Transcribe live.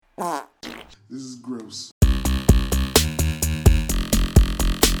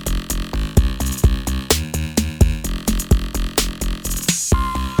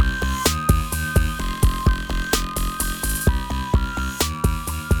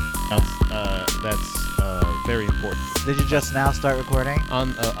That's very important. Did you just now start recording?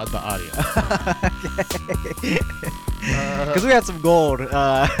 On the audio. Because we had some gold.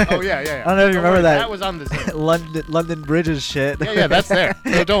 Oh, yeah. I don't know if you remember that. That was on the Zoom. London Bridges shit. Yeah, that's there.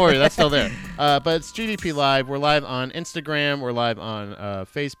 So don't worry, that's still there. But it's GDPLive. We're live on Instagram. We're live on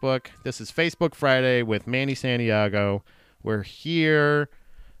Facebook. This is Facebook Friday with Manny, Santiago. We're here.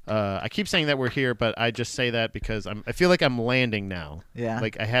 I keep saying that we're here, but I just say that because I feel like I'm landing now. Yeah.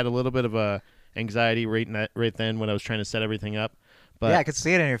 Like I had a little bit of a anxiety right then when I was trying to set everything up. But yeah, I could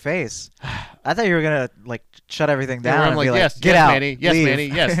see it in your face. I thought you were gonna like shut everything down. I'm and like, be yes, like, get yes, out, Manny, yes, leave. Manny,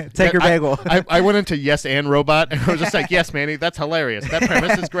 yes. Take your bagel. I went into yes and robot, and I was just like, yes, Manny, that's hilarious. That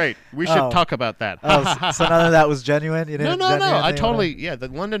premise is great. We should talk about that. So none of that was genuine. You didn't No. I totally, the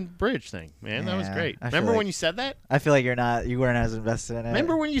London Bridge thing, man, that was great. Remember when you said that? I feel like you weren't as invested in it.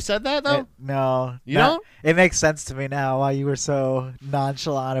 Remember when you said that though? No, you don't. It makes sense to me now why you were so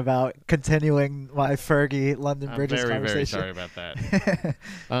nonchalant about continuing my Fergie London Bridges conversation. I'm very sorry about that.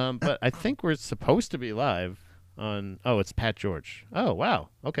 But I think we're supposed to be live on. Oh, it's Pat George. Oh, wow.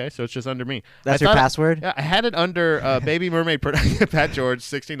 Okay, so it's just under me. That's your password? Yeah, I had it under Baby Mermaid Production. Pat George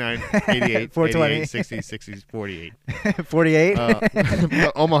 69 88 420 88 60 60 48 48.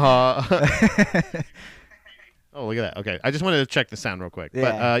 Omaha. Oh, look at that. Okay, I just wanted to check the sound real quick.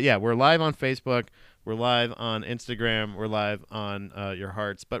 Yeah. But we're live on Facebook. We're live on Instagram. We're live on your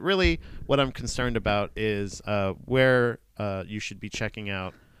hearts. But really, what I'm concerned about is where you should be checking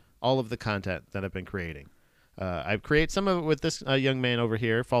out all of the content that I've been creating. I've created some of it with this young man over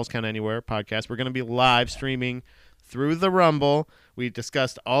here, Falls Count Anywhere podcast. We're going to be live streaming through the Rumble. We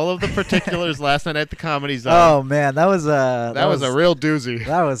discussed all of the particulars last night at the Comedy Zone. Oh man, that was a real doozy.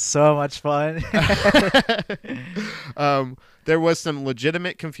 That was so much fun. There was some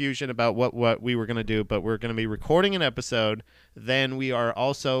legitimate confusion about what we were going to do, but we're going to be recording an episode. Then we are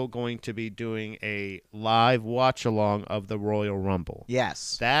also going to be doing a live watch-along of the Royal Rumble.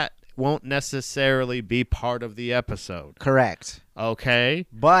 Yes. That won't necessarily be part of the episode. Correct. Okay?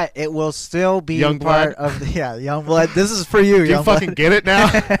 But it will still be Youngblood? part of the... Yeah, Youngblood. This is for you, Do you Youngblood. fucking get it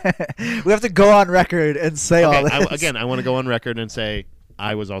now? We have to go on record and say all this. I want to go on record and say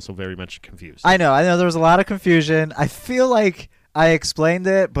I was also very much confused. I know there was a lot of confusion. I feel like I explained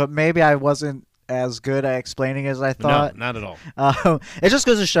it, but maybe I wasn't as good at explaining as I thought. No, not at all. It just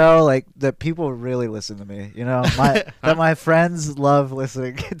goes to show like that people really listen to me. You know, that my friends love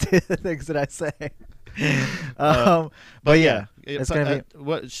listening to the things that I say. But yeah, it's gonna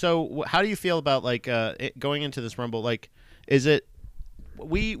be. So how do you feel about like going into this Rumble? Like, is it?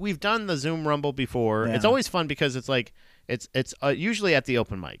 We've done the Zoom Rumble before. Yeah. It's always fun because it's like it's usually at the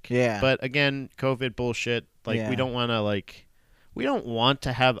open mic. Yeah. But again, COVID bullshit. Like we don't want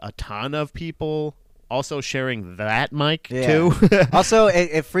to have a ton of people also sharing that mic too. Also,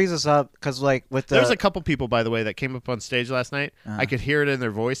 it frees us up because like there's a couple people, by the way, that came up on stage last night. I could hear it in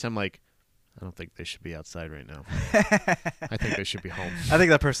their voice. I'm like, I don't think they should be outside right now. I think they should be home. I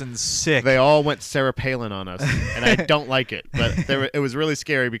think that person's sick. They all went Sarah Palin on us, and I don't like it. But it was really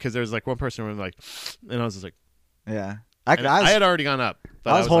scary because there was like one person who was like, and I was just like, yeah. I had already gone up.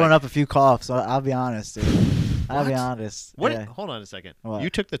 But I was holding up a few coughs. So I'll be honest, dude. I'll be honest. What? Yeah. Hold on a second. What? You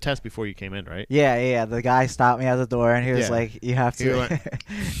took the test before you came in, right? Yeah. The guy stopped me at the door, and he was like, "You have to."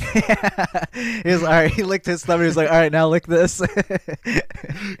 He was all right. He licked his thumb. He was like, "All right, now lick this."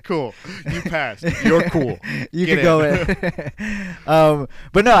 Cool. You passed. You're cool. You can go in.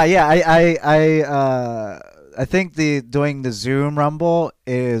 But no, yeah, I think doing the Zoom Rumble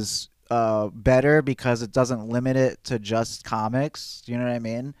is better because it doesn't limit it to just comics. You know what I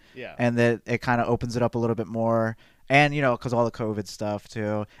mean? Yeah. And that it kind of opens it up a little bit more. And because all the COVID stuff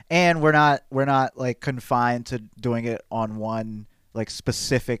too. And we're not like confined to doing it on one like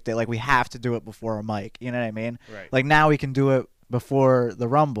specific day. Like we have to do it before a mic. You know what I mean? Right. Like now we can do it before the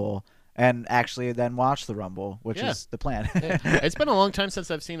Rumble and actually then watch the Rumble, which is the plan. It's been a long time since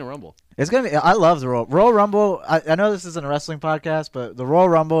I've seen a Rumble. It's gonna be. I love the Royal Rumble. I know this isn't a wrestling podcast, but the Royal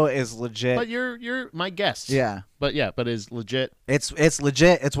Rumble is legit. But you're my guest. Yeah. But is legit. It's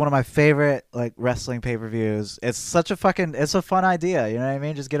legit. It's one of my favorite like wrestling pay-per-views. It's a fun idea. You know what I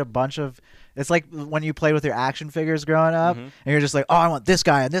mean? Just get a bunch of. It's like when you play with your action figures growing up, and you're just like, oh, I want this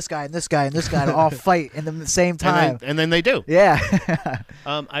guy and this guy and this guy and this guy to all fight in the same time. And then they do. Yeah.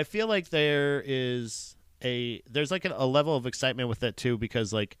 I feel like there's like a level of excitement with it too,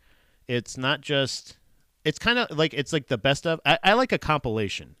 because like it's not just. It's kind of like it's like the best of. I like a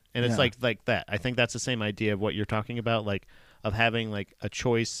compilation, and it's like that. I think that's the same idea of what you're talking about, like of having like a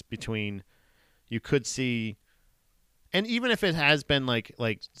choice between. You could see, and even if it has been like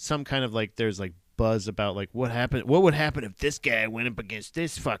some kind of like there's like buzz about like what would happen if this guy went up against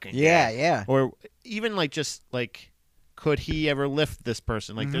this fucking Yeah, guy. yeah. Or even like just like could he ever lift this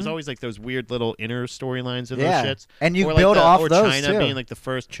person? Like there's always like those weird little inner storylines in those shits. And you or build like off or those China too. being like the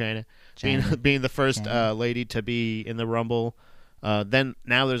first being the first lady to be in the Rumble. Then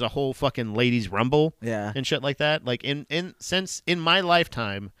now there's a whole fucking ladies Rumble and shit like that. Like since in my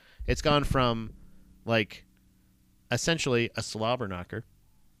lifetime, it's gone from like essentially a slobber knocker,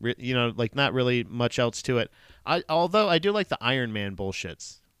 like not really much else to it. Although I do like the Iron Man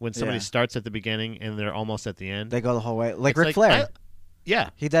bullshits when somebody starts at the beginning and they're almost at the end. They go the whole way, like It's Ric Flair. He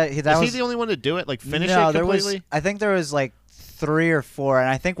Was he the only one to do it? Like finish it completely? There was. I think there was like 3 or 4, and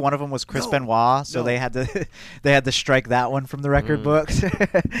I think one of them was Chris Benoit, so they had to strike that one from the record books.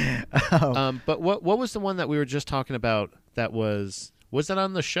 But what was the one that we were just talking about? That was that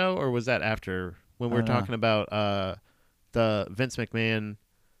on the show or was that after when we were talking about the Vince McMahon?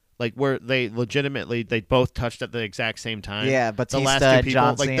 Like where they both touched at the exact same time. Yeah, but the last two people,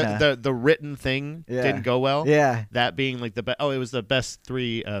 John Cena. The written thing didn't go well. Yeah, that being like it was the best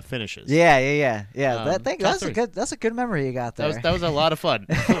 3 finishes. Yeah. That's a good memory you got there. That was a lot of fun.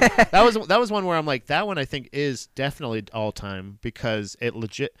 that was one where I'm like, that one I think is definitely all time because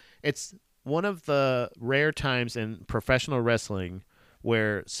it's one of the rare times in professional wrestling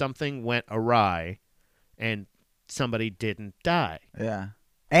where something went awry and somebody didn't die. Yeah.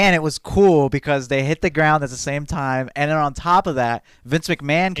 And it was cool because they hit the ground at the same time. And then on top of that, Vince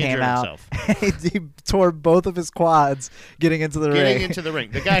McMahon came out. He tore both of his quads getting into the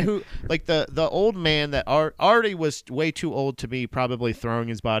ring. The guy who, like the old man that already was way too old to be probably throwing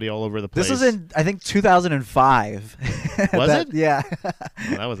his body all over the place. This was in, I think, 2005. Was it? Yeah. Well,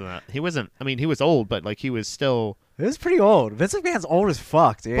 that wasn't that. He wasn't, I mean, he was old, but like he was still... It was pretty old. Vince McMahon's old as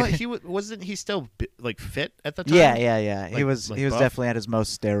fuck, dude. But wasn't he still like fit at the time? Yeah. Like, he was definitely at his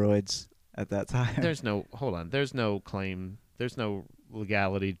most steroids at that time. There's no claim. There's no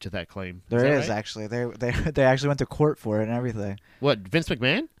legality to that claim. There is right? Actually. They actually went to court for it and everything. What, Vince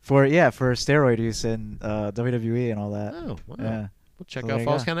McMahon? For steroid use in WWE and all that. Oh, wow. Yeah. We'll check out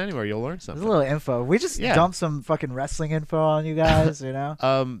Falls Count Anywhere. You'll learn something. There's a little info. We just dumped some fucking wrestling info on you guys, you know.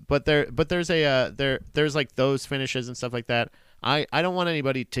 But there's like those finishes and stuff like that. I don't want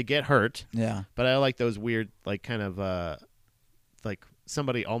anybody to get hurt. Yeah. But I like those weird like kind of like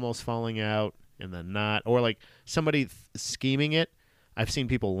somebody almost falling out and then not, or like somebody scheming it. I've seen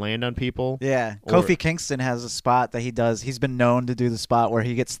people land on people. Yeah. Kofi Kingston has a spot that he does. He's been known to do the spot where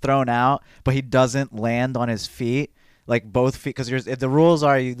he gets thrown out, but he doesn't land on his feet. Like both feet, because the rules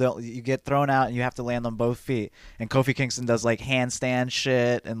are you get thrown out and you have to land on both feet. And Kofi Kingston does like handstand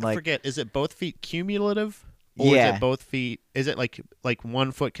shit and like. I forget, is it both feet cumulative? Or is it both feet? Is it like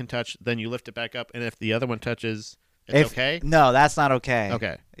one foot can touch, then you lift it back up, and if the other one touches, it's okay? No, that's not okay.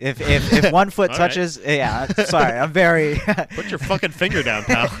 Okay. If one foot touches, yeah. Sorry, I'm very. Put your fucking finger down,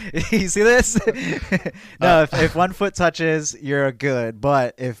 pal. You see this? No, if one foot touches, you're good.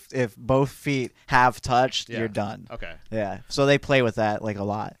 But if both feet have touched, you're done. Okay. Yeah. So they play with that like a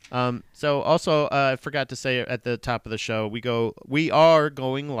lot. So also, I forgot to say at the top of the show, we are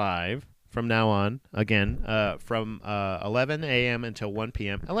going live from now on again from 11 a.m. until 1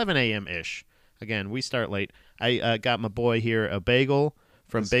 p.m. 11 a.m. ish. Again, we start late. I got my boy here a bagel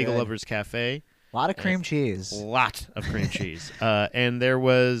from Bagel Lovers Cafe. A lot of cream cheese. Lot of cream cheese. And there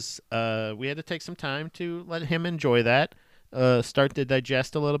was we had to take some time to let him enjoy that. Start to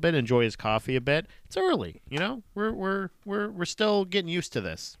digest a little bit, enjoy his coffee a bit. It's early, you know. We're still getting used to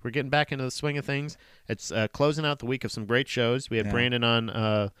this. We're getting back into the swing of things. It's closing out the week of some great shows. We had Brandon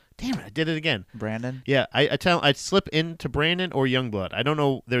on. Damn it, I did it again. Brandon? Yeah, I'd slip into Brandon or Youngblood. I don't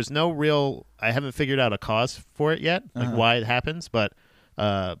know. There's no real. I haven't figured out a cause for it yet, like why it happens. But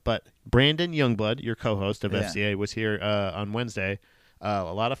Brandon Youngblood, your co-host of FCA, was here on Wednesday. A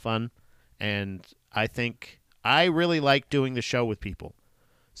lot of fun, and I think. I really like doing the show with people.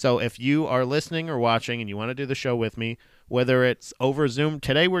 So if you are listening or watching and you want to do the show with me, whether it's over Zoom,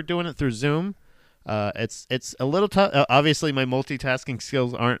 today we're doing it through Zoom. It's a little tough. Obviously, my multitasking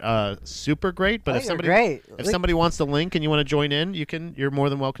skills aren't super great, but if somebody wants the link and you want to join in, you're more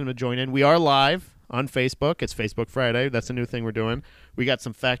than welcome to join in. We are live on Facebook. It's Facebook Friday. That's a new thing we're doing. We got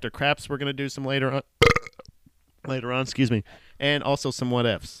some Factor Craps we're going to do some later on, excuse me, and also some what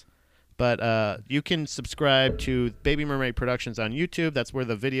ifs. But you can subscribe to Baby Mermaid Productions on YouTube. That's where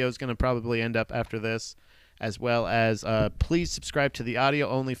the video is going to probably end up after this, as well as please subscribe to the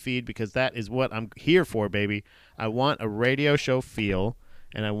audio-only feed because that is what I'm here for, baby. I want a radio show feel,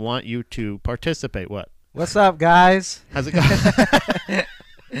 and I want you to participate. What? What's up, guys? How's it going?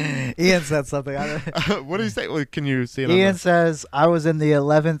 Ian said something. What do you say? Well, can you see it? Ian says, I was in the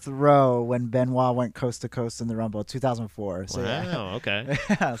 11th row when Benoit went coast to coast in the Rumble, 2004. So, wow, okay.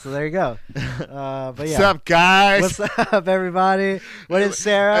 Yeah, so there you go. But yeah. What's up, guys? What's up, everybody? What is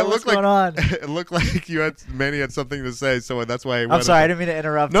Sarah? What's going on? It looked like Manny had something to say, so that's why I'm sorry, I didn't mean to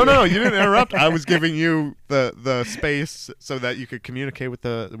interrupt you. No, you didn't interrupt. I was giving you the space so that you could communicate with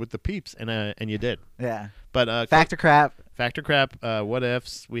the peeps, and you did. Yeah. But Factor crap. What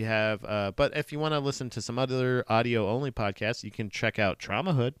ifs we have. But if you want to listen to some other audio only podcasts, you can check out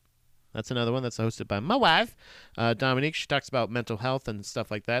Trauma Hood. That's another one that's hosted by my wife, Dominique. She talks about mental health and stuff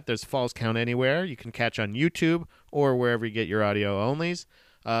like that. There's Falls Count Anywhere. You can catch on YouTube or wherever you get your audio onlys.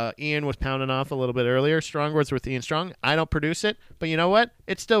 Ian was pounding off a little bit earlier. Strong Words with Ian Strong. I don't produce it, but you know what?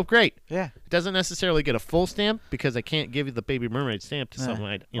 It's still great. Yeah. It doesn't necessarily get a full stamp because I can't give you the Baby Mermaid stamp to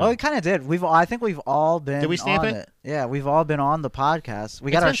someone. Well, we kind of did. I think we've all been. Did we stamp on it? Yeah, we've all been on the podcast. We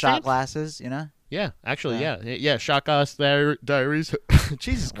got our shot glasses, Yeah, actually, yeah. Shot Glass Diaries.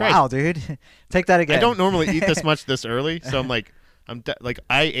 Jesus Christ! Wow, dude, take that again. I don't normally eat this much this early, so I'm like.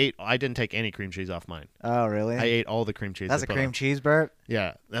 I didn't take any cream cheese off mine. Oh, really? I ate all the cream cheese. That's a cream cheese burp?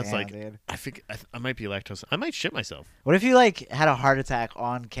 Yeah, that's dude. I think I might be lactose. I might shit myself. What if you had a heart attack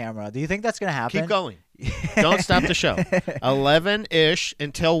on camera? Do you think that's gonna happen? Keep going. Don't stop the show. 11-ish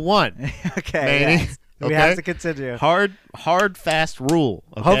until 1. Okay. Manny. Yeah. We have to continue. Hard, fast rule.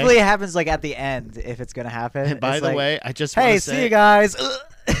 Okay? Hopefully it happens at the end if it's gonna happen. And by the way, I just hey, see you guys.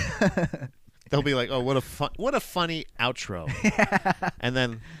 They'll be like, "Oh, what a funny outro," and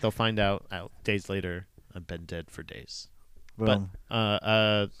then they'll find out days later I've been dead for days. Boom.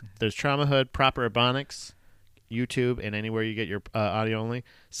 But there's Trauma Hood, Proper Ebonics, YouTube, and anywhere you get your audio only.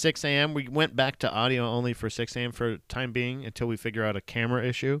 6 a.m. We went back to audio only for 6 a.m. for time being until we figure out a camera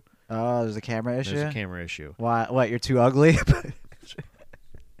issue. Oh, there's a camera issue. There's a camera issue. Why? What? You're too ugly.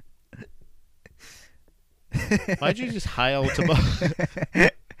 Why'd you just heil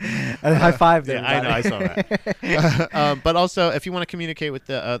to? High five there. Yeah, I know. I saw that. But also, if you want to communicate with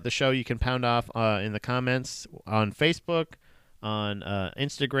the show, you can pound off in the comments on Facebook, on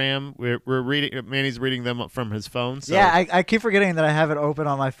Instagram. We're reading. Manny's reading them from his phone. So. Yeah, I keep forgetting that I have it open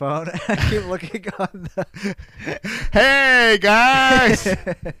on my phone. I keep looking on the. Hey guys.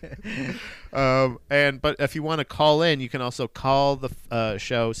 But if you want to call in, you can also call the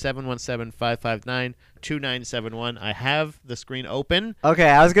show 717-559-2971. I have the screen open. Okay,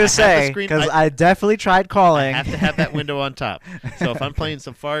 I was gonna say because I definitely tried calling. I have to have that window on top. So if I'm playing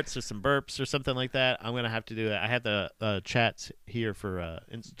some farts or some burps or something like that, I'm gonna have to do that. I have the chats here for.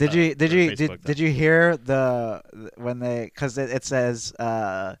 Did you hear when they because it says.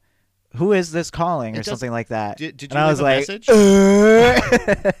 Who is this calling or something like that? Did you and I was like, message?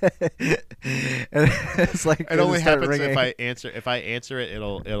 It's like it only happens ringing. If I answer it,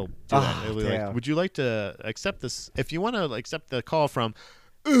 it'll do that. It'll be like, would you like to accept this? If you want to accept the call from.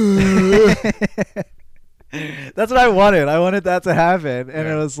 That's what I wanted. I wanted that to happen, and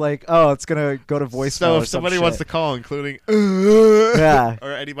it was like, oh, it's gonna go to voicemail. So if somebody wants to call, including yeah,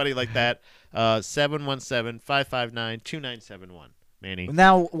 or anybody like that, 717-559-2971. Manny.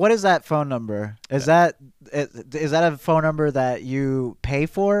 Now, what is that phone number? Is that a phone number that you pay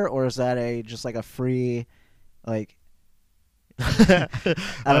for, or is that just like a free, like? I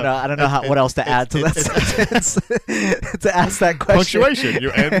don't know what else to add to that sentence to ask that question. Punctuation.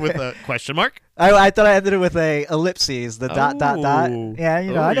 You end with a question mark. I thought I ended it with a ellipses. The dot. Yeah,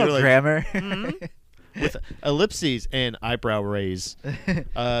 I know grammar. Mm-hmm. With ellipses and eyebrow raise.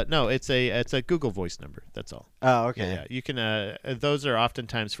 No, it's a Google Voice number. That's all. Oh, okay. Yeah, you can. Those are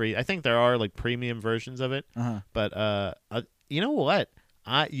oftentimes free. I think there are like premium versions of it. But you know what?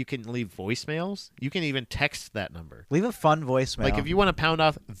 You can leave voicemails. You can even text that number. Leave a fun voicemail. Like if you want to pound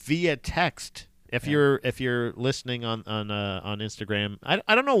off via text. If you're listening on Instagram,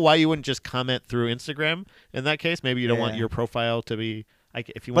 I don't know why you wouldn't just comment through Instagram. In that case, maybe you don't want your profile to be.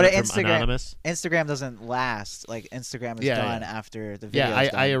 If you want it from anonymous. Instagram doesn't last. Like Instagram is done after the video. Yeah,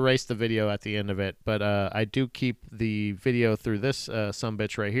 I erased the video at the end of it, but I do keep the video through this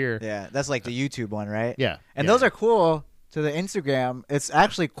sumbitch right here. Yeah, that's like the YouTube one, right? Yeah, and those are cool. To the Instagram, it's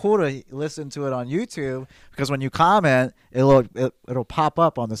actually cool to listen to it on YouTube because when you comment, it'll pop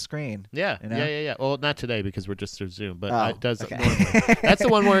up on the screen. Yeah, you know? yeah. Well, not today because we're just through Zoom, but it does. Okay. Normally. That's the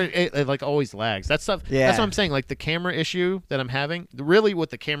one where it like always lags. That's stuff. Yeah. That's what I'm saying. Like the camera issue that I'm having. Really, what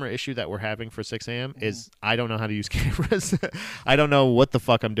the camera issue that we're having for 6 a.m. is I don't know how to use cameras. I don't know what the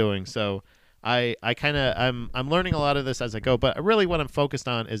fuck I'm doing. So. I'm learning a lot of this as I go, but really what I'm focused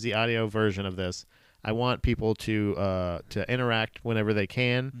on is the audio version of this. I want people to interact whenever they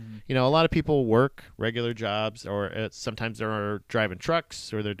can. You know, a lot of people work regular jobs, or sometimes they're driving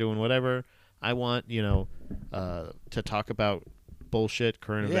trucks or they're doing whatever. I want, you know, to talk about bullshit,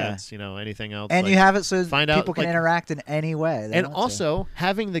 current events, you know, anything else. And like, you have it so find people out, can like, interact in any way. And also,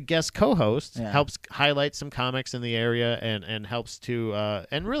 having the guest co-host helps highlight some comics in the area and helps to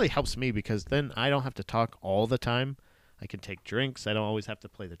and really helps me, because then I don't have to talk all the time. I can take drinks. I don't always have to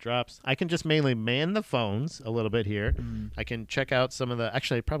play the drops. I can just mainly man the phones a little bit here. I can check out some of the.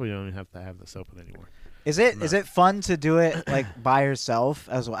 Actually, I probably don't even have to have this open anymore. Is it fun to do it like by yourself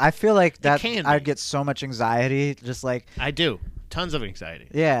as well? I feel like that I'd get so much anxiety. Just like I do. Tons of anxiety.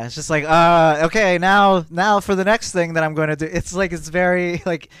 Yeah, it's just like, okay, now for the next thing that I'm going to do. It's like it's very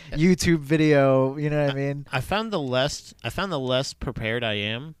like YouTube video. You know what I mean? I found the less prepared I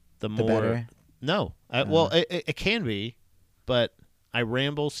am, the more. Better. No, well, it can be, but I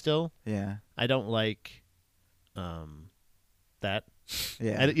ramble still. Yeah. I don't like, that.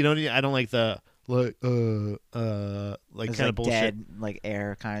 Yeah. You know, I don't like the like kind of bullshit, dead, like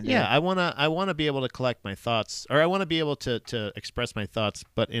air kind of. Yeah, I wanna be able to collect my thoughts, or I want to be able to express my thoughts,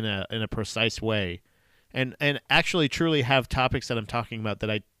 but in a precise way, and actually truly have topics that I'm talking about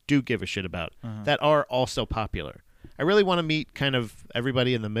that I do give a shit about that are also popular. I really want to meet kind of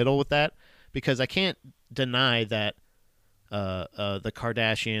everybody in the middle with that, because I can't deny that the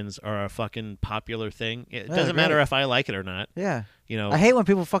Kardashians are a fucking popular thing. It doesn't matter if I like it or not. Yeah. You know, I hate when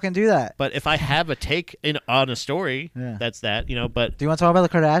people fucking do that. But if I have a take on a story, that's that. You know, but do you want to talk about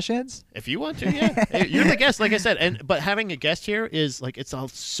the Kardashians? If you want to, yeah, you're the guest, like I said. But having a guest here is like it's all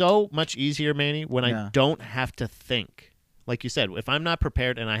so much easier, Manny, when I don't have to think. Like you said, if I'm not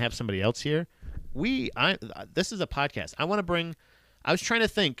prepared and I have somebody else here, this is a podcast. I want to bring. I was trying to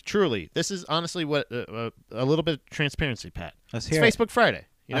think. Truly, this is honestly what a little bit of transparency, Pat. Let's it's hear Facebook Friday.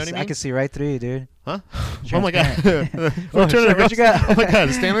 You know what I mean? I can see right through you, dude. Huh? Oh my god! What you got? Oh my god!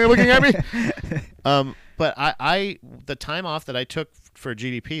 Is Stanley looking at me? But I the time off that I took for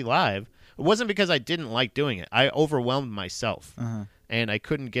GDPLive, it wasn't because I didn't like doing it. I overwhelmed myself, and I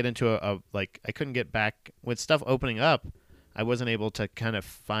couldn't get into I couldn't get back with stuff opening up. I wasn't able to kind of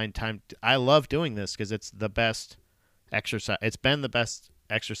find time. I love doing this because it's the best exercise. It's been the best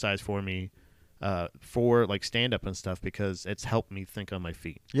exercise for me, for like stand up and stuff, because it's helped me think on my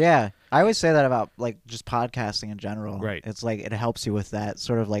feet. Yeah, I always say that about like just podcasting in general. Right. It's like it helps you with that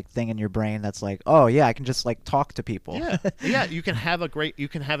sort of like thing in your brain that's like, oh yeah, I can just like talk to people. Yeah, yeah. You can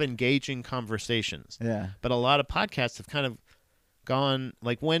have engaging conversations. Yeah. But a lot of podcasts have kind of gone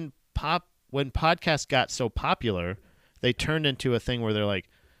like when podcasts got so popular, they turned into a thing where they're like,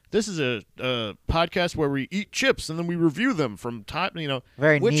 this is a podcast where we eat chips and then we review them from top, you know.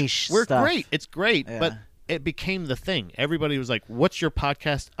 Very niche We're stuff. great. It's great, but it became the thing. Everybody was like, what's your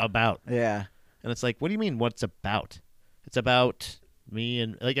podcast about? Yeah. And it's like, what do you mean what's about? It's about me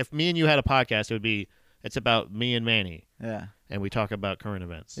and, like, if me and you had a podcast, it would be, it's about me and Manny. Yeah. And we talk about current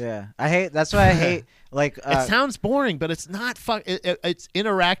events. Yeah. That's why I hate, like... it sounds boring, but it's not it's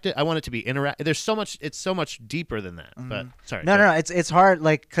interactive. I want it to be interactive. It's so much deeper than that. But, sorry. No. It's hard,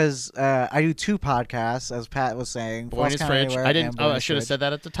 like, because I do two podcasts, as Pat was saying. Boyne's Fridge. I should have said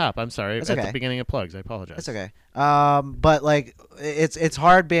that at the top. I'm sorry. It's at okay. the beginning of plugs. I apologize. It's okay. But, like, it's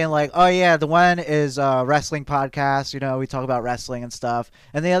hard being like, oh, yeah, the one is a wrestling podcast. You know, we talk about wrestling and stuff.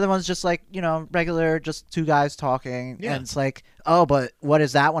 And the other one's just, like, you know, regular, just two guys talking. Yeah. And it's like, oh, but what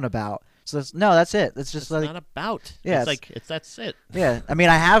is that one about? So that's it. It's just like not about. Yeah, that's it. Yeah, I mean,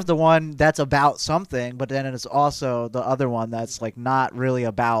 I have the one that's about something, but then it's also the other one that's like not really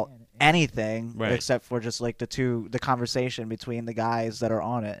about anything, except for just like the conversation between the guys that are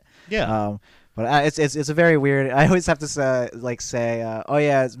on it. Yeah. But it's a very weird. I always have to say, oh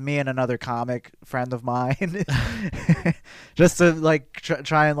yeah, it's me and another comic friend of mine, just to like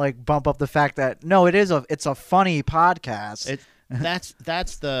try and like bump up the fact that no, it's a funny podcast. That's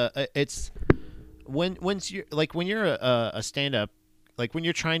it's when you're a stand up, like when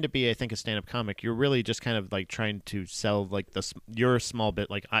you're trying to be, I think, a stand up comic, you're really just kind of like trying to sell like your small bit,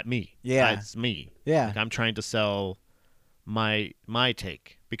 like me. Yeah, it's me. Yeah, like I'm trying to sell my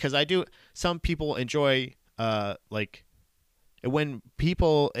take, because I do. Some people enjoy like when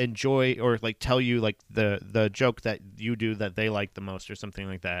people enjoy or like tell you like the joke that you do that they like the most or something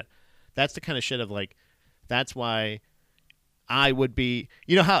like that. That's the kind of shit of like, that's why I would be,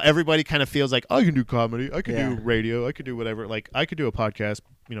 you know how everybody kind of feels like, I can do comedy, I can do radio, I could do whatever. Like I could do a podcast,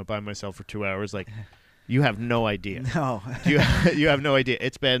 you know, by myself for 2 hours. Like you have no idea. No. you have no idea.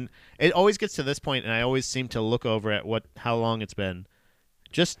 It always gets to this point, and I always seem to look over at how long it's been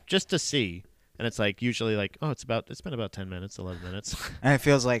just to see. and it's like usually like, oh, it's been about 10 minutes, 11 minutes. And it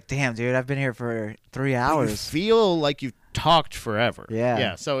feels like, damn, dude, I've been here for 3 You hours. feel like you've talked forever.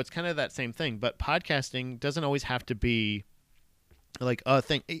 Yeah. So it's kind of that same thing, but podcasting doesn't always have to be like a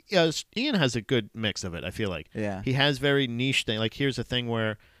thing. Ian has a good mix of it, I feel like. Yeah. He has very niche thing. Like, here's a thing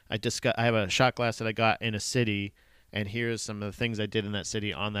where I have a shot glass that I got in a city, and here's some of the things I did in that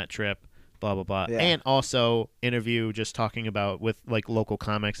city on that trip, blah, blah, blah. Yeah. And also interview, just talking about with like local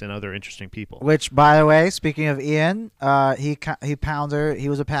comics and other interesting people. Which, by the way, speaking of Ian, he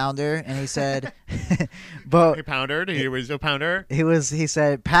was a pounder, and he said, but He poundered. He was a pounder. he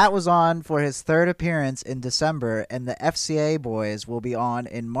said Pat was on for his 3rd appearance in December, and the FCA boys will be on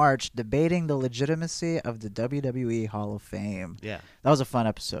in March debating the legitimacy of the WWE Hall of Fame. Yeah. That was a fun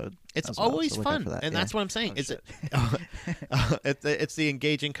episode. It's always fun, that. and that's what I'm saying. Oh, It's the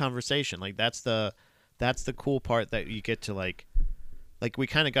engaging conversation. Like that's the cool part that you get to like we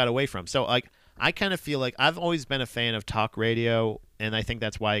kind of got away from. So like I kind of feel like I've always been a fan of talk radio, and I think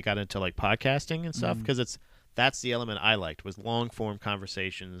that's why I got into like podcasting and stuff, because that's the element I liked, was long form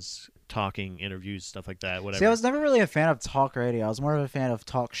conversations, talking, interviews, stuff like that. Whatever. See, I was never really a fan of talk radio. I was more of a fan of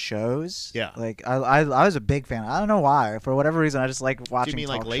talk shows. Yeah. Like I was a big fan. I don't know why. For whatever reason, I just like watching. Do you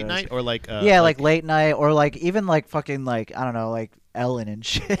mean talk like late shows. night or like? Yeah, like late night, or like even like fucking like, I don't know, like Ellen and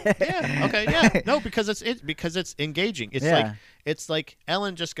shit. Yeah. Okay. Yeah. No, because it's engaging. It's like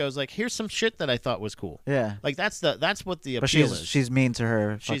Ellen just goes like, here's some shit that I thought was cool. Yeah. Like that's what the But appeal is. she's mean to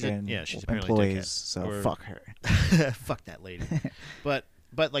her She's fucking she's apparently a employees, dickhead. so Or- fuck her. Fuck that lady. But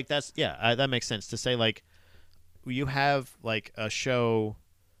like that's that makes sense to say like you have like a show.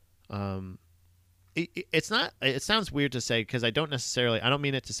 It's not. It sounds weird to say because I don't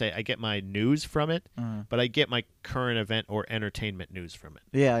mean it to say I get my news from it, but I get my current event or entertainment news from it.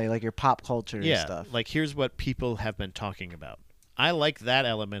 Yeah, like your pop culture Yeah, stuff. like here's what people have been talking about. I like that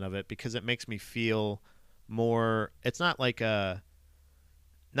element of it because it makes me feel more. It's not like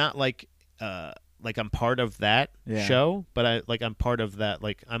like I'm part of that show, but I'm part of that.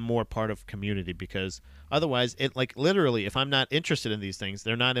 Like I'm more part of community, because otherwise it like literally if I'm not interested in these things,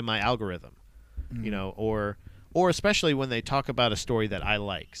 they're not in my algorithm. You know, or especially when they talk about a story that I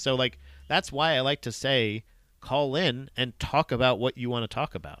like. So like that's why I like to say, call in and talk about what you want to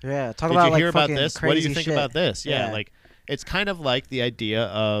talk about. Yeah, talk Did about you like hear about fucking this? crazy What do you think shit. about this? Yeah, Yeah. like it's kind of like the idea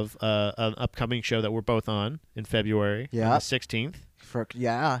of an upcoming show that we're both on in February, on the 16th.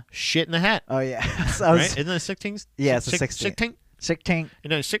 Shit in the Hat. Oh yeah. Right? Isn't it 16th? Yeah, it's the 16th. 16th? 16. You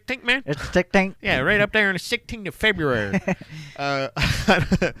know, 16th, man? It's 16. Yeah, right up there on the 16th of February.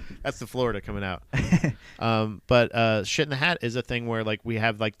 That's the Florida coming out. But Shit in the Hat is a thing where like we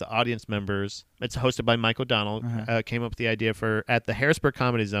have like the audience members. It's hosted by Mike O'Donnell. Came up with the idea for at the Harrisburg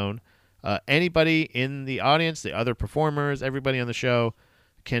Comedy Zone. Anybody in the audience, the other performers, everybody on the show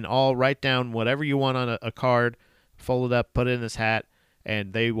can all write down whatever you want on a card, fold it up, put it in this hat,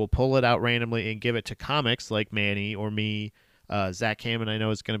 and they will pull it out randomly and give it to comics like Manny or me. Zach Hammond, I know,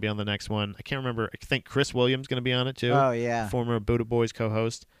 is going to be on the next one. I can't remember. I think Chris Williams is going to be on it too. Oh yeah. Former Buddha Boys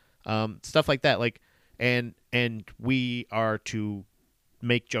co-host. Stuff like that. Like, and we are to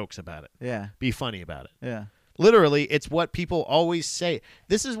make jokes about it. Yeah. Be funny about it. Yeah. Literally, it's what people always say.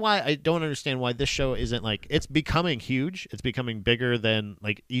 This is why I don't understand why this show isn't like, it's becoming huge. It's becoming bigger than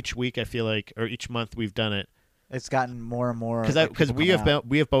like each week, I feel like, or each month we've done it. It's gotten more and more. Because we have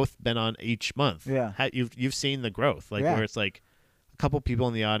both been on each month. Yeah. You've seen the growth, like where it's like a couple people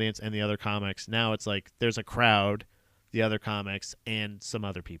in the audience and the other comics. Now it's like there's a crowd, the other comics, and some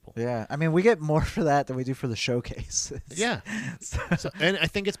other people. Yeah, I mean, we get more for that than we do for the showcases. Yeah. And I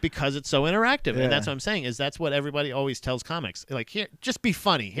think it's because it's so interactive, Yeah. and that's what I'm saying is that's what everybody always tells comics. Like, here, just be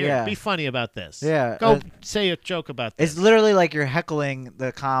funny. Here, Yeah. be funny about this. Yeah, Go say a joke about this. It's literally like you're heckling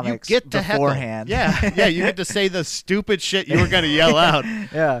the comics you get to beforehand. Heckle. Yeah, you get to say the stupid shit you were going to yell out.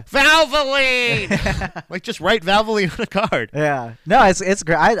 Yeah. Valvoline! Like, just write Valvoline on a card. Yeah, no, it's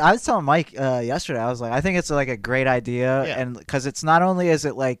great. I was telling Mike yesterday. I was like, I think it's like a great idea, and because it's not only is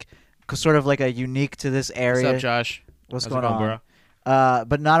it like sort of like a unique to this area. What's up, Josh? What's How's going it going, on? bro?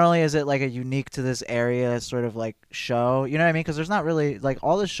 But not only is it like a unique to this area sort of like show, you know what I mean? Because there's not really like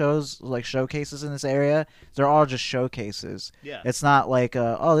all the shows like showcases in this area. They're all just showcases. Yeah. It's not like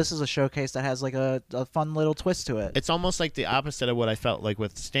this is a showcase that has like a fun little twist to it. It's almost like the opposite of what I felt like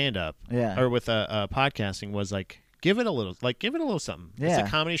with stand-up. Yeah. Or with podcasting was like, give it a little something. Yeah. It's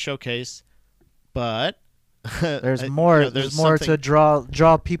a comedy showcase, but there's more. There's more something- to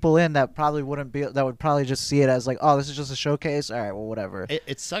draw people in that probably wouldn't be. That would probably just see it as like, oh, this is just a showcase. All right, well, whatever.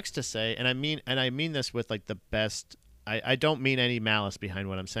 It sucks to say, and I mean this with like the best. I don't mean any malice behind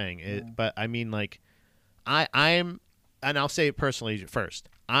what I'm saying, but I mean like, I'm, and I'll say it personally first.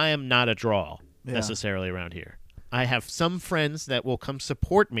 I am not a draw. necessarily around here. I have some friends that will come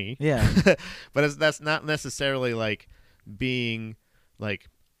support me. Yeah. But that's not necessarily like being like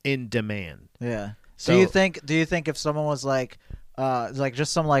in demand. Yeah. So do you think if someone was like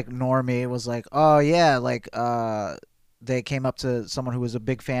just some like normie was like, oh yeah, like they came up to someone who was a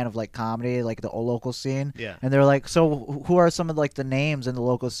big fan of like comedy, like the local scene, Yeah. and they're like, so who are some of like the names in the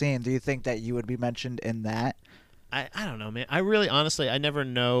local scene? Do you think that you would be mentioned in that? I don't know, man. I really honestly I never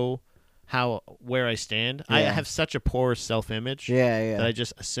know where I stand. I Yeah. have such a poor self-image Yeah, that I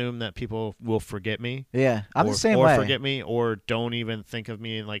just assume that people will forget me. yeah. I'm or, the same or way. forget me or don't even think of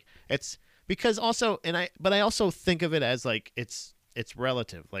me, and like it's because also but I also think of it as like it's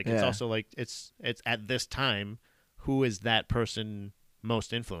relative. Like it's Yeah. also like it's at this time, who is that person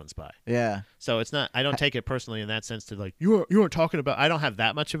most influenced by? Yeah, So it's not, I don't take it personally in that sense to like you are talking about, I don't have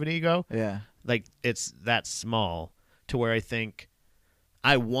that much of an ego. yeah, Like it's that small to where I think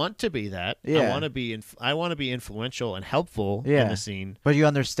I want to be that. Yeah. I want to be influential and helpful Yeah. in the scene. but you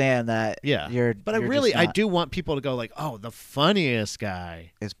understand that. Yeah. But you're I just not- do want people to go like, "Oh, the funniest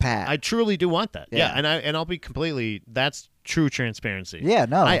guy." is Pat. I truly do want that. Yeah. Yeah, and I'll be completely, that's true transparency. Yeah,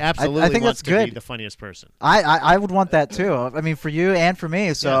 no, I absolutely I think want that's to be good. the funniest person. I would want that too. I mean, for you and for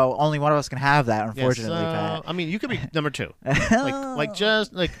me. So only one of us can have that, unfortunately, Yes, Pat. I mean, you could be number 2. like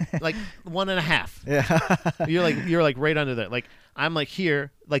just like 1.5. Yeah. You're like right under that. Like I'm like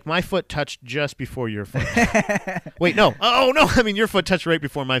here, like my foot touched just before your foot. Wait, no. Oh no, I mean your foot touched right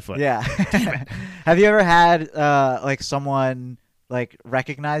before my foot. Yeah. Have you ever had like someone like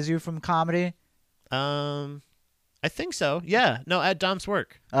recognize you from comedy? I think so. Yeah. No, at Dom's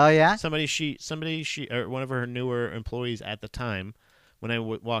work. Oh yeah. Somebody or one of her newer employees at the time when I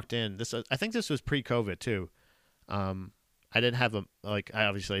walked in. I think this was pre-COVID too. I didn't have I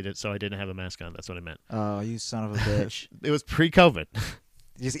obviously did, so I didn't have a mask on. That's what I meant. Oh, you son of a bitch. It was pre-COVID.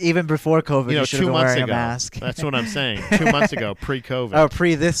 Just even before COVID, you should have 2 been months wearing ago. a mask. That's what I'm saying. 2 months ago, pre-COVID. Oh,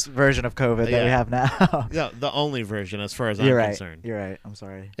 pre this version of COVID that we Yeah. have now. Yeah, the only version as far as You're I'm right. concerned. You're right. I'm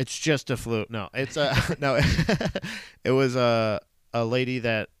sorry. It's just a flu. No, it's no. It was a lady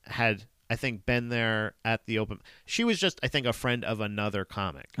that had, I think, been there at the open. She was just, I think, a friend of another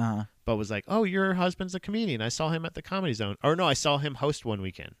comic, but was like, "Oh, your husband's a comedian. I saw him at the Comedy Zone." Or no, I saw him host one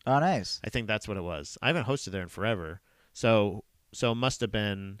weekend. Oh, nice. I think that's what it was. I haven't hosted there in forever, so it must have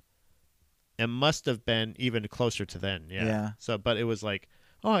been. It must have been even closer to then. Yeah. Yeah. So, but it was like,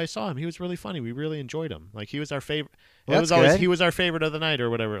 oh, I saw him. He was really funny. We really enjoyed him. Like he was our favorite. Well, it was that's always good. he was our favorite of the night or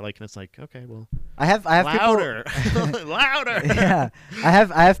whatever. Like, and it's like, okay, well, I have louder, people. louder. Yeah, I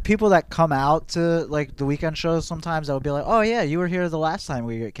have people that come out to like the weekend shows sometimes that would be like, oh yeah, you were here the last time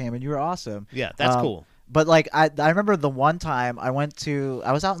we came and you were awesome. Yeah, that's cool. But like I remember the one time I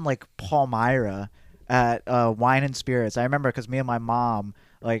was out in like Palmyra at Wine and Spirits. I remember because me and my mom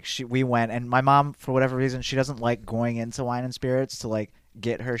we went, and my mom for whatever reason she doesn't like going into Wine and Spirits to like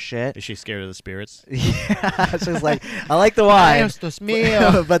get her shit. Is she scared of the spirits? Yeah, she's like, I like the wine,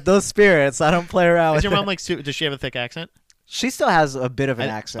 but those spirits I don't play around Is with. your mom like? Does she have a thick accent? She still has a bit of an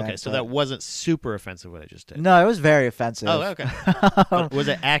accent. Okay, so but- that wasn't super offensive what I just did. No, it was very offensive. Oh, okay. But was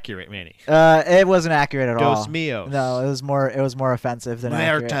it accurate, Manny? It wasn't accurate at all. Dos míos. No, it was more offensive than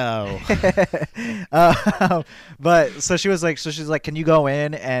accurate. Muerto. But she's like, can you go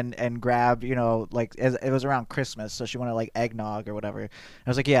in and grab, like it was around Christmas, so she wanted like eggnog or whatever. I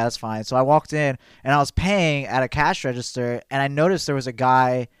was like, yeah, that's fine. So I walked in and I was paying at a cash register, and I noticed there was a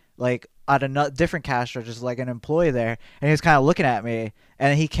guy like at a different cash register, like an employee there, and he was kind of looking at me,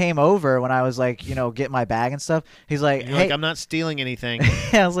 and he came over when I was like, getting my bag and stuff. He's like, You're hey, like, I'm not stealing anything.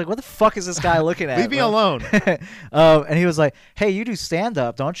 I was like, what the fuck is this guy looking at? Leave me alone. And he was like, hey, you do stand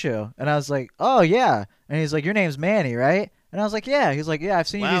up, don't you? And I was like, oh yeah. And he's like, your name's Manny, right? And I was like, yeah. He's like, yeah, I've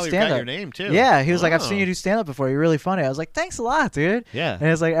seen you Wow, do you stand got up. your name too. Yeah, he was like, I've seen Oh. you do stand up before. You're really funny. I was like, thanks a lot, dude. Yeah. And he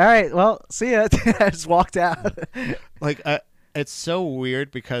was like, all right, well, see ya. I just walked out. Like, it's so weird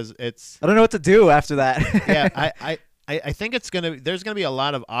because it's. I don't know what to do after that. Yeah, I think there's gonna be a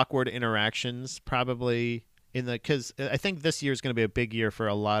lot of awkward interactions probably because I think this year is gonna be a big year for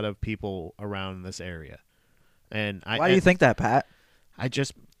a lot of people around this area. And Why do you think that, Pat? I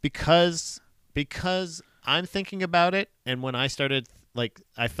just because I'm thinking about it, and when I started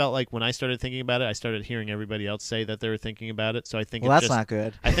I felt like when I started thinking about it, I started hearing everybody else say that they were thinking about it. So I think Well, that's not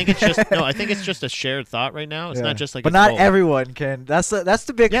good. I think it's just I think it's just a shared thought right now. It's Yeah. not just like but it's not bold. everyone can. That's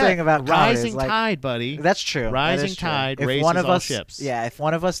the big thing about comedy, is rising like, tide, buddy. That's true. Rising That is true. tide If raises one of all us, ships. Yeah, if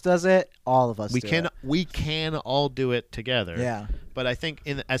one of us does it, all of us. We do can it. we can all do it together. Yeah. But I think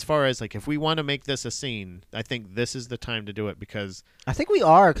as far as like if we want to make this a scene, I think this is the time to do it because I think we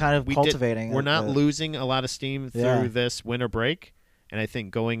are kind of we cultivating. we're not losing a lot of steam Yeah. through this winter break, And I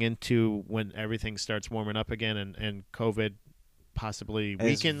think going into when everything starts warming up again and COVID possibly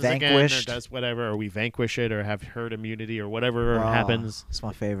weakens again or does whatever, or we vanquish it or have herd immunity or whatever happens. It's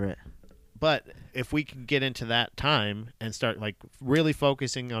my favorite. But if we can get into that time and start like really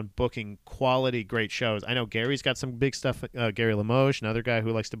focusing on booking quality, great shows. I know Gary's got some big stuff. Gary Lamoche, another guy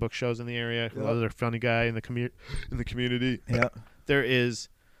who likes to book shows in the area, another funny guy in the community. Yep. There is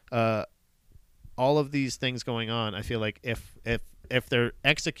all of these things going on. I feel like if they're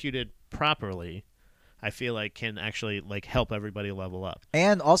executed properly, I feel like can actually like help everybody level up.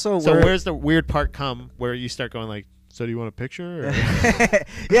 And also, where's the weird part come where you start going like, so do you want a picture? Or?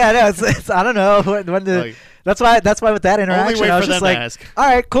 Yeah, no, it's I don't know when to. Like, that's why with that interaction, I was just like, all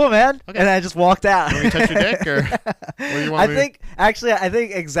right, cool, man, okay. And I just walked out. Want me to touch your dick, or what do you want? I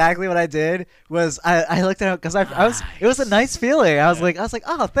think exactly what I did was I looked at it because it was a nice feeling. I was like,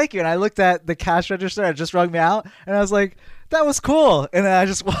 oh, thank you, and I looked at the cash register. It just rung me out, and I was like, that was cool, and then I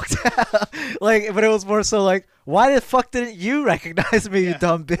just walked out. Like, but it was more so like, why the fuck didn't you recognize me, you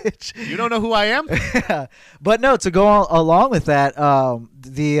dumb bitch? You don't know who I am? Yeah. But no, to go along with that,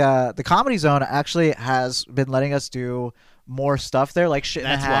 the Comedy Zone actually has been letting us do more stuff there, like Shit in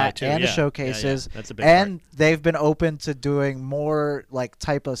the Hat and the showcases. Yeah. That's a big and part. They've been open to doing more like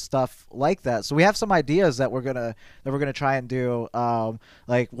type of stuff like that. So we have some ideas that we're gonna try and do.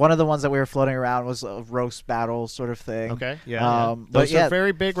 Like one of the ones that we were floating around was a roast battle sort of thing. Okay. Yeah. Those are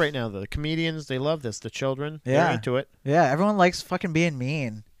very big right now. The comedians, they love this. The children, they're into it. Yeah. Everyone likes fucking being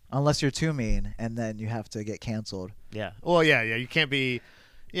mean, unless you're too mean, and then you have to get canceled. Yeah. Well, yeah. You can't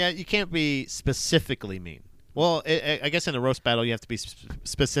be specifically mean. Well, I guess in a roast battle you have to be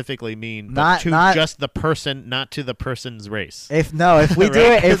specifically mean, but just the person, not to the person's race. If we do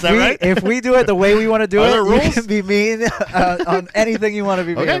it, if we do it the way we want to do it, you can be mean on anything you want to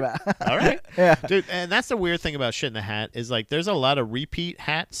be mean about. All right, yeah, dude. And that's the weird thing about Shit in the Hat is like there's a lot of repeat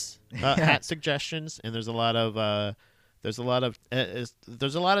hat suggestions, and there's a lot of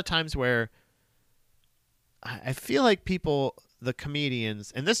times where I feel like people, the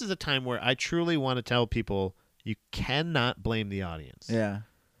comedians, and this is a time where I truly want to tell people. You cannot blame the audience. Yeah.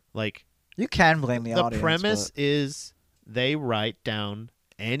 Like you can blame the audience. The premise is they write down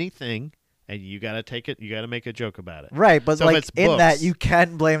anything and you got to take it, you got to make a joke about it. Right, but so like in that you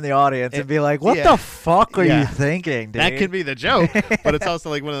can blame the audience and be like, "What the fuck are you thinking, dude?" That can be the joke, but it's also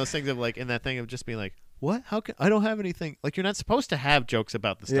like one of those things of like in that thing of just being like, "What? How can I don't have anything?" Like you're not supposed to have jokes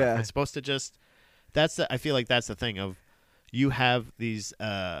about the stuff. Yeah. It's supposed to just I feel like that's the thing of you have these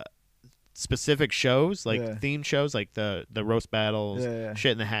specific shows, like theme shows, like the roast battles,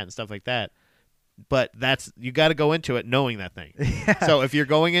 Shit in the Hat and stuff like that. But you got to go into it knowing that thing. Yeah. So if you're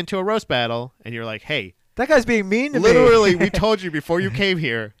going into a roast battle and you're like, hey, that guy's being mean to me. Literally, we told you before you came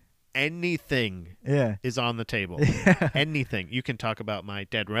here, anything is on the table. Yeah. Anything. You can talk about my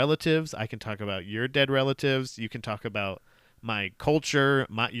dead relatives. I can talk about your dead relatives. You can talk about my culture,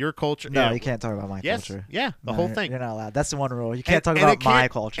 your culture. No, you can't talk about my culture. Yeah, the whole thing. You're not allowed. That's the one rule. You can't talk about my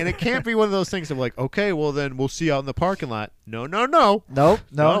culture. And it can't be one of those things of like, okay, well then we'll see you out in the parking lot. No. No.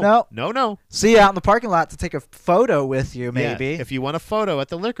 See you out in the parking lot to take a photo with you, maybe. Yeah, if you want a photo at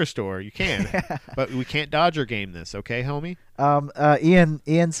the liquor store, you can. But we can't Dodger game this, okay, homie?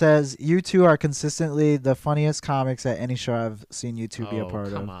 Ian says, you two are consistently the funniest comics at any show I've seen you two be a part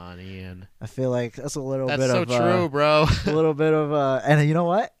of. Come on, Ian. I feel like that's a little bit of... That's so true, bro. A little bit of... and you know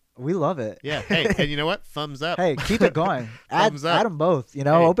what? We love it. Yeah. Hey, and you know what? Thumbs up. Hey, keep it going. Add them both.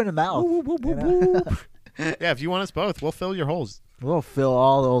 Open the mouth. Yeah, if you want us both, we'll fill your holes. We'll fill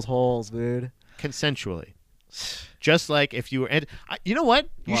all those holes, dude. Consensually. Just like if you were, and you know what?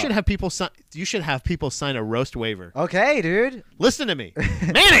 You should have people sign. You should have people sign a roast waiver. Okay, dude. Listen to me,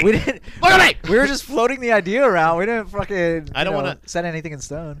 Manny. We didn't look at me. We were just floating the idea around. We didn't fucking. I don't want to set anything in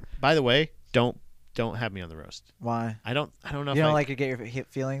stone. By the way, don't have me on the roast. Why? I don't know. You don't like to get your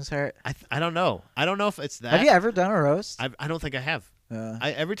feelings hurt. I don't know. I don't know if it's that. Have you ever done a roast? I don't think I have.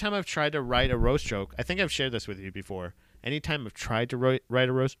 Every time I've tried to write a roast joke, I think I've shared this with you before. Anytime I've tried to write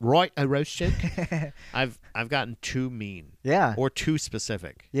a roast joke, I've gotten too mean. Yeah. Or too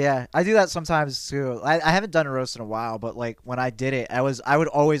specific. Yeah, I do that sometimes too. I haven't done a roast in a while, but like when I did it, I would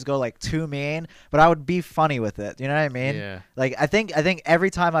always go like too mean, but I would be funny with it. You know what I mean? Yeah. Like I think every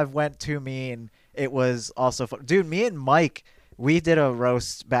time I've went too mean, it was also fun. Dude, me and Mike, we did a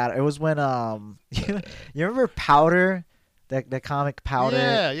roast battle. It was when you remember Powder? The comic Powder,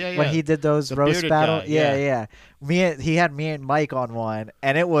 yeah. When he did those roast battles, he had me and Mike on one,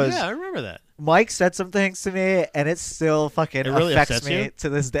 and it was. Yeah, I remember that. Mike said some things to me, and it still fucking It really affects upsets me you? to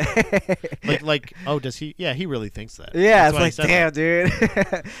this day. Oh, does he? Yeah, he really thinks that. Yeah, That's why he it's said like, damn,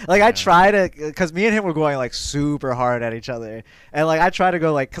 that. dude. Like, I try to, because me and him were going like super hard at each other, and like I try to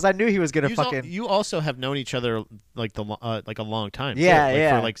go like, because I knew he was gonna fucking. You also have known each other like like a long time. Yeah, too. Like,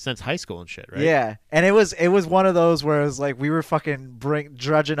 yeah. For like since high school and shit, right? Yeah, and it was one of those where it was like we were fucking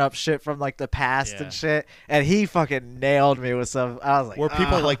drudging up shit from like the past Yeah. and shit, and he fucking nailed me with some. I was like, Were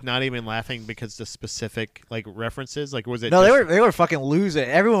people "Ah." like not even laughing because the specific like references? Like, was it? No, just, they were fucking losing.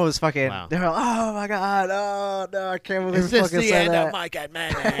 Everyone was fucking. Wow. They were like, oh my god, oh no, I can't believe Is we this fucking the said end that. of Mike and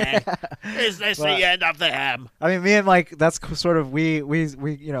Manny? Is this But- the end of them? I mean, me and Mike, that's sort of we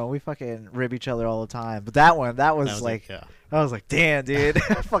you know we fucking rib each other all the time. But that was That was like, yeah. I was like, damn, dude,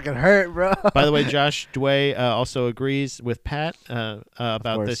 that fucking hurt, bro. By the way, Josh Dway also agrees with Pat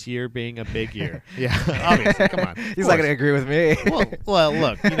about course. this year being a big year. Yeah, obviously. Come on. He's not gonna agree with me. Well,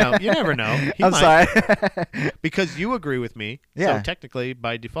 look, you never know. He I'm might, sorry. because you agree with me. Yeah. So technically,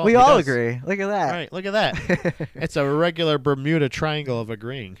 by default, We he all does. agree. Look at that. Right. Look at that. It's a regular Bermuda Triangle of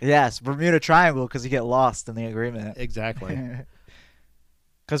agreeing. Yes, Bermuda Triangle, because you get lost in the agreement. Exactly.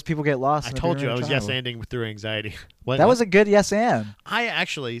 Because people get lost. I in the told you I Bermuda was Triangle. yes-anding through anxiety. What? That was a good yes and. I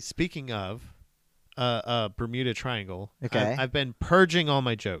actually, speaking of Bermuda Triangle, Okay. I've been purging all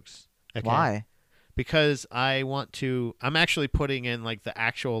my jokes. Okay? Why? Because I want to. I'm actually putting in like the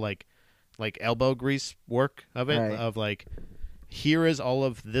actual like elbow grease work of it. Right. Of like, here is all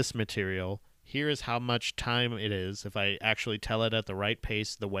of this material. Here is how much time it is if I actually tell it at the right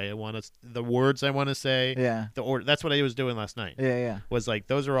pace, the way I want to, the words I want to say, Yeah. the order. That's what I was doing last night. Yeah. Was like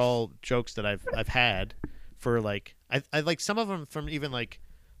those are all jokes that I've had for like I like some of them from even like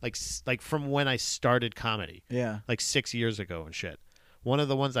from when I started comedy Yeah. like 6 years ago and shit. One of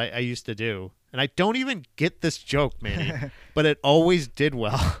the ones I used to do, and I don't even get this joke, Manny, but it always did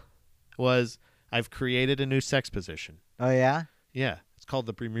well, was I've created a new sex position. Oh yeah. Yeah, it's called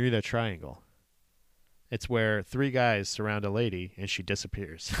the Bermuda Triangle. It's where 3 guys surround a lady and she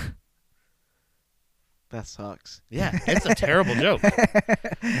disappears. That sucks. Yeah, it's a terrible joke,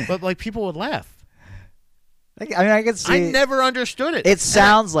 but like people would laugh. I mean, I can see. I never understood it. It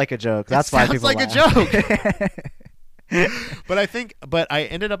sounds like a joke. That's why sounds people like laugh. a joke. But I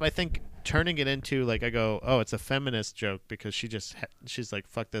ended up turning it into like, I go, oh, it's a feminist joke because she's like,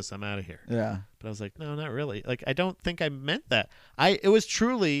 fuck this, I'm out of here. Yeah. But I was like, no, not really. Like, I don't think I meant that. It was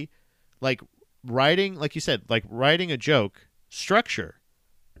truly like writing, like you said, like writing a joke structure,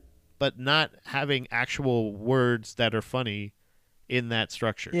 but not having actual words that are funny in that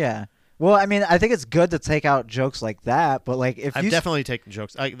structure. Yeah. Well, I mean, I think it's good to take out jokes like that, but like if I've you definitely taken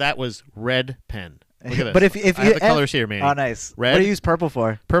jokes. That was red pen. Look at this. But if I have the colors here, man. Oh, nice. Red. What do you use purple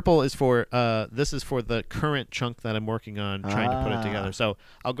for? Purple is for this is for the current chunk that I'm working on trying to put it together. So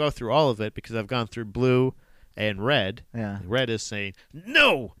I'll go through all of it because I've gone through blue and red. Yeah. Red is saying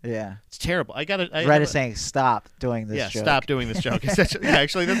no. Yeah. It's terrible. Red is saying stop doing this joke. Stop doing this joke.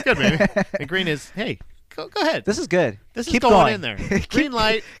 Actually, that's good, man. And green is hey, go ahead. This is good. This is Keep going in there. Green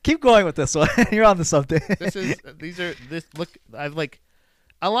light. Keep going with this one. You're on to something. I've like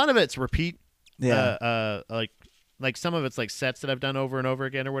a lot of it's repeat. Yeah. Like some of it's like sets that I've done over and over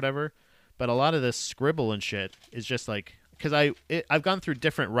again or whatever, but a lot of this scribble and shit is just like because I've gone through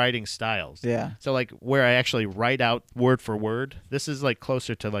different writing styles. Yeah. So like where I actually write out word for word, this is like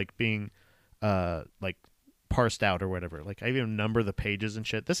closer to like being like parsed out or whatever. Like I even number the pages and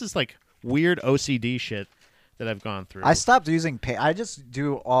shit. This is like weird OCD shit that I've gone through. I stopped using I just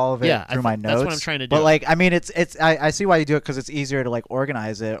do all of it through my notes. That's what I'm trying to do. But like, I mean, I see why you do it because it's easier to like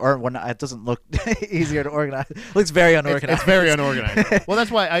organize it, or when it doesn't look easier to organize. It looks very unorganized. It's very unorganized. Well,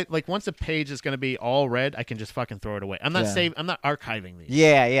 that's why I like once a page is going to be all red, I can just fucking throw it away. I'm not I'm not archiving these.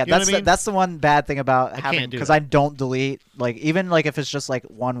 Yeah. You know what I mean? That's the one bad thing about having can't do because that. I don't delete like even like if it's just like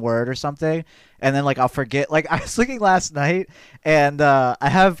one word or something, and then like I'll forget. Like I was looking last night, and I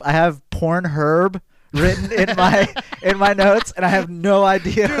have Pornhub written in my notes, and I have no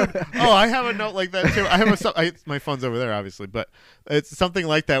idea. Dude, I have a note like that too. I have my phone's over there, obviously, but it's something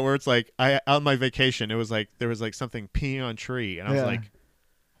like that where it's like on my vacation, it was like there was like something peeing on tree, and I was like,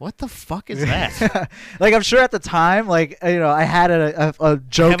 "What the fuck is that?" Like I'm sure at the time, like I had a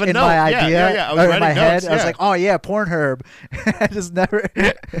joke in my idea Yeah. I was or in my writing head. notes, I was yeah. like, "Oh yeah, Pornhub." I just never.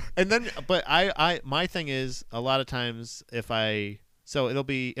 And then, but my thing is a lot of times so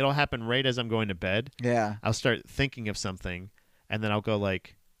it'll happen right as I'm going to bed. Yeah. I'll start thinking of something, and then I'll go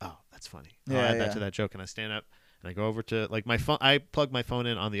like, "Oh, that's funny. I'll add that to that joke," and I stand up and I go over to like my phone. I plug my phone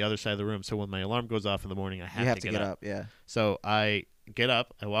in on the other side of the room, so when my alarm goes off in the morning, I have to get up. Yeah. So I get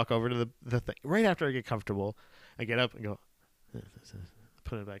up, I walk over to the thing right after I get comfortable. I get up and go,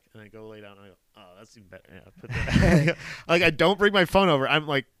 put it back, and I go lay down, and I go, oh, that's even better. Yeah, put that. Like, I don't bring my phone over. I'm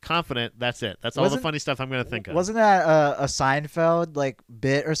like confident. That's it. That's all the funny stuff I'm gonna think of. Wasn't that a Seinfeld like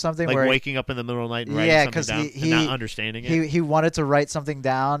bit or something? Like where waking up in the middle of the night and writing something down and not understanding it. He wanted to write something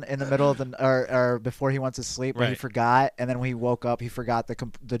down in the middle of the or before he went to sleep, but he forgot, and then when he woke up, he forgot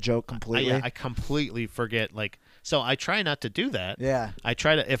the joke completely. I completely forget. Like, so I try not to do that. Yeah. I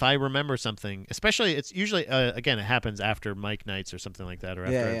try to, if I remember something, especially it's usually again it happens after mic nights or something like that, or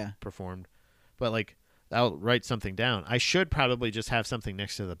after I've performed, but like I'll write something down. I should probably just have something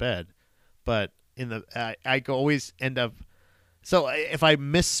next to the bed, but I always end up. So if I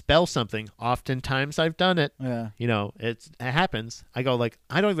misspell something, oftentimes I've done it. Yeah. You know, it happens. I go like,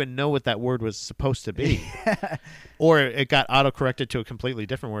 I don't even know what that word was supposed to be, or it got auto corrected to a completely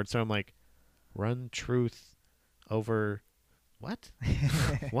different word. So I'm like, run truth over what?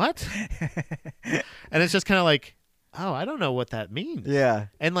 What? And it's just kind of like, oh, I don't know what that means. Yeah.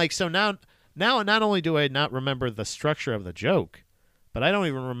 And like, so now not only do I not remember the structure of the joke, but I don't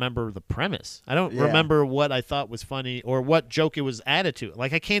even remember the premise. I don't remember what I thought was funny or what joke it was added to.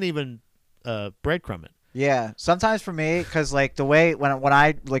 Like, I can't even breadcrumb it. Yeah. Sometimes for me, because like the way when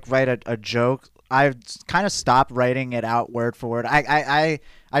I like write a joke, I've kind of stopped writing it out word for word. I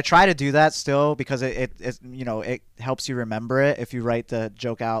try to do that still because it you know, it helps you remember it if you write the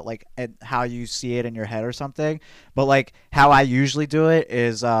joke out like how you see it in your head or something. But like how I usually do it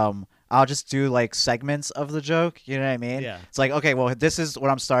is I'll just do like segments of the joke. You know what I mean? Yeah. It's like, okay, well, this is what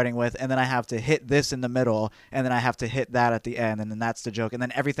I'm starting with, and then I have to hit this in the middle, and then I have to hit that at the end, and then that's the joke. And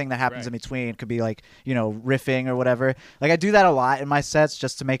then everything that happens in between could be like, you know, riffing or whatever. Like I do that a lot in my sets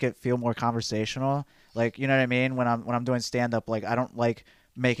just to make it feel more conversational. Like, you know what I mean? When I'm doing stand up, like I don't like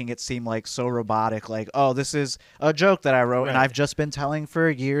making it seem like so robotic, like, oh, this is a joke that I wrote and I've just been telling for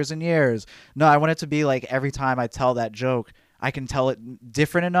years and years. No, I want it to be like every time I tell that joke, I can tell it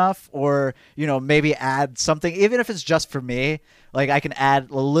different enough, or, you know, maybe add something, even if it's just for me. Like I can add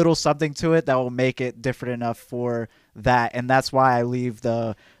a little something to it that will make it different enough for that, and that's why I leave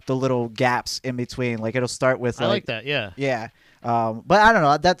the little gaps in between. Like it'll start with I like that, yeah. Yeah. But I don't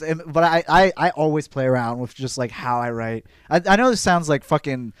know. But I always play around with just like how I write. I know this sounds like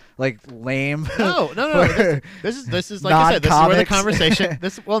fucking like lame. No. This is like I said. This is where the conversation.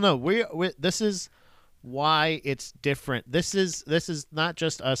 This is why it's different. This is not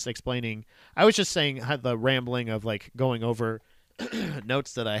just us explaining. I was just saying the rambling of like going over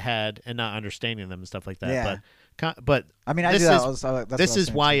notes that I had and not understanding them and stuff like that. Yeah. But I mean, I do that. This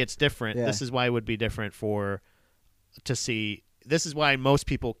is why it's different. Yeah. This is why it would be different to see. This is why most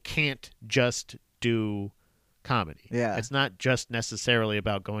people can't just do comedy. Yeah. It's not just necessarily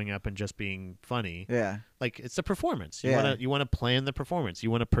about going up and just being funny. Yeah. Like it's a performance. You want to plan the performance. You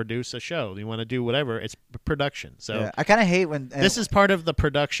want to produce a show. You want to do whatever. It's production. So I kind of hate when this is part of the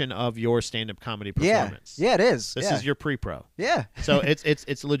production of your stand-up comedy performance. Yeah, it is. This is your pre-pro. Yeah. So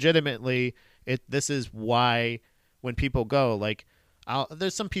it's legitimately this is why when people go like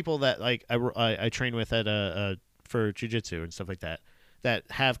there's some people that like I train with at for jiu-jitsu and stuff like that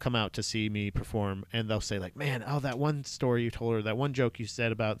have come out to see me perform, and they'll say like, man, that one story you told, or that one joke you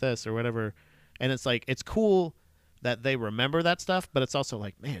said about this or whatever. And it's like, it's cool that they remember that stuff, but it's also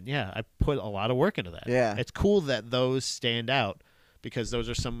like, man, yeah, I put a lot of work into that. Yeah. It's cool that those stand out because those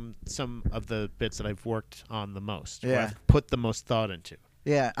are some of the bits that I've worked on the most. Yeah. I've put the most thought into.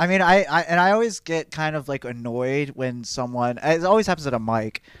 Yeah, I mean, I always get kind of like annoyed when someone. It always happens at a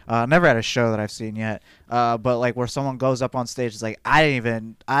mic. Never at a show that I've seen yet. But like where someone goes up on stage, it's like I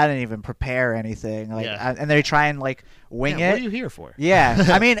didn't even prepare anything. Like, and they try and like wing it. What are you here for? Yeah,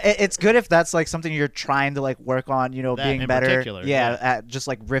 I mean, it's good if that's like something you're trying to like work on. You know, that being in better. Particular, at just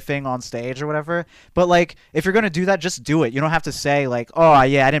like riffing on stage or whatever. But like if you're gonna do that, just do it. You don't have to say like, oh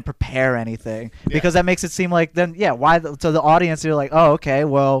yeah, I didn't prepare anything, because that makes it seem like then why to the audience you're like, oh okay,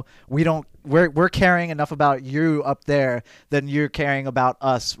 well we're caring enough about you up there than you're caring about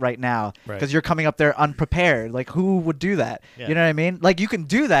us right now, because you're coming up there unprepared. Like who would do that? You know what I mean? Like you can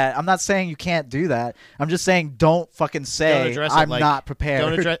do that. I'm not saying you can't do that. I'm just saying don't fucking say I'm not prepared.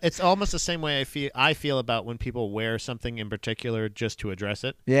 Don't address. It's almost the same way I feel about when people wear something in particular just to address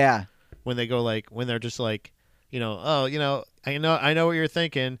it. Yeah. When they go like, when they're just like, I know what you're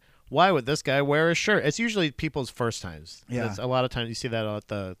thinking. Why would this guy wear a shirt? It's usually people's first times. Yeah. A lot of times you see that at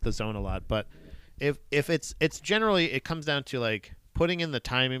the zone a lot. But if it's generally, it comes down to like putting in the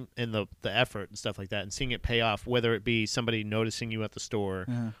time and the effort and stuff like that, and seeing it pay off, whether it be somebody noticing you at the store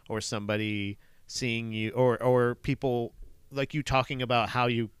or somebody seeing you or people like you talking about how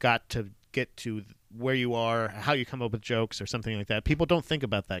you got to get to where you are, how you come up with jokes or something like that. People don't think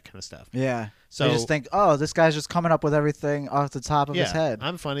about that kind of stuff. Yeah. So they just think, oh, this guy's just coming up with everything off the top of his head.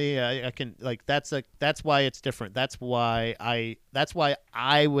 I'm funny. I can like that's why it's different. That's why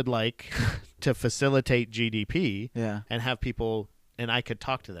I would like to facilitate GDP and have people and I could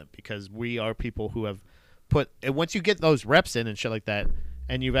talk to them because we are people who have put and once you get those reps in and shit like that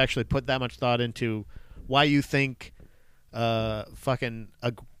and you've actually put that much thought into why you think fucking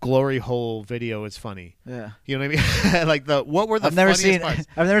a glory hole video is funny. Yeah. You know what I mean? Like what were the I've never funniest seen parts?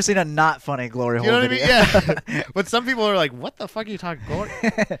 I've never seen a not funny glory hole You know video. what I mean? Yeah. But some people are like, "What the fuck are you talking glory?"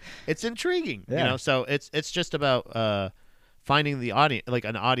 It's intriguing, you know. So it's just about finding the audience, like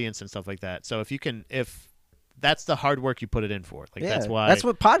an audience and stuff like that. So if that's the hard work you put it in for. Like that's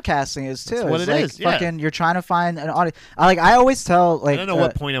what podcasting is too. That's what it like is. Yeah. Fucking, you're trying to find an audience. I always tell like I don't know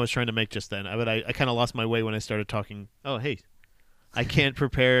what point I was trying to make just then, but I kind of lost my way when I started talking. Oh, hey, I can't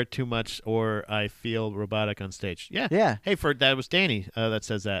prepare too much, or I feel robotic on stage. Yeah, yeah. Hey, that was Danny that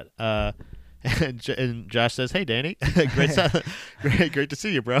says that. And Josh says, "Hey, Danny, great to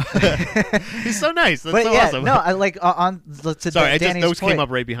see you, bro." He's so nice. That's so awesome. No, I like Sorry, Danny's those point, came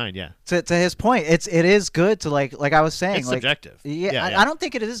up right behind. Yeah. To his point, it is good to like I was saying. It's like, subjective. Yeah, I don't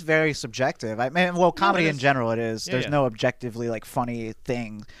think it is very subjective. I mean, well, comedy in general, it is. Yeah, There's no objectively like funny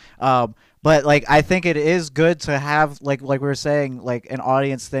thing. But like I think it is good to have like we were saying like an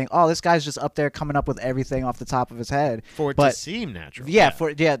audience thing. Oh, this guy's just up there coming up with everything off the top of his head for it to seem natural. Yeah,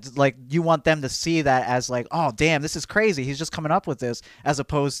 like you want them to see that as like, oh damn, this is crazy. He's just coming up with this, as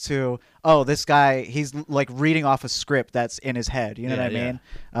opposed to, oh, this guy, he's like reading off a script that's in his head. You know what I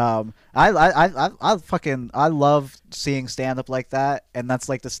mean? I love seeing stand up like that, and that's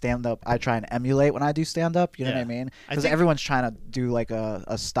like the stand up I try and emulate when I do stand up. You know what I mean? Because everyone's trying to do like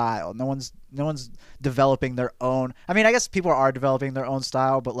a style. No one's developing their own. I mean, I guess people are developing their own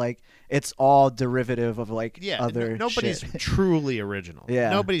style, but like it's all derivative of like other. Nobody's shit. truly original. Yeah,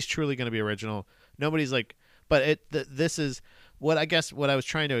 nobody's truly going to be original. Nobody's like, but this is what I was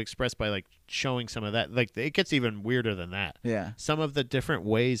trying to express by like showing some of that. Like it gets even weirder than that. Yeah, some of the different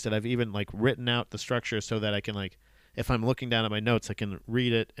ways that I've even like written out the structure so that I can like, if I'm looking down at my notes, I can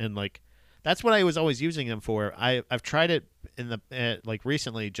read it and like. That's what I was always using them for. I've tried it in the like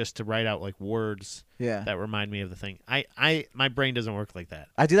recently just to write out like words that remind me of the thing. My brain doesn't work like that.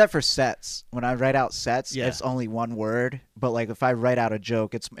 I do that for sets. When I write out sets, it's only one word. But like if I write out a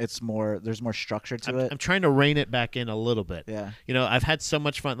joke, it's more. There's more structure to it. I'm trying to rein it back in a little bit. Yeah. You know, I've had so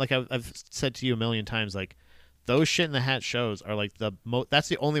much fun. Like I've said to you a million times, like those shit in the hat shows are like that's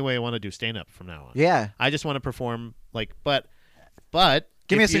the only way I want to do stand up from now on. Yeah. I just want to perform like, but.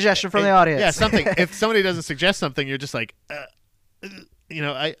 Give me a suggestion from the audience. Yeah, something. If somebody doesn't suggest something, you're just like, you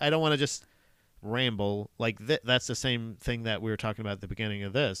know, I don't want to just ramble. Like that's the same thing that we were talking about at the beginning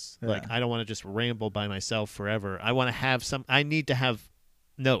of this. Yeah. Like I don't want to just ramble by myself forever. I want to have I need to have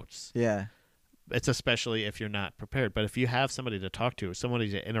notes. Yeah. It's especially if you're not prepared. But if you have somebody to talk to,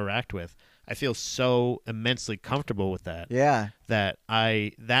 somebody to interact with, I feel so immensely comfortable with that. Yeah. That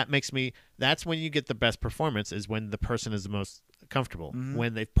makes me. That's when you get the best performance. Is when the person is the most comfortable,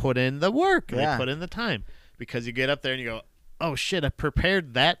 when they've put in the work and they put in the time, because you get up there and you go, oh shit, I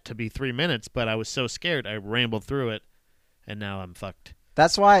prepared that to be 3 minutes, but I was so scared I rambled through it and now I'm fucked.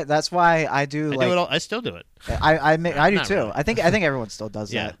 That's why I do it all. I still do it. I do too. Really. I think everyone still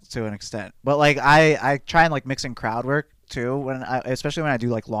does that to an extent, but like I try and like mix in crowd work too especially when I do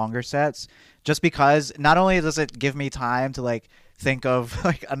like longer sets, just because not only does it give me time to like think of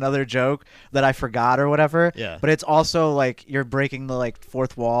like another joke that I forgot or whatever, but it's also like you're breaking the like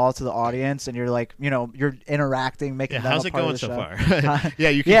fourth wall to the audience and you're like, you know, you're interacting, making them how's a it part going of the so show. far?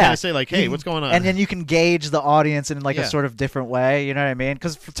 You can kind of say like, hey, what's going on, and then you can gauge the audience in like a sort of different way, you know what I mean?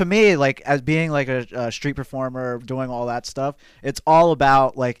 Because to me, like as being like a street performer doing all that stuff, it's all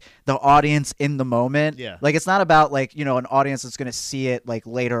about like the audience in the moment. Like it's not about like, you know, an audience that's gonna see it like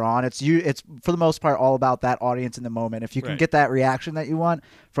later on. It's for the most part all about that audience in the moment. If you can get that reaction that you want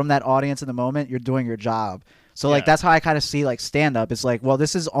from that audience in the moment, you're doing your job. So like that's how I kind of see like stand up. It's like, well,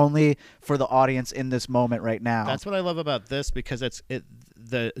 this is only for the audience in this moment right now. That's what I love about this, because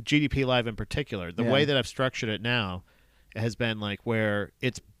the GDPLive in particular, the way that I've structured it now has been like where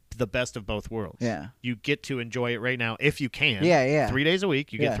it's the best of both worlds. Yeah. You get to enjoy it right now if you can. 3 days a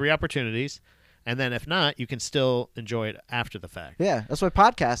week, you get 3 opportunities. And then if not, you can still enjoy it after the fact. Yeah, that's why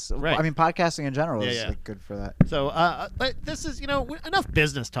podcasts. Right. I mean, podcasting in general is Yeah. like good for that. So, but this is enough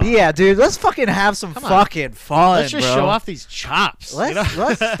business talk. Yeah, dude, let's fucking have some Come on. fucking fun. Let's just bro. show off these chops. Let's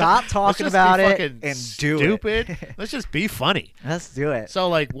stop talking Let's just about be it fucking and do stupid. it. Let's just be funny. Let's do it. So,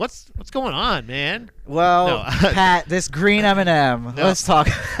 like, what's going on, man? Well, No. Pat, this green M&M. No. Let's talk.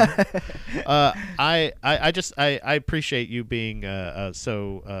 I appreciate you being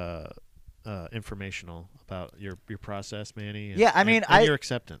so informational about your process, Manny. And, Yeah, I mean, and your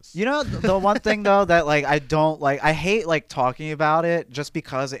acceptance. You know, the one thing though that like I don't like, I hate like talking about it just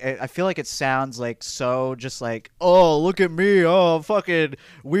because I feel like it sounds like so just like, oh, look at me, oh, fucking,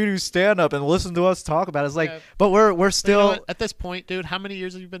 we do stand up and listen to us talk about it. It's like, Yeah. but we're But you know still what? At this point, dude. How many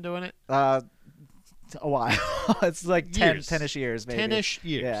years have you been doing it? a while. It's like 10-ish years, maybe. 10-ish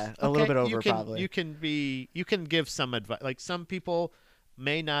years. Yeah, a little bit over probably. You can give some advice. Like some people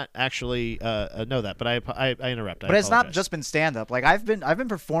may not actually know that, but I interrupt. But it's not just been stand up. Like I've been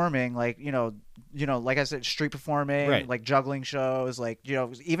performing, like like I said, street performing, Right. like juggling shows, like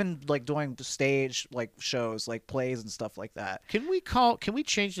even like doing stage like shows, like plays and stuff like that. Can we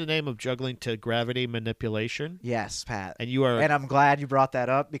change the name of juggling to gravity manipulation? Yes, Pat. And you are And I'm glad you brought that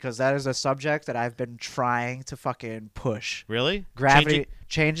up because that is a subject that I've been trying to fucking push. really Gravity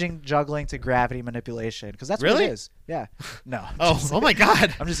changing juggling to gravity manipulation because that's what Really? it is. Yeah. No. Oh my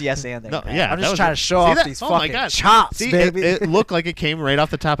God. I'm just yes anding. No, Pat. yeah, I'm that just was trying it. to show See off that? these Oh my fucking God. chops, See, baby. it looked like it came right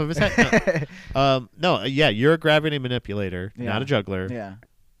off the top of his head. No, yeah, you're a gravity manipulator, Yeah. not a juggler. Yeah.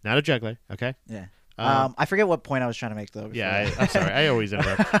 Not a juggler. Okay. Yeah. Um, I forget what point I was trying to make though. Yeah, before I'm sorry. I always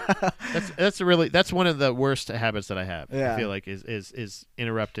interrupt. That's one of the worst habits that I have. Yeah. I feel like is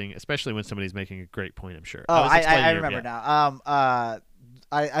interrupting, especially when somebody's making a great point. I'm sure. Oh, was I explaining remember it, now.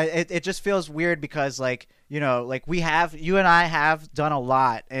 It just feels weird because like like you and I have done a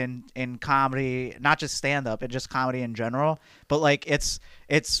lot in comedy, not just stand up, and just comedy in general. But like it's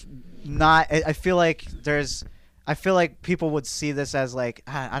not. I feel like people would see this as like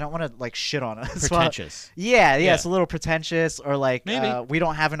I don't want to like shit on us. Pretentious. Yeah, Yeah. it's a little pretentious, or like Maybe. we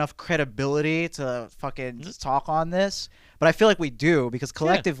don't have enough credibility to fucking talk on this. But I feel like we do because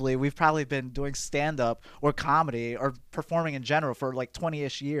collectively we've probably been doing stand-up or comedy or performing in general for like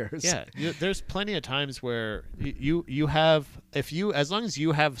 20-ish years. Yeah, there's plenty of times where you have as long as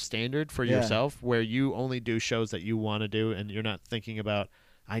you have standard for Yeah. yourself where you only do shows that you want to do and you're not thinking about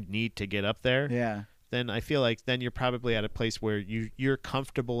I need to get up there. Yeah. Then I feel like then you're probably at a place where you're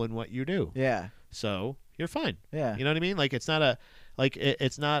comfortable in what you do. Yeah. So you're fine. Yeah. You know what I mean? Like it's not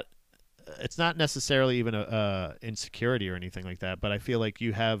it's not necessarily even a insecurity or anything like that, but I feel like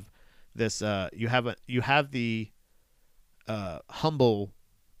you have this you have the humble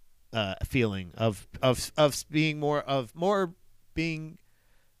feeling of being more being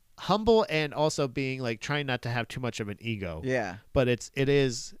humble and also being like trying not to have too much of an ego. Yeah. But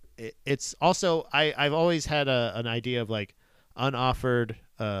it's also I've always had an idea of like unasked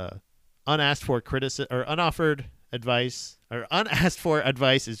for criticism or unoffered advice or unasked for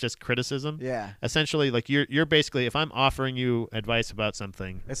advice is just criticism. Yeah. Essentially, like you're basically if I'm offering you advice about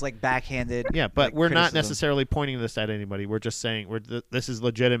something. It's like backhanded. Yeah, but like, we're not criticism. necessarily pointing this at anybody. We're just saying this is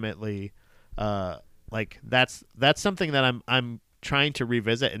legitimately like that's something that I'm trying to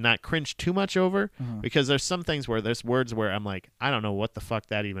revisit and not cringe too much over because there's some things where there's words where I'm like I don't know what the fuck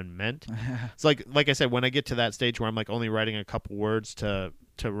that even meant. It's like I said when I get to that stage where I'm like only writing a couple words to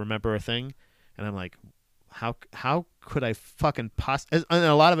remember a thing and I'm like how could I fucking and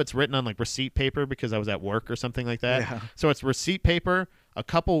a lot of it's written on like receipt paper because I was at work or something like that. Yeah. So it's receipt paper, a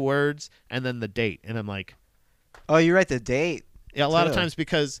couple words, and then the date. And I'm like, Oh, you write the date. yeah, a lot of too. times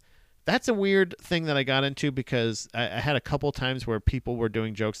because that's a weird thing that I got into because I had a couple times where people were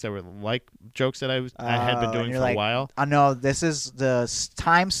doing jokes that were like jokes that I had been and doing you're for like, a while. I know this is the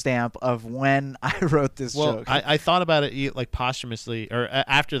timestamp of when I wrote this Well, joke. I thought about it like posthumously or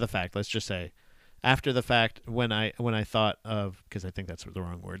after the fact. Let's just say. After the fact, when I thought of, because I think that's the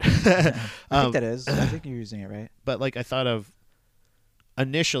wrong word. I think that is. I think you're using it right. But like I thought of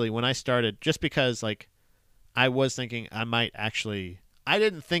initially when I started, just because like I was thinking I might actually, I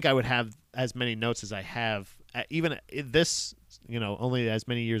didn't think I would have as many notes as I have, even this, only as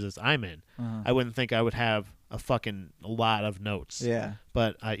many years as I'm in. I wouldn't think I would have a lot of notes. Yeah.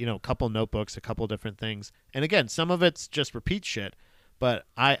 But a couple notebooks, a couple different things, and again, some of it's just repeat shit. But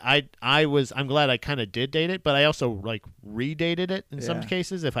I'm glad I kind of did date it, but I also like redated it in some Yeah.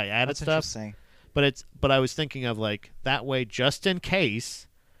 cases if I added That's stuff. interesting. But I was thinking of like that way just in case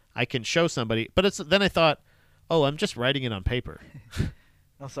I can show somebody. But then I thought, oh, I'm just writing it on paper.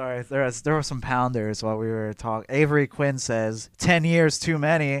 I'm sorry. There were some pounders while we were talking. Avery Quinn says 10 years too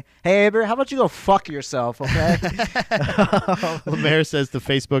many. Hey, Avery, how about you go fuck yourself, okay? Lemaire says the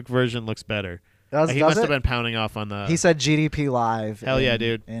Facebook version looks better. He must have been pounding off on the. He said GDPLive. Hell yeah,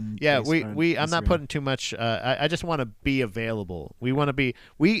 dude. Yeah, we. I'm not Instagram. putting too much. I just want to be available. We want to be.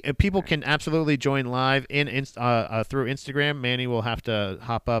 People can absolutely join live through Instagram. Manny will have to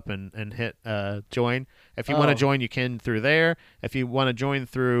hop up and hit join. If you want to join, you can through there. If you want to join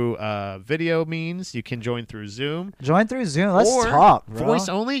through video means, you can join through Zoom. Join through Zoom. Let's or talk, bro. Voice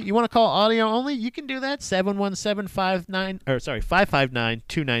only. You want to call audio only? You can do that.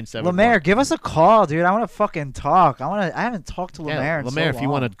 559-297. Lemaire, give us a call, dude. I want to fucking talk. I haven't talked to Lemaire in Lemaire, so if you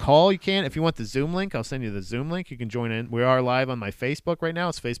long. want to call, you can. If you want the Zoom link, I'll send you the Zoom link. You can join in. We are live on my Facebook right now.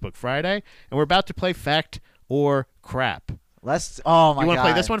 It's Facebook Friday, and we're about to play Fact or Crap. Oh my god. You want to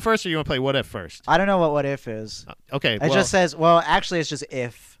play this one first, or you want to play What If first? I don't know what if is. Okay. It just says. Well, actually, it's just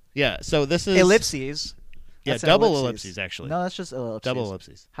if. Yeah. So this is Ellipses. Yeah, That's double ellipses actually. No, that's just ellipses. Double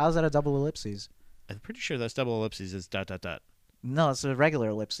ellipses. How's that a double ellipses? I'm pretty sure that's double ellipses is ... No, it's a regular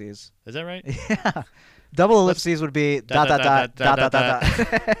ellipses. Is that right? Yeah. Double ellipses would be ... Oh,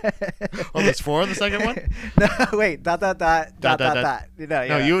 there's 4 on the second one? No, wait. ... No,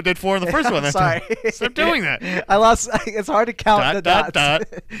 No, you did 4 on the first one. I'm sorry. Stop doing that. I lost. It's hard to count the dots.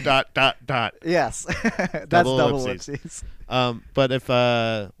 Yes. That's double ellipses. But if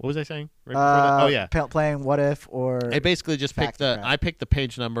what was I saying? Right before that? Oh yeah. Playing What If or I basically just picked Fact or I picked the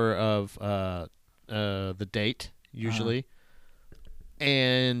page number of the date usually,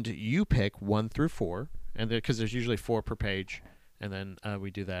 and you pick 1 through 4, and because there's usually 4 per page, and then we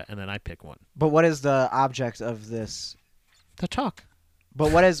do that, and then I pick 1. But what is the object of this? The talk.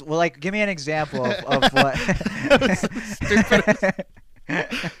 But what is give me an example of what? Stupid.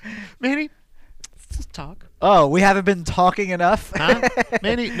 Manny, let's talk. Oh, we haven't been talking enough. Huh?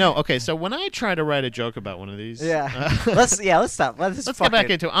 Manny, no. Okay, so when I try to write a joke about one of these, let's stop. Let's get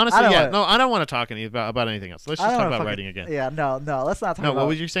back into it. Honestly, I don't want to talk about anything else. Let's just talk about writing again. Yeah, no, let's not talk about. What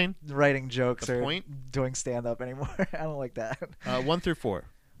was you saying? Writing jokes the or point? Doing stand up anymore. I don't like that. 1 through 4.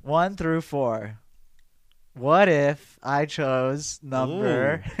 1 through 4. What if I chose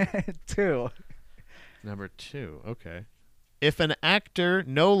number 2? Number 2. Okay. If an actor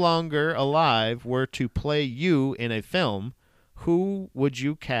no longer alive were to play you in a film, who would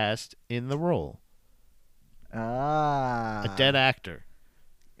you cast in the role? A dead actor.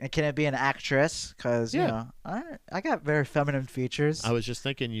 And can it be an actress? Because, you know, I got very feminine features. I was just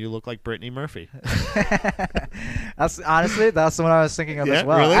thinking you look like Brittany Murphy. That's the one I was thinking of as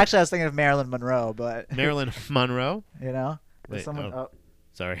well. Really? Actually, I was thinking of Marilyn Monroe, but Marilyn Monroe? You know? Wait,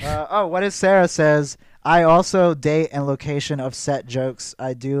 sorry. What is Sarah says? I also date and location of set jokes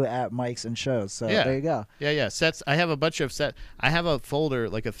I do at mics and shows. So there you go. Yeah. Sets. I have a bunch of set. I have a folder,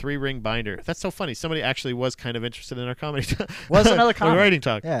 like a 3-ring binder. That's so funny. Somebody actually was kind of interested in our comedy. Was another comedy writing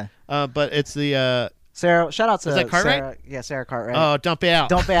talk? Yeah. But it's the Sarah. Shout out to is that Cartwright? Sarah. Yeah, Sarah Cartwright. Oh, dump it out.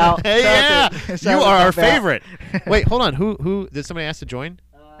 Dump it out. Yeah, you are our favorite. Wait, hold on. Who did somebody ask to join?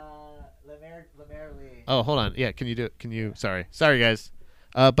 Lemaire Lee. Oh, hold on. Yeah, can you do it? Can you? Sorry, guys.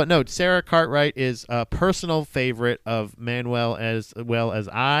 But no, Sarah Cartwright is a personal favorite of Manuel as well as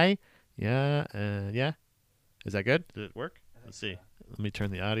I. Yeah. Is that good? Did it work? Let's see. Let me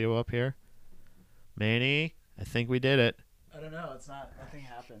turn the audio up here. Manny, I think we did it. I don't know. It's not. Nothing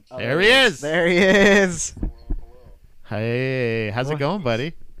happened. There he is. There he is. Hey, how's it going,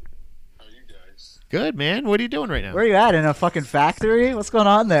 buddy? How are you guys? Good, man. What are you doing right now? Where are you at? In a fucking factory? What's going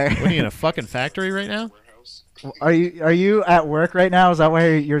on there? What are you in a fucking factory right now? Are you at work right now? Is that why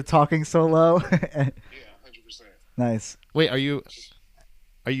you're talking so low? Yeah, 100%. Nice. Wait, do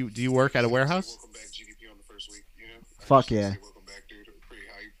you work at a warehouse? Welcome back, GDP on the first week, you know? Fuck yeah. Welcome back, dude. Pretty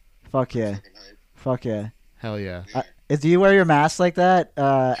hype. Fuck yeah. Fucking hype. Fuck yeah. Hell yeah. Do you wear your mask like that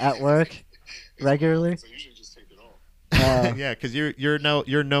at work regularly? So I usually just take it off. Yeah, because you're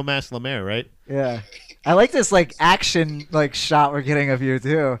no mask Lemaire, right? Yeah. I like this action shot we're getting of you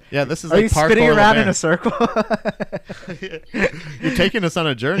too. Yeah, this is Are you spinning around in a circle? You're taking us on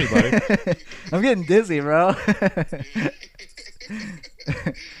a journey, buddy. I'm getting dizzy, bro. Yeah, dude.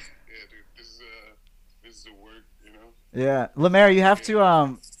 This is a work, you know? Yeah, Lemaire, you have to do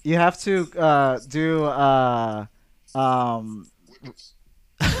Whippets.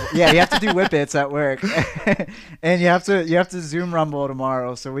 yeah, you have to do whippets at work, and you have to Zoom Rumble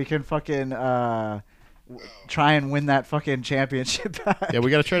tomorrow so we can fucking try and win that fucking championship back. Yeah,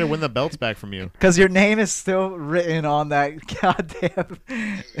 we got to try to win the belts back from you. Because your name is still written on that goddamn.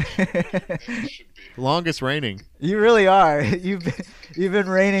 Longest reigning. You really are. You've been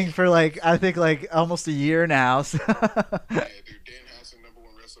reigning for I think almost a year now. So. Yeah, dude. Dan House, #1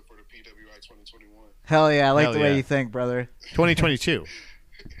 Hell yeah, I like Hell the way yeah. you think, brother. 2022.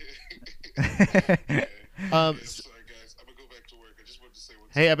 I'm sorry, guys. I'm gonna go back to work. I just wanted to say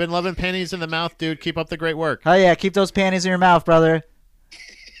what's Hey, I've been loving panties in the mouth, dude. Keep up the great work. Hell yeah, keep those panties in your mouth, brother.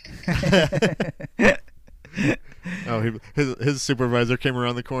 Oh, his supervisor came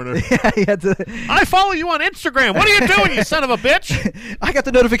around the corner. Yeah, he had to. I follow you on Instagram. What are you doing, you son of a bitch? I got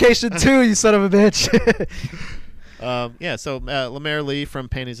the notification too, you son of a bitch. So Lemaire Lee from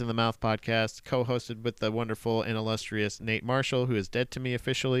Panties in the Mouth podcast, co-hosted with the wonderful and illustrious Nate Marshall, who is dead to me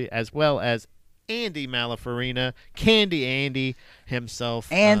officially, as well as Andy Malafarina, Candy Andy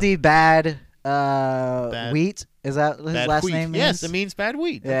himself. Andy Bad Bad- Wheat. Is that his Bad last wheat. name? Yes, means? it means bad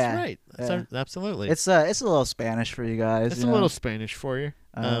wheat. Yeah, That's right. That's absolutely. It's a little Spanish for you guys. It's you a know? little Spanish for you.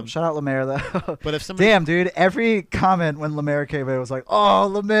 Shout out Lemaire though. But if somebody, Damn, dude, every comment when Lemaire came in was like, "Oh,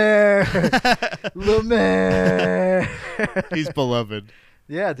 Lemaire, Lemaire." he's beloved.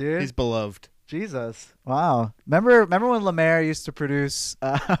 Yeah, dude. He's beloved. Jesus. Wow. Remember when Lemaire used to produce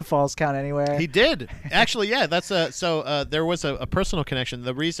Falls Count Anywhere? He did. Actually, yeah. That's there was a personal connection.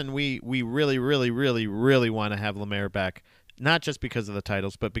 The reason we really, really, really, really want to have Lemaire back, not just because of the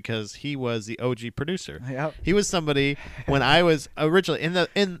titles, but because he was the OG producer. Yep. He was somebody when I was originally in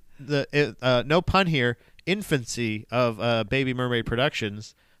the no pun here, infancy of Baby Mermaid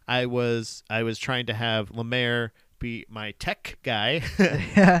Productions. I was trying to have Lemaire be my tech guy,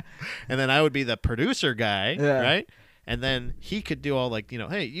 Yeah. and then I would be the producer guy, Yeah. right? And then he could do all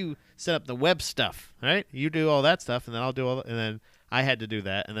hey, you set up the web stuff, right? You do all that stuff, and then I'll do all, and then I had to do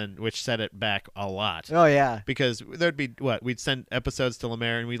that, and then which set it back a lot. Oh yeah. Because there'd be we'd send episodes to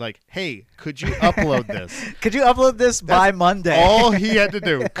Lemaire, and we'd like, hey, could you upload this? Could you upload this by Monday? All he had to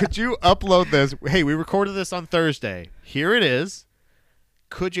do. Could you upload this? Hey, we recorded this on Thursday. Here it is.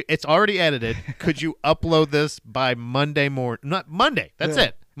 Could you? It's already edited. Could you upload this by Monday morning? Not Monday. That's Yeah.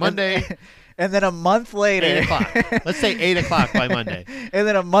 it. Monday, And then a month later, 8:00. Let's say 8:00 by Monday. And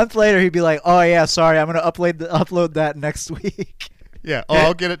then a month later, he'd be like, "Oh yeah, sorry, I'm gonna upload that next week." Yeah. Oh,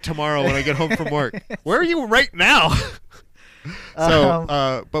 I'll get it tomorrow when I get home from work. Where are you right now?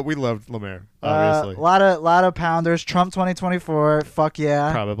 But we loved Lemaire, obviously. lot of pounders. Trump 2024. Fuck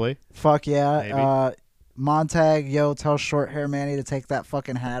yeah. Probably. Fuck yeah. Maybe. Montag, yo, tell short hair Manny to take that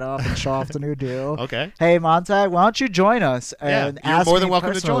fucking hat off and show off the new deal. Okay. Hey Montag, why don't you join us and You're ask more than me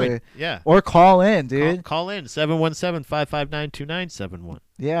welcome personally. to join. Yeah. Or call in, dude. Call in 717-559-2971.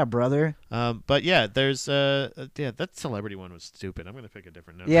 Yeah, brother. But yeah, there's that celebrity one was stupid. I'm gonna pick a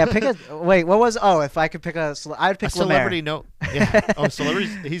different note. Yeah, pick a wait. What was? Oh, if I could pick I'd pick a celebrity Lemaire. note. Yeah. Oh,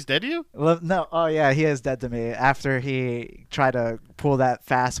 celebrities. He's dead to you? No. Oh yeah, he is dead to me after he tried to pull that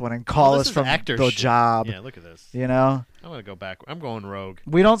fast one and call this us is from actor the shit. job. Yeah. Look at this. You know, I'm gonna go back. I'm going rogue.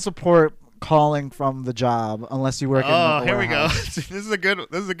 we don't support calling from the job unless you work in a here we go. warehouse. This is a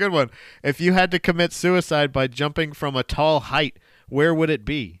good one. If you had to commit suicide by jumping from a tall height, where would it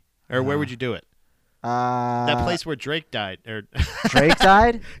be? Or where would you do it? That place where Drake died. Or Drake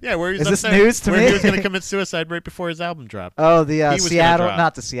died? Yeah, where he's Is up this there, news to where me? he was going to commit suicide right before his album dropped. Oh, the was gonna Seattle, drop.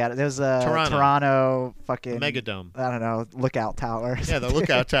 not the Seattle. There's a Toronto fucking Megadome. I don't know, lookout tower. Yeah, the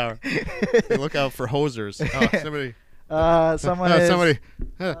lookout tower. They look out for hosers. Oh, somebody. Someone is,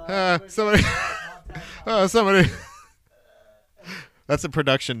 Somebody. That's a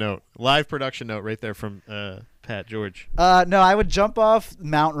production note. Live production note right there from Pat George. no, I would jump off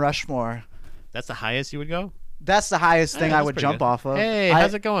Mount Rushmore. That's the highest you would go? That's the highest thing Yeah, I that's would pretty jump good. off of. Hey,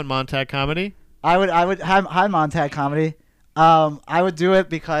 how's it going, Montag Comedy? I would hi Montag Comedy. I would do it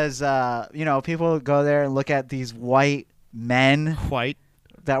because people go there and look at these white men White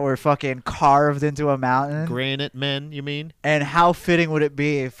that were fucking carved into a mountain. granite men, you mean? And how fitting would it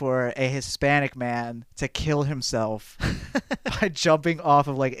be for a Hispanic man to kill himself by jumping off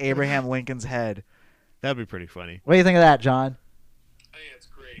of like Abraham Lincoln's head? That'd be pretty funny. What do you think of that, John? Hey, it's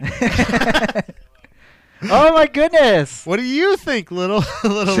great. Oh my goodness! What do you think, little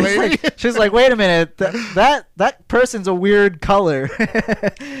lady? She's like, wait a minute, that person's a weird color.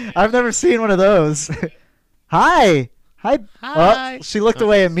 I've never seen one of those. Hi. Hi. Oh, she looked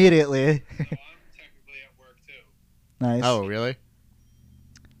away immediately. I'm technically at work too. Nice. Oh, really?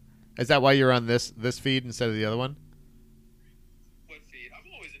 Is that why you're on this feed instead of the other one? What feed? I'm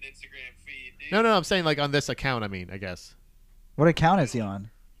always an Instagram feed, dude. No, I'm saying like on this account, I guess. What account is he on?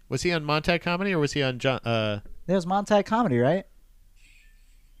 Was he on Montag Comedy or was he on John? There's Montag Comedy, right?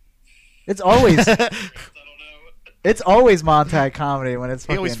 It's always I don't know. it's always Montag Comedy when it's He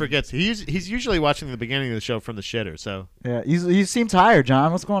fucking, always forgets. He's usually watching the beginning of the show from the shitter. So Yeah, you seem tired,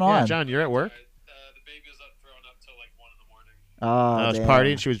 John. What's going on? yeah, John, you're at work. The baby was up thrown up till like 1 in the morning. Oh, I was damn.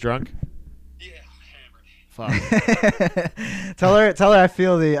 partying. She was drunk. Yeah, hammered. fuck. tell her I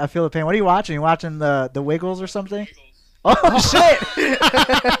feel the pain. What are you watching? You watching the Wiggles or something? Wiggles. Oh shit!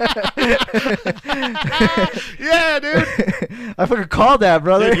 Yeah, dude. I fucking called that,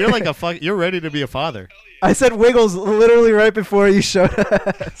 brother. Dude, you're like a fuck. You're ready to be a father. Hell yeah. I said Wiggles literally right before you showed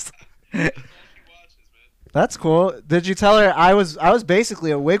us. That's all she watches, man. That's cool. Did you tell her I was basically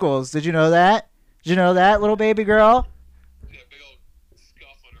a Wiggles? Did you know that? Did you know that, little baby girl? Yeah, big old scuff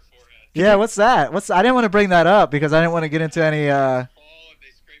on her forehead. Yeah, what's that? I didn't want to bring that up because I didn't want to get into any Fall and they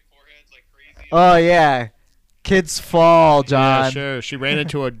scrape foreheads like crazy. Oh yeah. Kids fall, Yeah, John. sure. She ran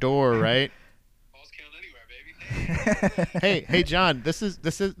into a door, right? Balls count anywhere, baby. Hey, John. This is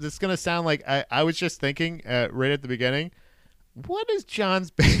gonna sound like I was just thinking right at the beginning. What is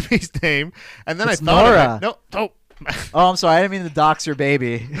John's baby's name? And then It's I thought Nora. of it. No, Oh, I'm sorry. I didn't mean to dox your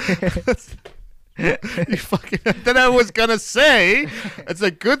baby. you fucking. Then I was gonna say, it's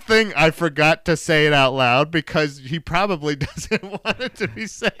a good thing I forgot to say it out loud because he probably doesn't want it to be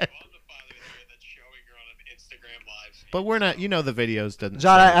said. Well, I'm the father here that's showing her on an Instagram live. But we're not. You know, the videos didn't.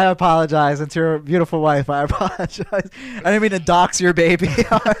 John, say I apologize. And to your beautiful wife, I apologize. I didn't mean to dox your baby.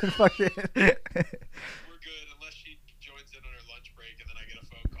 Fucking. We're good unless she joins in on her lunch break and then I get a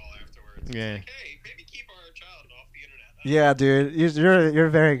phone call afterwards. It's Yeah. like, hey, maybe keep our child off the internet. Yeah, dude, you're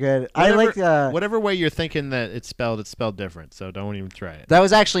very good. I like whatever way you're thinking that it's spelled different. So don't even try it. that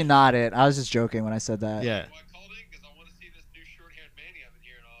was actually not it. I was just joking when I said that. Yeah. Well, I called in because I want to see this new short-haired Manny I've been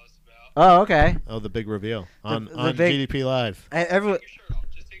hearing all this about. Oh, okay. Oh, the big reveal on the big- GDP Live. Hey, everyone, Take your shirt off.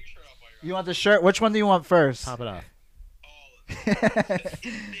 Just take your shirt off while you're you want the shirt? Which one do you want first? Pop it off. all of it.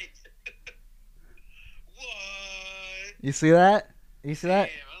 What? You see that? You see Damn, that? I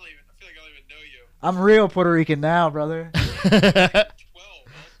feel like I don't even know you. I'm real Puerto Rican now, brother. 12 also.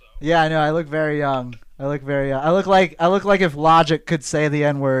 Yeah, I know. I look very young. I look like if Logic could say the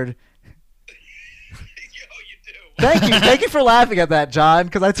N-word. Yo, you do. Thank you. Thank you for laughing at that, John,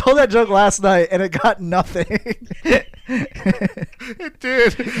 because I told that joke last night and it got nothing. It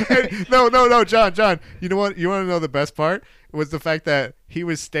did. Hey, no, John. You know what? You want to know the best part? It was the fact that he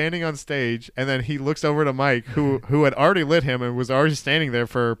was standing on stage, and then he looks over to Mike, who had already lit him and was already standing there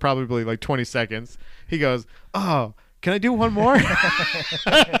for probably like 20 seconds. He goes, "Oh, can I do one more?"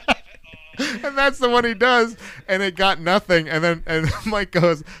 And that's the one he does, and it got nothing. And Mike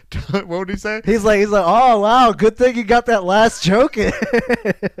goes, "What would he say?" He's like, oh wow, good thing you got that last joke in. That's like my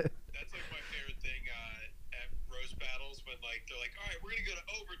favorite thing at roast battles when like they're like, all right, we're gonna go to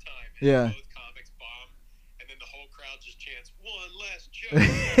overtime, and Yeah. both comics bomb, and then the whole crowd just chants one less joke.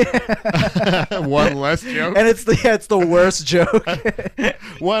 One less joke. And it's the worst joke.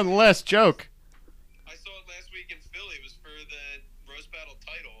 One less joke. I saw it last week in Philly. It was for the roast battle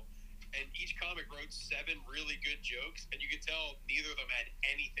title, and each comic wrote 7 really good jokes, and you could tell neither of them had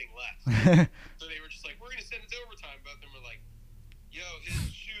anything left. So they were just like, we're gonna send it to overtime. Both of them were like, yo, his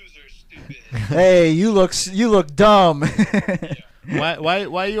shoes are stupid. Hey, you look dumb. Yeah.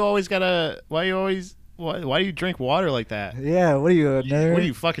 Why you always gotta? Why do you drink water like that? Yeah, what are you, a nerd? What are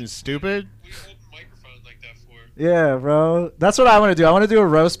you, fucking stupid? What do you hold the microphone like that for? Yeah, bro. That's what I want to do. I want to do a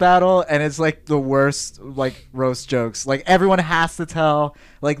roast battle, and it's like the worst, like, roast jokes. Like, everyone has to tell,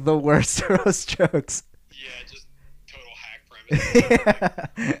 like, the worst roast jokes. Yeah, just total hack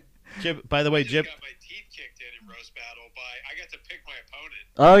premise. Jib, by the way, I Jib. got my teeth kicked in roast battle by I got to pick my opponent.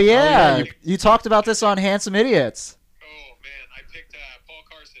 Oh, yeah. yeah, You talked about this on Handsome Idiots. Oh man, I picked Paul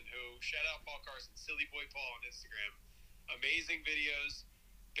Carson, who shout out Paul Carson, Silly Boy Paul on Instagram. Amazing videos,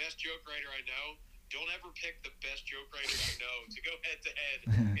 best joke writer I know. Don't ever pick the best joke writer you know to go head to head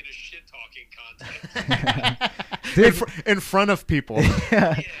in a shit talking contest. Dude, In front of people.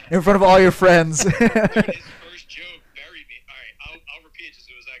 yeah. In front of all your friends. Dude, his first joke buried me. All right, I'll repeat it just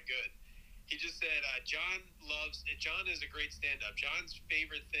it was that good. He just said John is a great stand-up. John's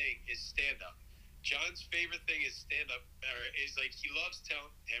favorite thing is stand-up. John's favorite thing is stand-up. Is like he loves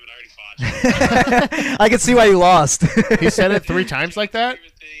telling. Damn it, I already botched it. I can see why you lost. He said it 3 times like that?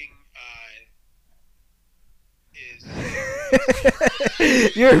 Favorite thing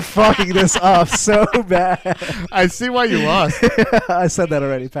You're fucking this up so bad. I see why you lost. I said that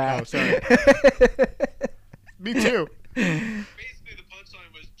already, Pat. Oh, sorry. Me too. basically the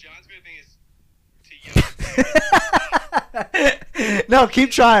punchline was John's favorite thing is to yell. No,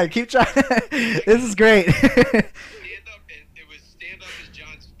 keep trying. Keep trying. This is great. Stand-up. It was stand-up is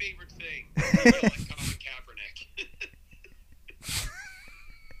John's favorite thing. To yell at Colin Kaepernick.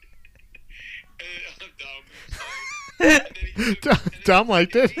 I'm dumb. Sorry. And then he took- Dom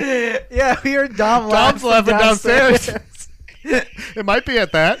liked it. Yeah, we heard Dom Dom's laughing downstairs. It might be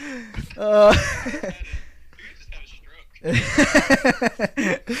at that. Uh, He just had a stroke.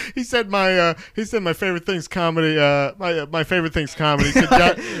 He said my favorite thing's comedy. My favorite thing's comedy. He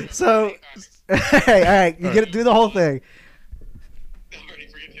said, So, all right, you get to do the whole thing. Already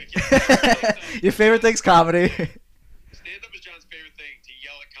forget it. Your favorite thing's comedy. Stand up is John's favorite thing, to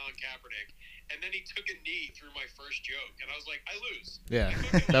yell at Colin Kaepernick, and then he took a knee through my first joke, and I was like, I lose. yeah,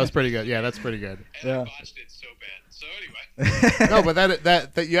 that was pretty good. Yeah, that's pretty good. And Yeah. I botched it so bad. So anyway, No, but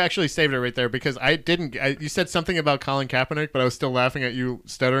that you actually saved it right there because I didn't. You said something about Colin Kaepernick, but I was still laughing at you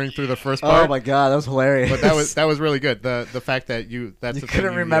stuttering through the first part. Oh my god, that was hilarious. But that was really good. The fact that that's You the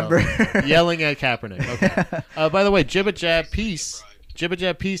couldn't thing remember. yelling at Kaepernick. Okay. By the way, Jibba Jab Peace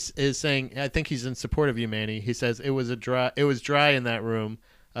is saying I think he's in support of you, Manny. He says it was dry in that room.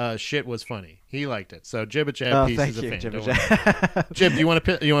 Shit was funny. He liked it. So Jibba Jab Peace thank is a you, fan. Jibba Don't worry. Jib, do you want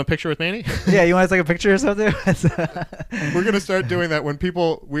a picture with Manny? Yeah, you want to take a picture or something? We're gonna start doing that when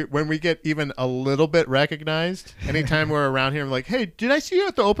when we get even a little bit recognized. Anytime we're around here, I'm like, hey, did I see you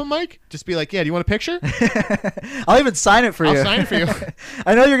at the open mic? Just be like, yeah. Do you want a picture? I'll even sign it for you. I'll sign it for you.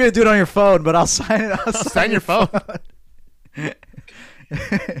 I know you're gonna do it on your phone, but I'll sign it. I'll sign your phone. I had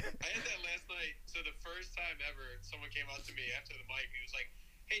that last night. So the first time ever, someone came up to me after the mic. He was like,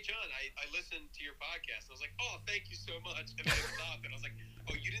 "Hey, John, I listened to your podcast." I was like, "Oh, thank you so much." And then I stopped, and I was like,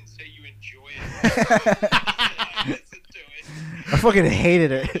 "Oh, you didn't say you enjoy it." I listened to it. I fucking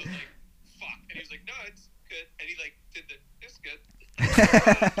hated I it. was like, "Fuck," and he was like, "No, it's good." And he like did it's good.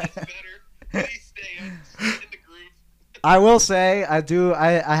 It's better. Please stay in the groove. I will say I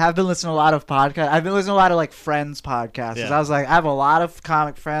have been listening to a lot of podcasts. I've been listening to a lot of like friends podcasts. 'Cause Yeah. I was like, I have a lot of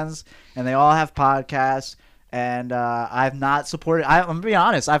comic friends, and they all have podcasts. And I've not supported. I'm gonna be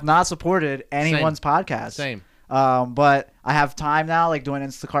honest. I've not supported anyone's podcast. Same. But I have time now, like doing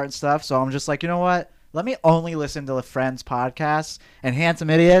Instacart and stuff. So I'm just like, you know what? Let me only listen to the friends podcasts. And Handsome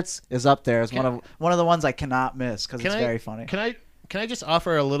Idiots is up there as one of the ones I cannot miss because it's very funny. Can I just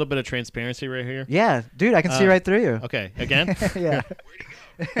offer a little bit of transparency right here? Yeah, dude, I can see right through you. Okay, again. Yeah. Where'd he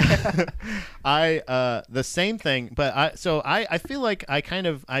go? The same thing, but I feel like I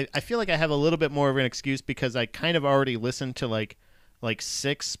feel like I have a little bit more of an excuse because I kind of already listened to like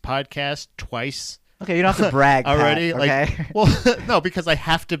 6 podcasts twice Okay, you don't have to brag Pat, already. okay? Like, well, no, because I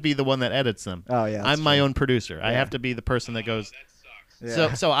have to be the one that edits them. Oh yeah. I'm my own producer. I have to be the person that goes. That sucks.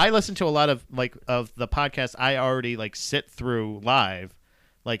 Yeah. So I listen to a lot of of the podcasts I already sit through live,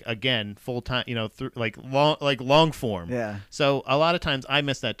 again full time, through long form. Yeah. So a lot of times I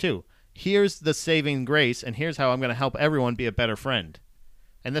miss that too. Here's the saving grace, and here's how I'm going to help everyone be a better friend.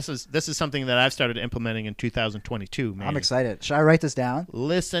 And this is something that I've started implementing in 2022. Man, I'm excited. Should I write this down?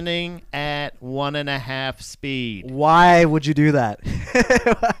 Listening at 1.5 speed. Why would you do that?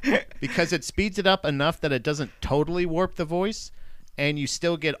 Because it speeds it up enough that it doesn't totally warp the voice, and you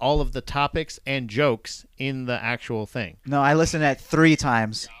still get all of the topics and jokes in the actual thing. No, I listen at 3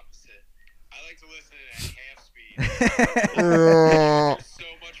 times. The opposite. I like to listen at half speed. It's so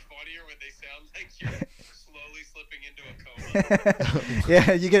much funnier when they sound like you're slowly slipping into a coma.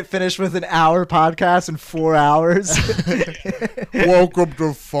 Yeah, you get finished with an hour podcast in 4 hours. Welcome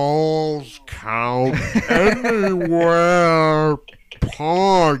to Falls Count Anywhere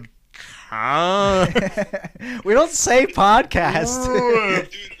podcast. We don't say podcast. Dude,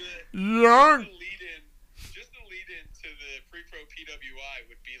 Young. just the lead in to the pre-pro PWI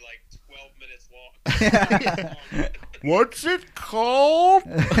would be like 12 minutes long. What's it called?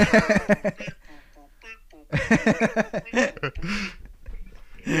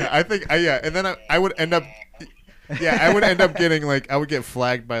 Yeah, I think and then I would end up getting I would get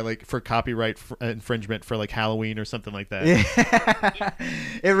flagged by for copyright infringement for Halloween or something like that. Yeah.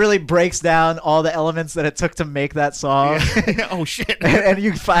 It really breaks down all the elements that it took to make that song. Oh shit. And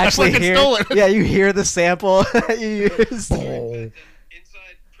you actually fucking hear stole it. Yeah, you hear the sample that you used. Inside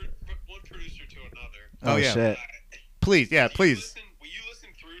one producer to another. Oh, yeah. Shit. Please, please. Will you listen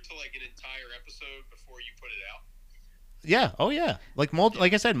through to an entire episode before you put it out? Yeah. Oh yeah. Like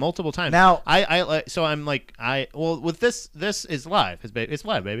I said, multiple times. Now with this is live. It's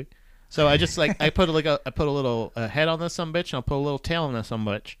live, baby. So I just I put a little head on this sumbitch, and I'll put a little tail on this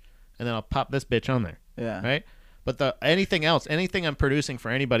sumbitch, and then I'll pop this bitch on there. Yeah. Right. But anything I'm producing for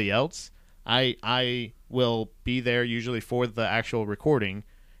anybody else, I will be there usually for the actual recording,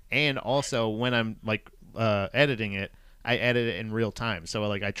 and also when I'm editing it, I edit it in real time.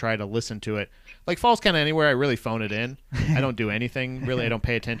 So I try to listen to it. Falls Count Anywhere, I really phone it in. I don't do anything really. I don't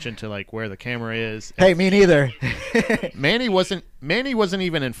pay attention to where the camera is. Hey, me neither. Manny wasn't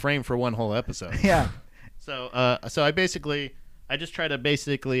even in frame for one whole episode. Yeah. So I just try to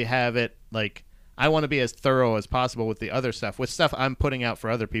basically have it I want to be as thorough as possible with the other stuff. With stuff I'm putting out for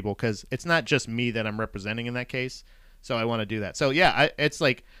other people, because it's not just me that I'm representing in that case. So I want to do that. So yeah, it's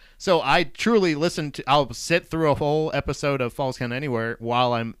like, so I truly listen to. I'll sit through a whole episode of Falls Count Anywhere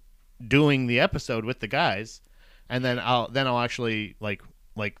while I'm doing the episode with the guys, and then I'll actually like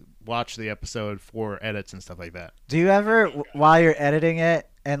watch the episode for edits and stuff like that. Do you ever, while you're editing it,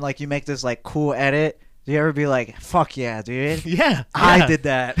 and like you make this like cool edit, do you ever be like, "Fuck yeah, dude"? Yeah, I did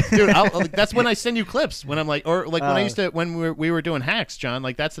that, dude. That's when I send you clips. When I'm like, or like when I used to, when we were doing hacks, John.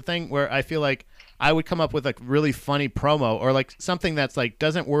 Like that's the thing where I feel like I would come up with a really funny promo or like something that's like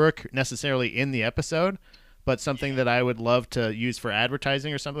doesn't work necessarily in the episode, but something that I would love to use for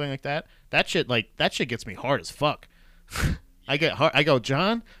advertising or something like that. That shit gets me hard as fuck. I get hard. I go,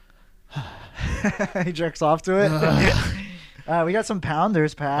 John. He jerks off to it. We got some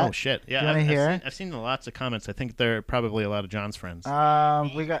pounders, Pat. Oh shit! Yeah, you want to hear? I've seen lots of comments. I think they're probably a lot of John's friends. We got. I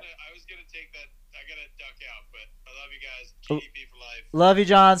was gonna take that. I gotta duck out, but I love you guys. GDP for life. Love you,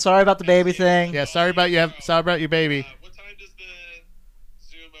 John. Sorry about the baby thing. Yeah, sorry about your baby. What time does the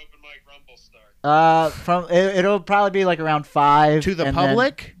Zoom open mic Rumble start? It'll probably be like around 5 to the and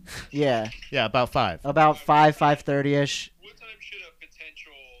public. Then, yeah, about 5. About 5:30ish. What time should a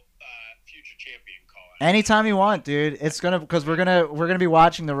potential future champion call it? Anytime you want, dude. It's because we're gonna be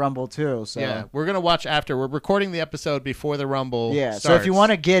watching the Rumble too. So yeah, we're gonna watch after. We're recording the episode before the Rumble. Yeah. starts. So if you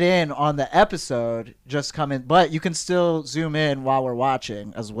want to get in on the episode, just come in. But you can still zoom in while we're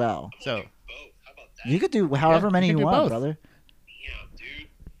watching as well. So Both. How about that? You could do however many you you can do want, both. brother. Damn, dude.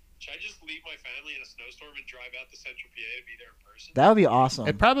 Should I just leave my family in a snowstorm and drive out to Central PA to be there in person? That would be awesome.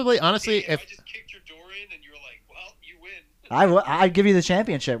 it probably, honestly, Damn, if I just kicked your door in and you were like, "Well, you win." I'd give you the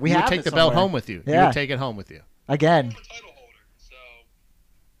championship. We you would have take it the belt somewhere. home with you, you Yeah. would take it home with you. Again. I'm a title holder, so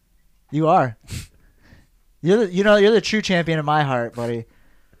You are. You're the true champion in my heart, buddy.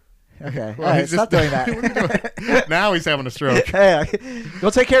 Okay. Well, All right, he's stop just- doing that. What are you doing? Now he's having a stroke. Hey, go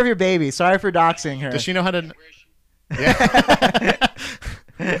take care of your baby. Sorry for doxing her. Does she know how to? celebration. Yeah.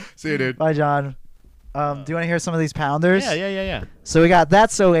 See you, dude. Bye, John. Do you want to hear some of these pounders? Yeah. So we got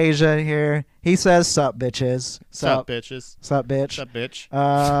That's So Asia here. He says, "Sup, bitches." Sup, bitches. Sup, bitch. Sup, bitch.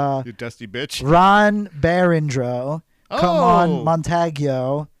 Uh, You dusty bitch. Ron Barindro. Come on,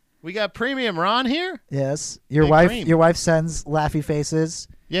 Montaggio. We got premium Ron here. Yes. Your Big wife. cream. Your wife sends laughy faces.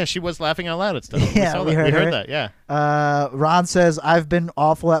 Yeah, she was laughing out loud at stuff. Yeah, we heard her. that. Yeah. Ron says, "I've been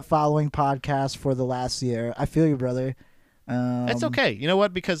awful at following podcasts for the last year." I feel you, brother. That's okay. You know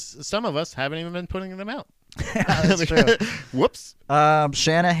what? Because some of us haven't even been putting them out. That's true. Whoops. Shanna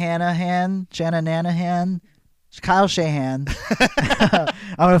Nanahan, Kyle Shahan.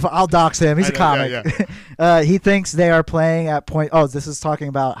 I'll dox him. He's a comic. Yeah. He thinks they are playing at point. Oh, this is talking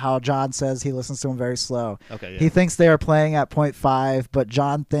about how John says he listens to him very slow. Okay. Yeah. He thinks they are playing at 0.5, but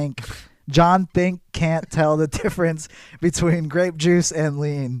John think can't tell the difference between grape juice and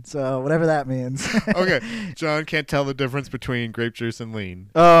lean. So whatever that means. Okay. John can't tell the difference between grape juice and lean.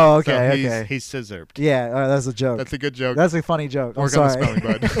 Oh, okay. So Okay. He's scissored. Yeah, that's a joke. That's a good joke. That's a funny joke. I'm Work on the sorry.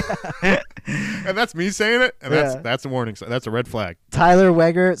 spelling, bud. And that's me saying it, and that's a warning. That's a red flag. Tyler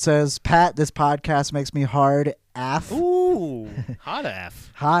Weggert says, "Pat, this podcast makes me hard af." Ooh, hot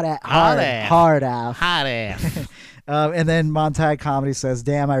af. Hard af. Hot af. And then Montag Comedy says,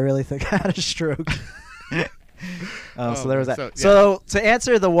 "Damn, I really think I had a stroke." So there was that. So to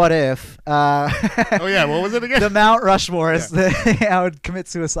answer the what if, oh yeah, what was it again? the Mount Rushmore is the thing I would commit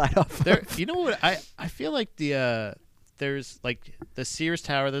suicide off of. There, you know what? I feel like there's like the Sears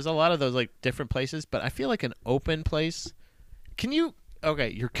Tower. There's a lot of those like different places, but I feel like an open place. Can you? Okay,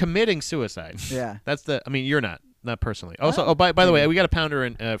 you're committing suicide. Yeah. That's the. I mean, you're not personally. Also, by the way, we got a pounder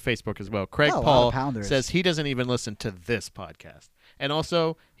in Facebook as well. Craig Oh, a lot Paul of pounders. says he doesn't even listen to this podcast, and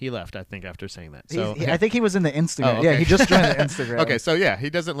also he left. I think after saying that. So I think he was in the Instagram. Oh, okay. Yeah, he just joined the Instagram. Okay, so yeah,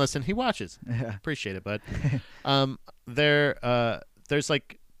 he doesn't listen. He watches. Yeah. Appreciate it, bud. There's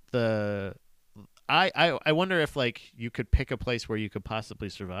like the. I wonder if like you could pick a place where you could possibly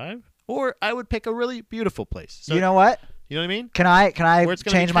survive, or I would pick a really beautiful place. So, You know what? You know what I mean? Can I Where it's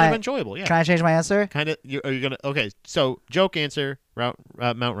gonna change be kind my of enjoyable. Yeah. Can I change my answer? Kind of. Are you gonna? Okay. So joke answer.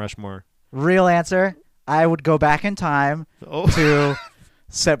 Mount Rushmore. Real answer. I would go back in time Oh. to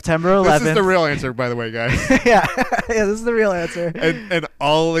September 11th. This is the real answer, by the way, guys. yeah, this is the real answer. and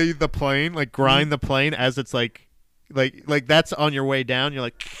ollie the plane, like grind the plane as it's like that's on your way down. You're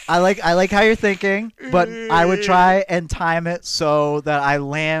like, I like how you're thinking, but I would try and time it so that I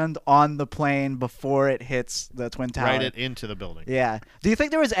land on the plane before it hits the Twin Tower. ride it into the building. Yeah. Do you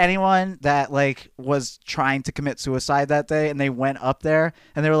think there was anyone that like was trying to commit suicide that day and they went up there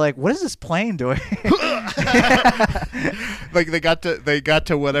and they were like, "What is this plane doing?" Like they got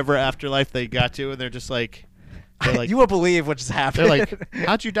to whatever afterlife they got to, and they're like you will believe what just happened. they're like,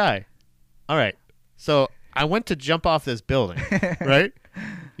 how'd you die? All right, so I went to jump off this building, right?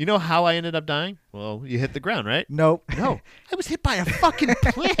 You know how I ended up dying? Well, you hit the ground, right? Nope. No, I was hit by a fucking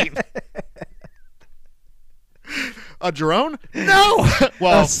plane. A drone? No.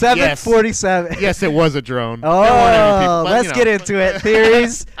 Well, 747. Yes, it was a drone. Oh, There weren't any people, but, let's get into it.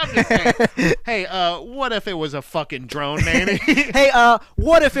 Theories. I'm just saying. Hey, what if it was a fucking drone, Manny? Hey,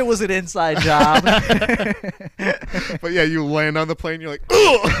 what if it was an inside job? But yeah, you land on the plane, you're like,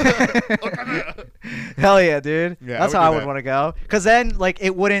 ugh. Hell yeah, dude. Yeah, That's I how I would do would that. want to go. Because then, like,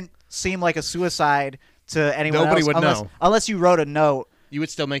 it wouldn't seem like a suicide to anyone Nobody else would know. unless you wrote a note. You would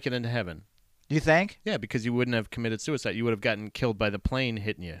still make it into heaven. Do you think? Yeah, because you wouldn't have committed suicide. You would have gotten killed by the plane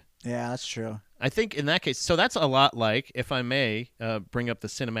hitting you. Yeah, that's true. I think in that case, so that's a lot like, if I may bring up the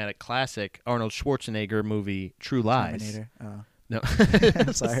cinematic classic Arnold Schwarzenegger movie True Lies. Terminator. Oh. No.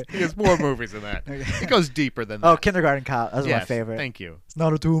 Sorry. There's more movies than that. Okay. It goes deeper than that. Oh, Kindergarten Cop. That's my Yes, favorite. Thank you. It's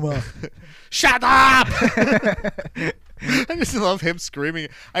not a tumor. Shut up! I just love him screaming.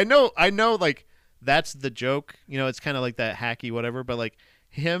 I know, like, that's the joke. You know, it's kind of like that hacky whatever, but, like,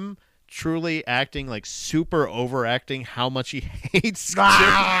 him truly acting, like, super overacting how much he hates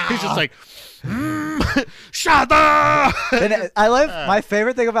shit. He's just like, shut up! And I love my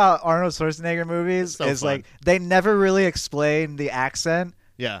favorite thing about Arnold Schwarzenegger movies So is fun. like they never really explain the accent.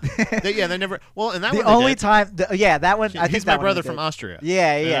 Yeah. They never. Well, and that The one they only did. time, that one. I think He's that my one brother they from did. Austria.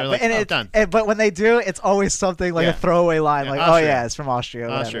 Yeah, And yeah. they're like, But, done. but when they do, it's always something like Yeah. a throwaway line, Yeah, like, Austria. "Oh yeah, it's from Austria."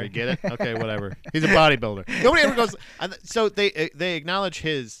 Austria, whatever. get it? Okay, whatever. He's a bodybuilder. Nobody ever goes. So they acknowledge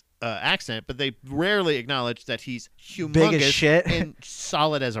his accent, but they rarely acknowledge that he's humongous Big as shit. and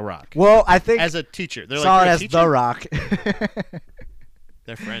solid as a rock. Well, I think As a teacher, they're solid like, as "You're a the teacher?" Rock.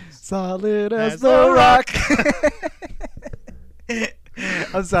 They're friends. Solid as As the the Rock.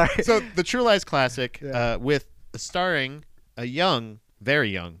 I'm sorry. So the True Lies classic, Yeah. with starring a young, very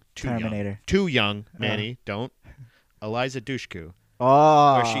young, Terminator. too young, Manny, don't, Eliza Dushku,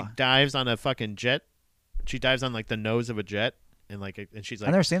 Oh, where she dives on a fucking jet. She dives on like the nose of a jet, and she's like,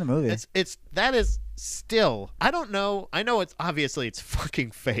 I've never seen the movie. that is still, I don't know. I know it's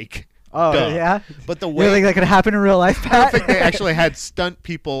fucking fake. Oh Duh. yeah, But the you way think that could happen in real life, I don't Pat? think they actually had stunt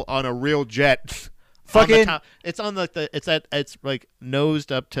people on a real jet. Fucking- on the top. It's on it's like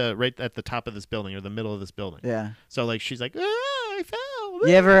nosed up to right at the top of this building or the middle of this building. Yeah. So like she's like, I fell.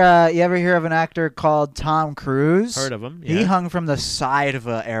 You ever hear of an actor called Tom Cruise? Heard of him? He Yeah. hung from the side of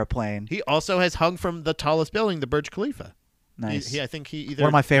an airplane. He also has hung from the tallest building, the Burj Khalifa. Nice. I think he either One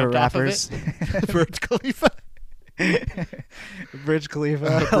of my favorite jumped off of rappers. it- Burj Khalifa. Bridge Khalifa.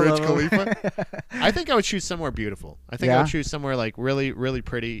 I Burj love him. Khalifa. I think I would choose somewhere beautiful. I think I Yeah? would choose somewhere like really, really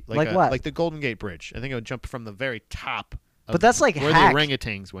pretty, Like what? like the Golden Gate Bridge. I think I would jump from the very top. Of But that's like where hack. the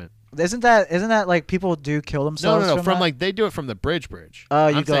orangutans went. Isn't that like people do kill No, themselves? no, from from that? like they do it from the bridge. Oh,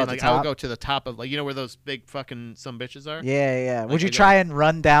 you I'm go saying at the like I would top? go to the top of like where those big fucking some bitches are. Yeah, yeah. Would Like, you I go- try and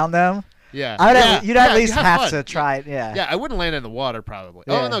run down them? Yeah, You'd at least you have fun. to try it. Yeah. Yeah, I wouldn't land in the water probably.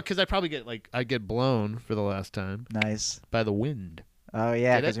 Yeah. Oh no, because I probably get blown for the last time Nice. by the wind. Oh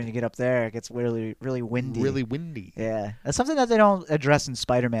yeah, Get because it? when you get up there, it gets really, really windy. Really windy. Yeah, that's something that they don't address in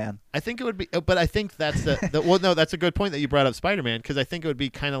Spider-Man. I think it would be, but I think that's well, no, that's a good point that you brought up Spider-Man because I think it would be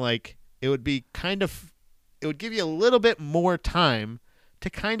kind of like it would give you a little bit more time to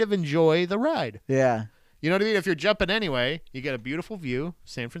kind of enjoy the ride. Yeah. You know what I mean? If you're jumping anyway, you get a beautiful view,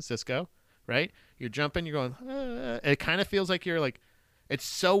 San Francisco, right? You're jumping, you're going. It kind of feels like you're like, it's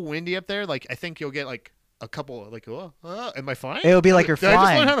so windy up there. Like I think you'll get like a couple like, am I flying? It would be like you're Did I just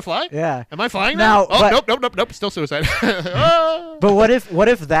flying. learn how to fly? Yeah. Am I flying Now, now? Oh, but- nope. Still suicide. Ah. But what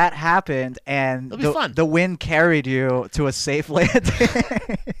if that happened and That'd be fun. the wind carried you to a safe landing?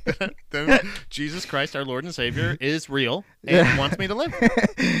 Then Jesus Christ, our Lord and Savior, is real and wants me to live.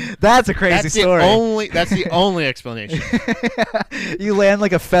 That's a crazy That's story. That's the only explanation. You land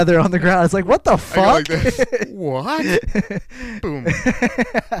like a feather on the ground. It's like, what the I go fuck? like this. What? Boom.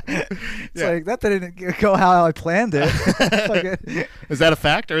 It's Yeah. like that didn't go how I planned it. Fucking- Is that a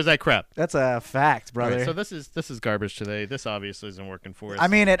fact or is that crap? That's a fact, All brother. right, so this is garbage today. This obviously isn't working for us. I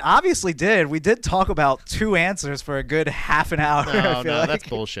mean, it obviously did. We did talk about 2 answers for a good half an hour. I no, feel like. that's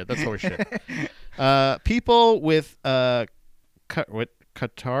bullshit. That's horseshit. People with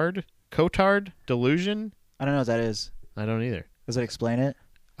Cotard delusion. I don't know what that is. I don't either. Does it explain it?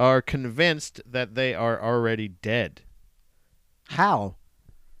 Are convinced that they are already dead. How?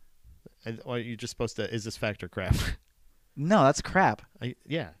 Or are you just supposed to? Is this fact or crap? No, that's crap.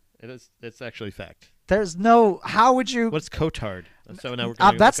 Yeah, it is. It's actually fact. There's no. How would you? What's Cotard? So now we're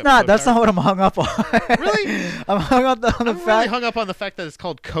gonna That's look up not Cotard. what I'm hung up on. Really? I'm hung up on the I'm really fact. hung up on the fact that it's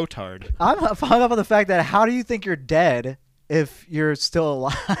called Cotard. I'm hung up on the fact that how do you think you're dead if you're still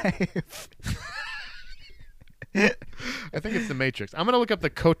alive? I think it's the Matrix. I'm gonna look up the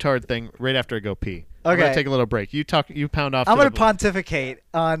Cotard thing right after I go pee. I'm Okay. gonna take a little break. You talk. You pound off. I'm to gonna the- pontificate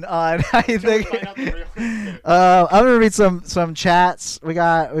on how you think. find out the real- I'm gonna read some chats. We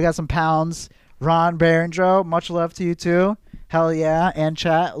got some pounds. Ron Barandro, much love to you too. Hell yeah, and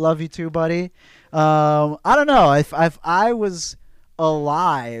chat, love you too, buddy. I don't know if I was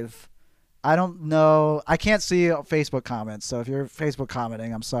alive. I don't know. I can't see Facebook comments, so if you're Facebook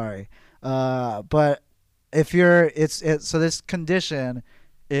commenting, I'm sorry. But if you're, it's so this condition,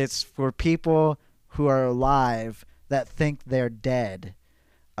 it's for people who are alive that think they're dead.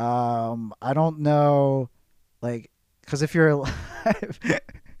 I don't know, like, because if you're alive,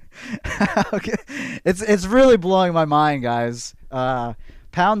 okay, it's really blowing my mind, guys.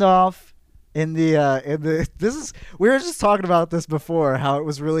 Pound off. In the this is we were just talking about this before, how it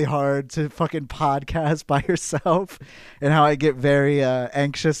was really hard to fucking podcast by yourself and how I get very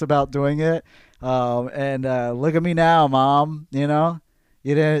anxious about doing it. And look at me now, Mom. You know,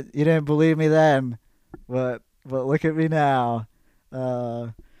 you didn't believe me then, but look at me now.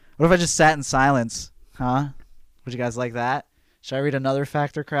 What if I just sat in silence? Huh? Would you guys like that? Should I read another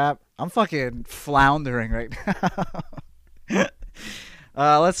factor crap? I'm fucking floundering right now.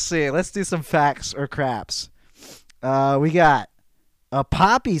 Let's see. Let's do some facts or craps. We got a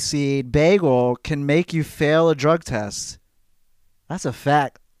poppy seed bagel can make you fail a drug test. That's a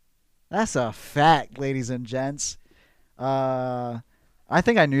fact. That's a fact, ladies and gents. I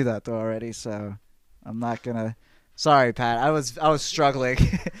think I knew that though already, so I'm not gonna. Sorry, Pat. I was struggling.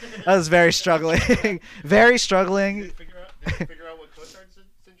 I was very struggling. Very struggling. Did you figure out what Cotard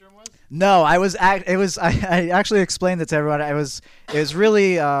syndrome was? No, I actually explained it to everyone. It was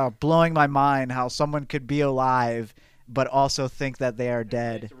really blowing my mind how someone could be alive but also think that they are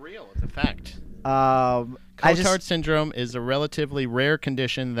dead. It's real. It's a fact. I just Cotard syndrome is a relatively rare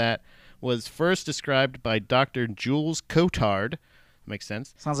condition that was first described by Dr. Jules Cotard. Makes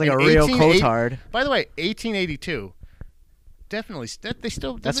sense. sounds like In a real 1880 Cotard. By the way, 1882. Definitely. They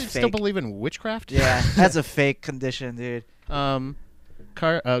still fake. believe in witchcraft. Yeah, that's a fake condition, dude.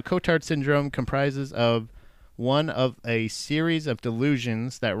 Cotard syndrome comprises of one of a series of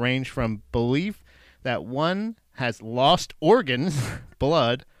delusions that range from belief that one has lost organs,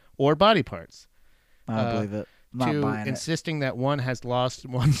 blood, or body parts, I don't believe it. I'm not to buying it. insisting that one has lost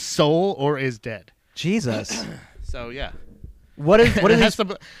one's soul or is dead. Jesus. So yeah. What is It has some,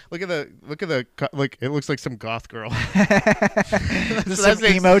 look at the it looks like some goth girl. Just some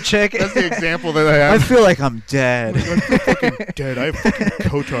the emo chick? That's the example that I I have. feel like I'm dead. I'm fucking dead. I have fucking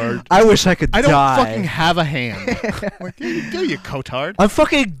Cotard. I wish I could I don't die. fucking have a hand. Like, yeah, you do, you Cotard. I'm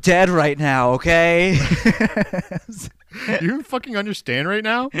fucking dead right now, okay? You fucking understand right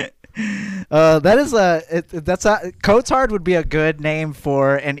now? That is Cotard would be a good name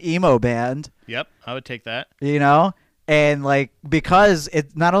for an emo band, Yep, I would take that. you know? And like, because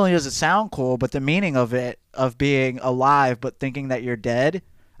it not only does it sound cool, but the meaning of it, of being alive but thinking that you're dead,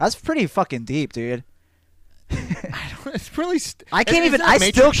 that's pretty fucking deep, dude. It's really. I can't even. isn't that I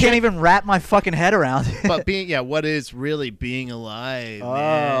Matrix still shit? can't even wrap my fucking head around it. But what is really being alive? Oh,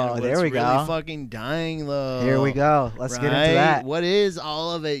 man? What's there we really go. Fucking dying though. Here we go. Let's get into Right? that. What is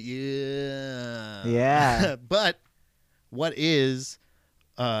all of it? Yeah. Yeah. But what is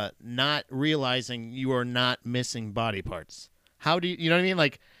not realizing you are not missing body parts? How do you know what I mean?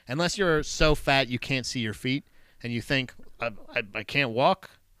 Like, unless you're so fat you can't see your feet, and you think I can't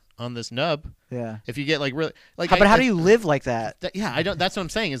walk on this nub. Yeah. If you get like really like, But how do you live like that? Yeah, I don't. That's what I'm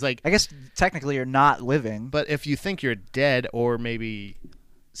saying. Is like, I guess technically you're not living. but if you think you're dead or maybe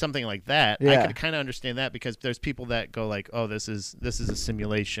something like that, I Yeah. could kind of understand that, because there's people that go like, oh, this is a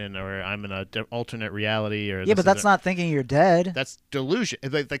simulation, or I'm in a alternate reality, or Yeah, this but is that's not thinking you're dead. that's delusion.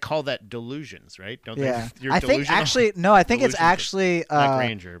 They call that delusions, right? Don't Yeah. they? You're I think delusional. actually no. I think it's Delusions. actually Not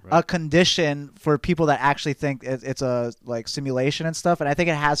Granger, but a condition for people that actually think it's a like simulation and stuff. And I think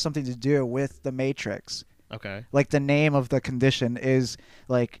it has something to do with the Matrix. okay. Like the name of the condition is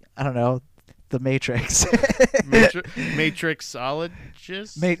like, I don't know, the Matrix.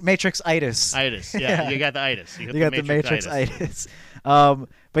 Matrixologist. Matrix-itis. Itis. Yeah, Yeah. you got the itis. You got the Matrix-itis. Matrix-itis.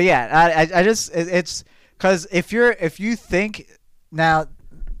 But yeah, I just it's because if you think now,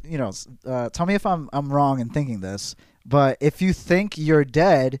 you know, tell me if I'm wrong in thinking this, but if you think you're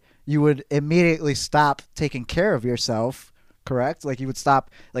dead, you would immediately stop taking care of yourself, correct? Like you would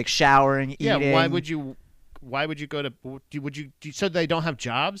stop like showering, Yeah. eating. Why would you go to? So they don't have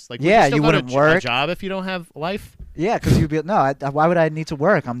jobs? Like, Yeah, would you you still go wouldn't to work. a job if you don't have life? Yeah, because you'd be why would I need to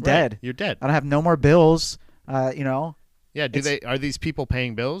work? I'm Right, dead. You're dead. I don't have no more bills. You know. Yeah. It's- Are these people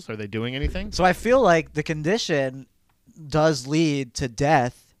paying bills? Are they doing anything? So I feel like the condition does lead to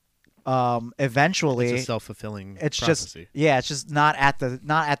death, eventually It's a self-fulfilling it's prophecy. it's just not at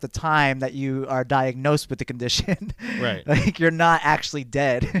the time that you are diagnosed with the condition. Right. Like you're not actually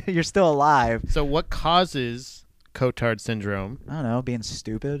dead. You're still alive. So what causes Cotard syndrome? I don't know, being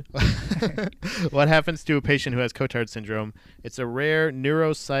stupid. What happens to a patient who has Cotard syndrome? It's a rare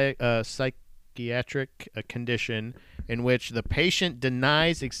psychiatric condition in which the patient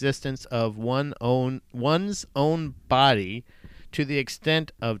denies existence of one's own body to the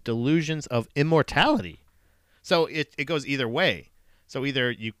extent of delusions of immortality. So it goes either way. So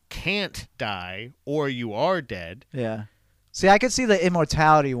either you can't die or you are dead. Yeah. See, I could see the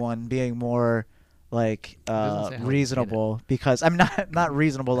immortality one being more like doesn't say how reasonable, because I'm not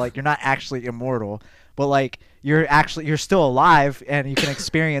reasonable, like you're not actually immortal, but like you're still alive and you can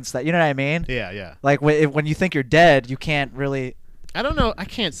experience that. You know what I mean? Yeah. Like when you think you're dead, you can't really. I don't know. I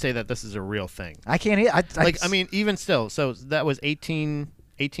can't say that this is a real thing. I can't. I mean, even still. So that was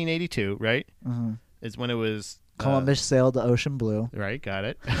 1882, right? Mm-hmm. Is when it was. Columbus sailed the ocean blue. Right, got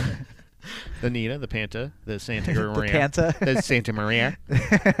it. The Nina, the Panta, the Santa Maria. The Panta. The Santa Maria.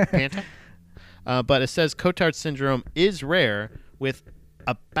 Panta. But it says Cotard syndrome is rare with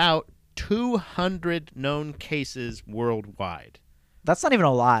about 200 known cases worldwide. That's not even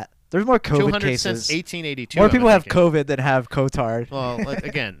a lot. There's more COVID 200 cases. since 1882. More people have COVID than have Cotard. Well,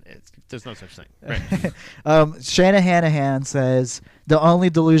 again, there's no such thing. Right. Shanahan says, the only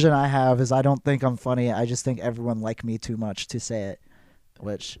delusion I have is I don't think I'm funny. I just think everyone like me too much to say it.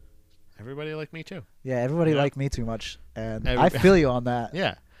 Which, everybody like me too. Yeah, everybody Yeah. like me too much, and I feel you on that.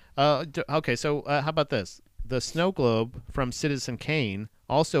 Yeah. Okay. So how about this? The snow globe from Citizen Kane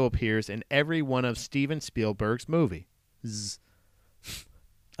also appears in every one of Steven Spielberg's movies.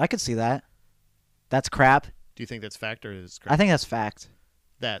 I could see that. That's crap. Do you think that's fact or is crap? I think that's fact.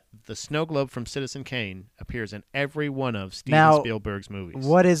 That the snow globe from Citizen Kane appears in every one of Steven Spielberg's movies.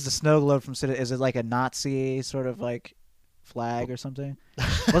 What is the snow globe from Citizen? Is it like a Nazi sort of like flag or something?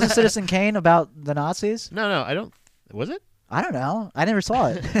 Wasn't Citizen Kane about the Nazis? No, I don't. Was it? I don't know. I never saw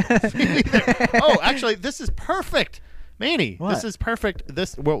it. Oh, actually, this is perfect, Manny. What? This is perfect.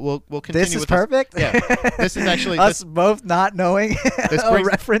 We'll continue. This is with perfect. Yeah, this is actually us both not knowing a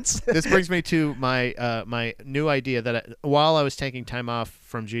reference. This brings me to my my new idea that while I was taking time off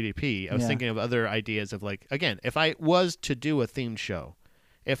from GDP, I was thinking of other ideas of, like, again, if I was to do a themed show,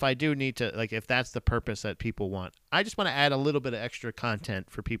 if I do need to, like, if that's the purpose that people want, I just want to add a little bit of extra content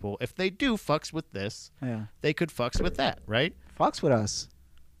for people. If they do fucks with this, they could fucks with that, right? Fucks with us.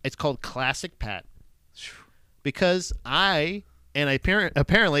 It's called Classic Pat. Because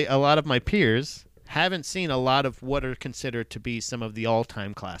apparently a lot of my peers haven't seen a lot of what are considered to be some of the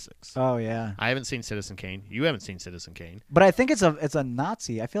all-time classics. Oh yeah. I haven't seen Citizen Kane. You haven't seen Citizen Kane. But I think it's a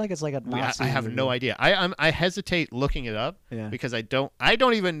Nazi. I feel like it's like a Nazi. I have movie. no idea. I hesitate looking it up because I don't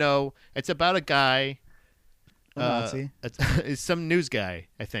even know. It's about a guy. Nazi. It's some news guy,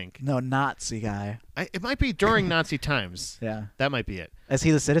 I think. No, Nazi guy. It might be during Nazi times. Yeah. That might be it. Is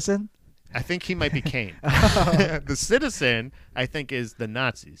he the citizen? I think he might be Kane. The citizen, I think, is the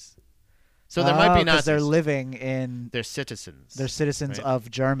Nazis. So there might be Nazis. They're living in. They're citizens. They're citizens right? of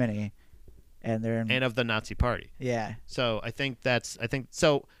Germany, and they're and of the Nazi Party. Yeah. So I think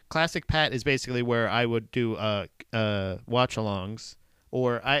so. Classic Pat is basically where I would do watch-alongs,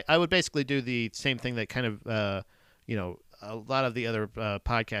 or I would basically do the same thing that kind of a lot of the other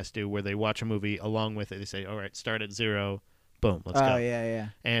podcasts do, where they watch a movie along with it. They say, all right, start at 0. Boom, let's go. Oh, yeah.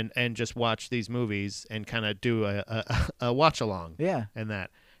 And just watch these movies and kind of do a watch along. Yeah. And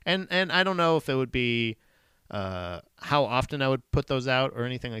that. And I don't know if it would be how often I would put those out or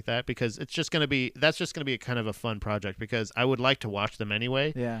anything like that, because that's just going to be a kind of a fun project, because I would like to watch them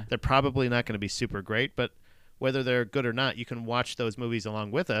anyway. Yeah. They're probably not going to be super great, but whether they're good or not, you can watch those movies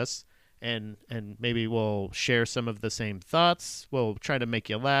along with us, and maybe we'll share some of the same thoughts. We'll try to make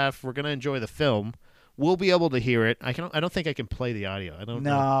you laugh. We're going to enjoy the film. We'll be able to hear it. I don't think I can play the audio. I don't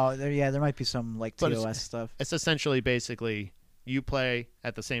know. No, there might be some like TOS stuff. It's essentially basically you play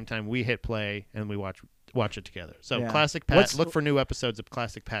at the same time we hit play and we watch it together. So Classic Pat, look for new episodes of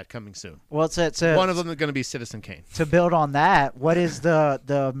Classic Pat coming soon. Well, one of them is going to be Citizen Kane. To build on that, what is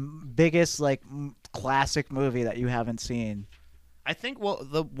the biggest like classic movie that you haven't seen? I think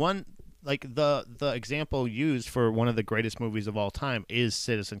the one, like the example used for one of the greatest movies of all time is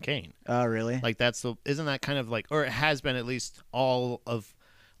Citizen Kane. Oh, really? Like isn't that kind of like, or it has been at least all of,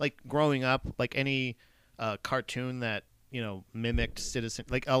 like, growing up, like any cartoon that mimicked Citizen,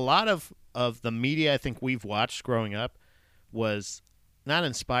 like a lot of the media I think we've watched growing up was not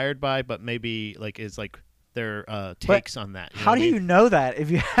inspired by, but maybe like is like their takes on that. How do you know that if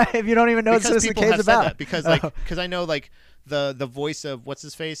you don't even know what Citizen Kane's about? Because I know, like, the voice of what's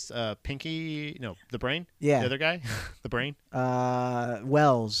his face? Pinky? No, the Brain. Yeah. The other guy, the Brain.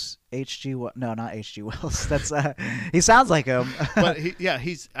 Wells. No, not H.G. Wells. That's he sounds like him. But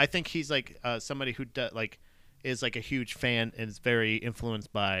I think he's like somebody who is like a huge fan and is very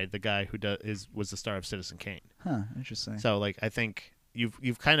influenced by the guy who was the star of Citizen Kane. Huh, interesting. So like I think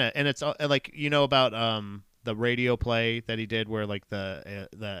you've kind of, and it's like about the radio play that he did where like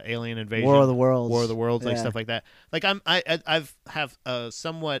the alien invasion, War of the Worlds, like stuff like that. Like I've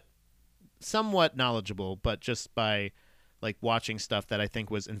somewhat knowledgeable, but just by like watching stuff that I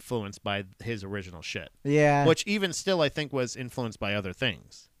think was influenced by his original shit. Yeah. Which even still I think was influenced by other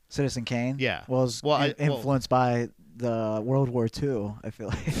things. Citizen Kane. Yeah. Was influenced by the World War II. I feel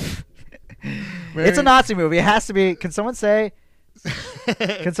like it's a Nazi movie. It has to be. Can someone say?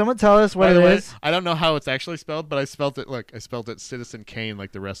 Can someone tell us what it is? I don't know how it's actually spelled, but I spelled it. Look, I spelled it Citizen Kane,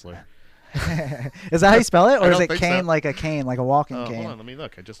 like the wrestler. Is that how you spell it, or is it cane like a cane, like a walking cane? Hold on, let me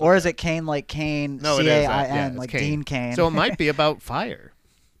look. Or is it Kane like Cain? No, C-A-I-N, like Cain. Dean Cain. So it might be about fire.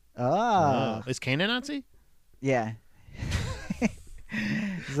 Oh. Is Kane a Nazi? Yeah.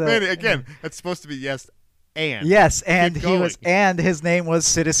 Man, again, that's supposed to be yes, and his name was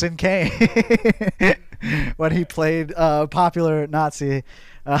Citizen Kane when he played popular Nazi.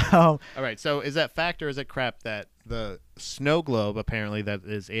 All right, so is that fact or is it crap that the snow globe apparently that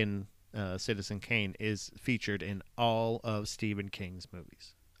is in Citizen Kane is featured in all of Stephen King's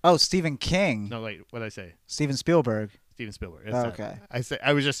movies? Oh, Stephen King. No, wait, what did I say? Steven Spielberg. Steven Spielberg. Okay.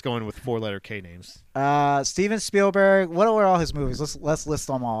 I was just going with 4-letter K names. Steven Spielberg. What were all his movies? Let's list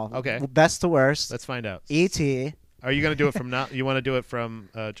them all. Okay. Best to worst. Let's find out. E.T. Are you going to do it from now? You want to do it from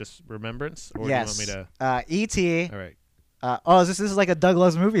just remembrance, or yes. do you want me to? E.T. All right. This is like a Doug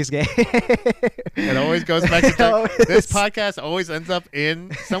Loves Movies game. It always goes back to Doug. This podcast always ends up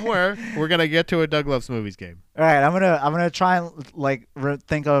in somewhere. We're gonna get to a Doug Loves Movies game. All right, I'm gonna try and like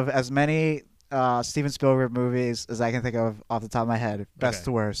think of as many Steven Spielberg movies as I can think of off the top of my head. Best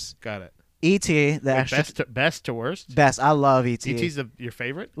to worst. Got it. E.T. Best to worst. Best. I love E.T. E.T.'s your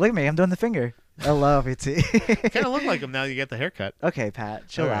favorite? Look at me. I'm doing the finger. I love E.T. Kind of look like him now. You get the haircut. Okay, Pat,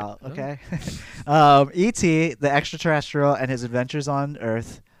 chill right. out. Okay. E.T. the Extraterrestrial and His Adventures on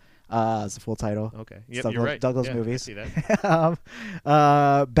Earth. Is the full title. Okay. Yep, you're right. Douglas yeah, movies. I see that.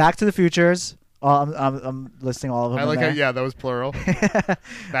 Back to the Futures. I'm listing all of them. I like how that was plural.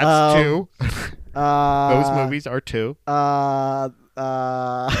 That's 2. Those movies are 2. Are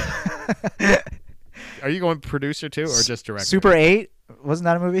you going producer too, or just director? Super 8. Wasn't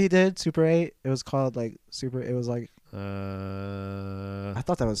that a movie he did? Super 8. It was called like Super. It was like. I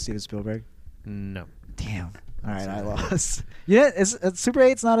thought that was Steven Spielberg. No. Damn. All right, I lost. Yeah, is Super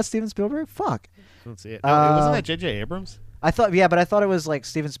 8's not a Steven Spielberg? Fuck. I don't see it. No, wasn't that J.J. Abrams? I thought it was like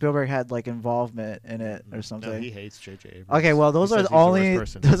Steven Spielberg had like involvement in it or something. No, he hates J.J. Abrams. Okay, well those are the only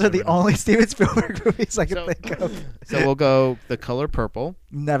Steven Spielberg movies I can think of. So we'll go The Color Purple.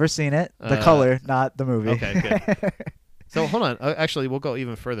 Never seen it. The Color, not the movie. Okay, good. So hold on. Actually, we'll go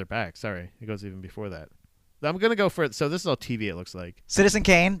even further back. Sorry, it goes even before that. I'm gonna go for it. So this is all TV. It looks like Citizen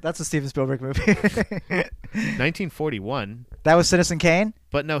Kane. That's a Steven Spielberg movie. 1941. That was Citizen Kane.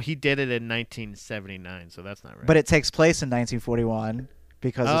 But no, he did it in 1979. So that's not right. But it takes place in 1941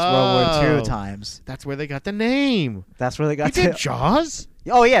 because it's World War II times. That's where they got the name. That's where they got. He did Jaws.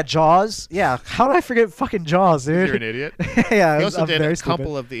 Oh yeah, Jaws. Yeah. How did I forget fucking Jaws, dude? You're an idiot. Yeah. He also did a stupid.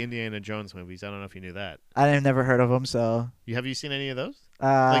 couple of the Indiana Jones movies. I don't know if you knew that. I've never heard of them. So. Have you seen any of those?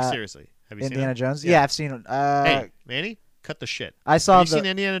 Like seriously. Have you Indiana seen Jones? Yeah, I've seen. Hey, Manny, cut the shit. Have you seen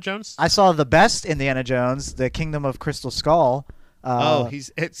Indiana Jones? I saw the best Indiana Jones, The Kingdom of Crystal Skull.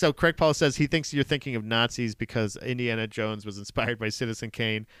 So Craig Paul says he thinks you're thinking of Nazis because Indiana Jones was inspired by Citizen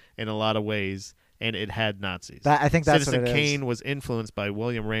Kane in a lot of ways, and it had Nazis. I think that's Citizen what it is. Kane was influenced by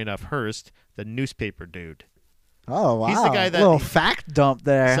William Randolph Hearst, the newspaper dude. Oh wow! He's the guy that little fact dump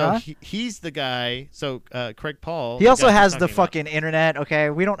there. So huh? he's the guy. So Craig Paul. He also has the fucking internet.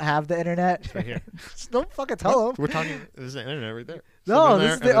 Okay, we don't have the internet. It's right here. Don't fucking tell him. We're talking. There's the internet right there. No,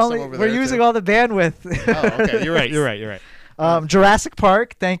 this is the only. We're using all the bandwidth. Oh, okay. You're right. Jurassic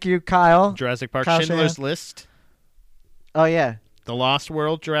Park. Thank you, Kyle. Jurassic Park. Kyle Schindler's List. Oh yeah. The Lost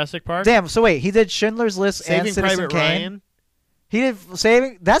World. Jurassic Park. Damn. So wait, he did Schindler's List Saving and Citizen Private Kane. Ryan. He did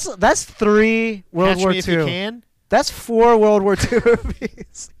Saving. That's 3 World Catch War Me If You II. Can. That's 4 World War II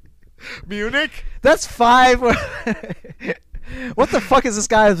movies. Munich. That's 5. What the fuck is this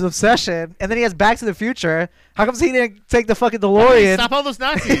guy's obsession? And then he has Back to the Future. How come he didn't take the fucking DeLorean? Stop all those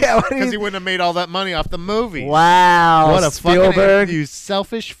Nazis. Yeah, because he wouldn't have made all that money off the movie. Wow. What a Spielberg. fucking you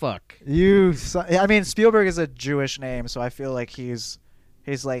selfish fuck. I mean, Spielberg is a Jewish name, so I feel like he's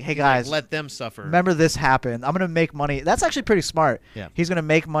He's like, hey He's like, guys, let them suffer. remember this happened. I'm gonna make money. That's actually pretty smart. Yeah. He's gonna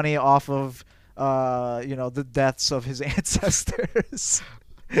make money off of the deaths of his ancestors.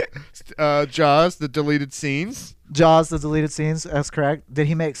 Jaws, the deleted scenes. Jaws, the deleted scenes. That's correct. Did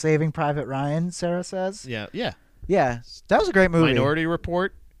he make Saving Private Ryan? Sarah says. Yeah. Yeah, that was a great movie. Minority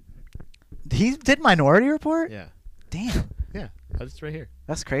Report. He did Minority Report. Yeah. Damn, Yeah. That's right here.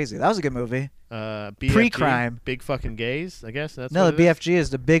 that's crazy. That was a good movie. BFG, Pre-crime. Big fucking gays. I guess that's No, what the it is? BFG is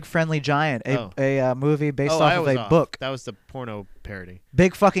the Big Friendly Giant, a movie based I off of was a off. book. That was the porno parody.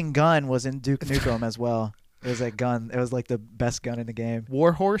 Big fucking gun was in Duke Nukem as well. It was a gun. It was like the best gun in the game.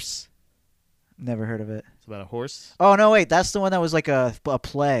 War Horse. Never heard of it. It's about a horse. Oh no, wait, that's the one that was like a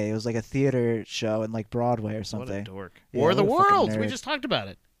play. It was like a theater show in like Broadway or What a something. dork. Yeah, War of the what a fucking Worlds. We nerd. just talked about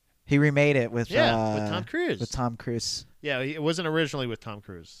it. He remade it with Tom Cruise. With Tom Cruise. Yeah, it wasn't originally with Tom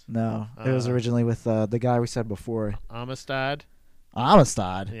Cruise. No, it was originally with the guy we said before. Amistad.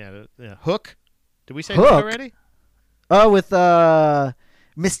 Amistad. Yeah. Hook. Did we say Hook? Hook already? Oh, with Mr.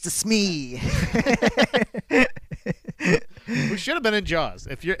 Smee. We should have been in Jaws.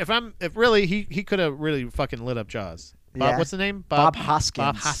 If really he could have really fucking lit up Jaws. Bob, Yeah. what's the name? Bob Hoskins.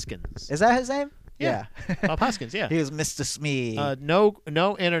 Bob Hoskins. Is that his name? Yeah. Bob Hoskins. Yeah. He was Mr. Smee.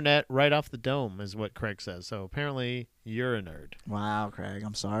 No internet right off the dome is what Craig says. So apparently you're a nerd. Wow, Craig,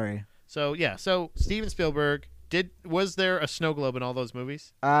 I'm sorry. So yeah. So Steven Spielberg was there a snow globe in all those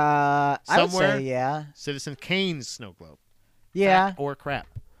movies? I would Somewhere? say yeah. Citizen Kane's snow globe. Yeah, Fact or crap?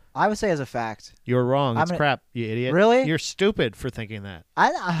 I would say as a fact. You're wrong. I'm It's gonna- crap, you idiot. Really? You're stupid for thinking that.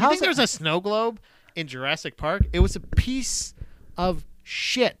 You How's think there's a snow globe in Jurassic Park? It was a piece of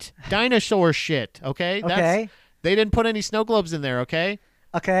shit. Dinosaur shit, okay? Okay. They didn't put any snow globes in there, okay?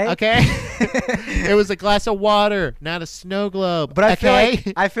 Okay. Okay? It was a glass of water, not a snow globe. But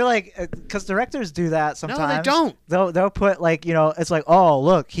okay? I feel like because directors do that sometimes. No, they don't. They'll put like it's like, oh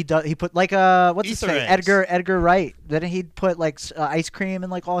look, he put like what's his Easter name, eggs. Edgar Wright. Didn't he put like ice cream in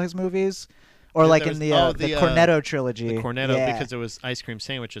like all his movies, or Yeah, like there in was- the Cornetto trilogy? The Cornetto, yeah. because it was ice cream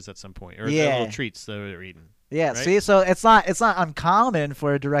sandwiches at some point, or the Yeah. little treats that they were eating. Yeah, right? see, so it's not uncommon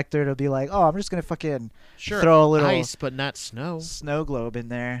for a director to be like, oh, I'm just gonna fucking Sure, throw a little ice, but not snow. snow globe in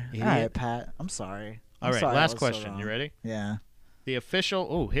there. Idiot. All right, Pat, I'm sorry. All I'm right, sorry I last was so question. You wrong. ready? Yeah. The official.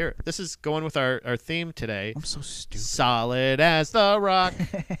 Oh, here. This is going with our theme today. I'm so stupid. Solid as the rock.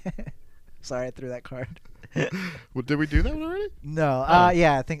 Sorry, I threw that card. Well, did we do that one already? No, Oh.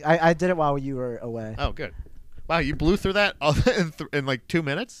 yeah, I think I did it while you were away. Oh, good. Wow, you blew through that all in like 2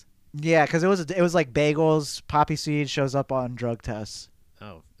 minutes? Yeah, because it was like bagels. Poppy seed shows up on drug tests.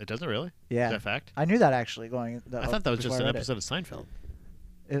 Oh, it doesn't really? Yeah, Is that fact? I knew that actually. I thought that was just an episode of Seinfeld.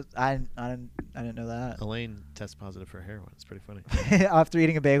 I didn't know that. Elaine tests positive for heroin. It's pretty funny. After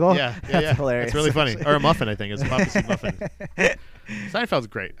eating a bagel. Yeah, That's hilarious. It's really funny. Or a muffin, I think. It's a poppy seed muffin. Seinfeld's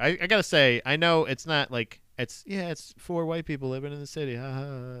great. I gotta say, I know it's not like it's 4 white people living in the city.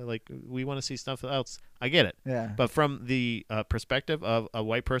 Like we want to see stuff else. I get it. Yeah. But from the perspective of a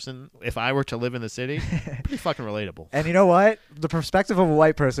white person, if I were to live in the city, pretty fucking relatable. And you know what? The perspective of a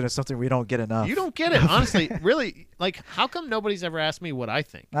white person is something we don't get enough. You don't get it, honestly. Really, like, how come nobody's ever asked me what I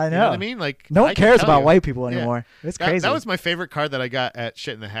think? I know. You know what I mean? Like, No one I can cares tell about you. white people Yeah. anymore. It's That- crazy. That was my favorite card that I got at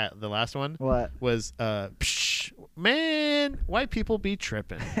Shit in the Hat. The last one What? was, Psh, man, white people be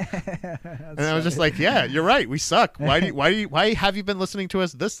tripping. That's And I was just like, yeah, you're right. We suck. Why have you been listening to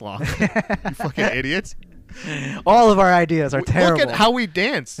us this long? You fucking idiots. all of our ideas are terrible. Look at how we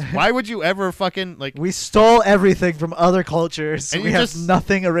dance. Why would you ever fucking like we stole everything from other cultures. And We you have just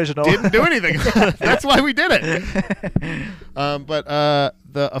nothing original. didn't do anything? That's why we did it. But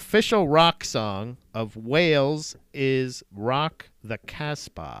the official rock song of Wales is "Rock the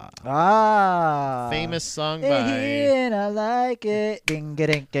Casbah." Ah. Famous song by And I like it. Ding,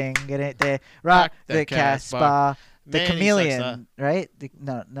 ding, ding, ding, ding. Rock the Casbah. The Manny Chameleon, right?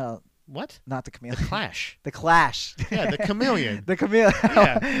 No, what? not the The Chameleon. Clash. The Clash. Yeah, the Chameleon. The Chameleon.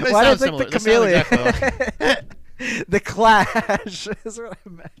 Yeah, they Why sound did I think the similar. They sound Chameleon? The Clash is what I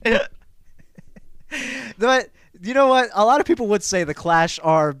meant. But you know what? A lot of people would say the Clash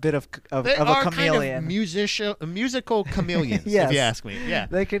are a bit of They a are chameleon. kind of musical chameleons, Yes. if you ask me. Yeah.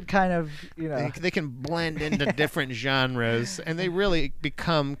 They could kind of, They can blend into different genres, and they really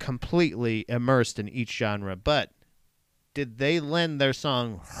become completely immersed in each genre. But did they lend their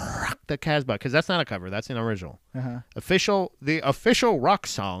song "Rock the Casbah"? Because that's not a cover; that's an original. uh-huh. The official rock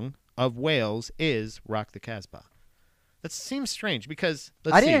song of Wales is "Rock the Casbah." That seems strange because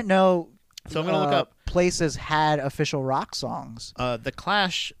I didn't know. So I'm gonna look up. Places had official rock songs. The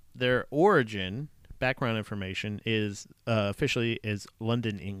Clash, their origin, background information is officially is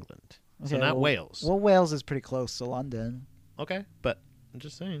London, England. So Okay, not well- Wales. Well, Wales is pretty close to London. Okay, but I'm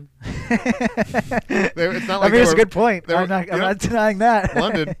just saying. It's not like it's a good point. I'm were- not denying that.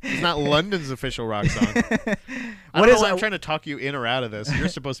 London. It's not London's official rock song. I What don't is know why it? I'm trying to talk you in or out of this. You're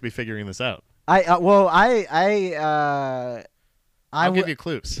supposed to be figuring this out. I'll give you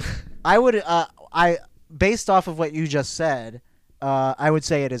clues. Based off of what you just said, I would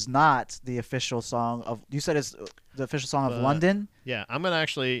say it is not the official song of. You said it's the official song of London. Yeah, I'm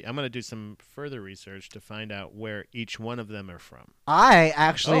gonna do some further research to find out where each one of them are from. I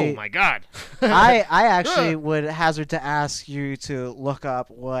actually. Oh my God. I actually would hazard to ask you to look up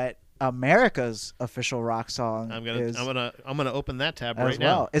what America's official rock song is. I'm gonna open that tab as right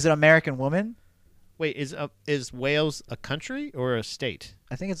well. now. Is it American Woman? Wait, is Wales a country or a state?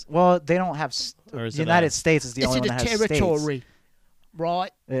 I think it's they don't have. Or is The it United States is the only one that has states.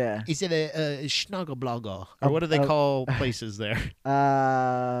 Right? Yeah. Is it a snuggle-blogger? Or what do they call places there?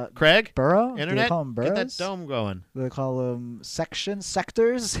 Craig? Borough? Internet? Do they call them boroughs? Get that dome going. Do they call them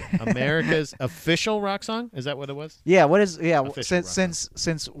sectors? America's official rock song? Is that what it was? Yeah. What is Official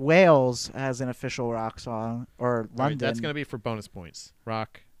since Wales has an official rock song or London? All right, that's gonna be for bonus points.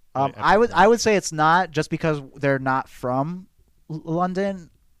 Rock. I would say it's not just because they're not from London,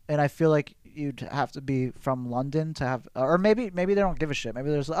 and I feel like you'd have to be from London to have, or maybe they don't give a shit. Maybe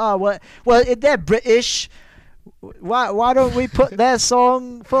there's they're British. Why don't we put their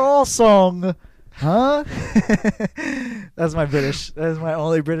song for our song? Huh? That's my British. That is my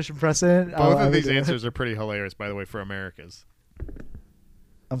only British impression. Both of these answers are pretty hilarious, by the way, for America's.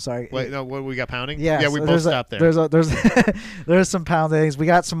 I'm sorry. Wait, no, what we got pounding? Yeah, we so both stopped there. There's some poundings. We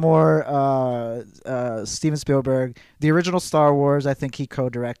got some more Steven Spielberg. The original Star Wars, I think he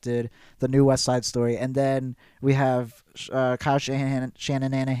co-directed the new West Side Story, and then we have Kyle Shanahan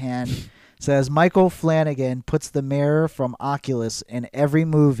says Michael Flanagan puts the mirror from Oculus in every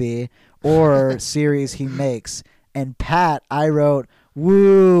movie or series he makes, and Pat, I wrote.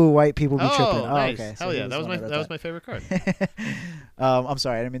 Woo! White people be tripping. Oh, nice. okay. Hell yeah! That was my favorite card. I'm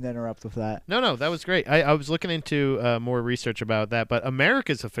sorry, I didn't mean to interrupt with that. No, that was great. I was looking into more research about that, but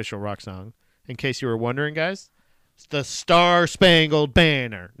America's official rock song, in case you were wondering, guys, it's the Star Spangled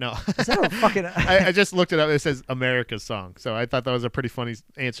Banner. No, is that a fucking? I just looked it up. It says America's song, so I thought that was a pretty funny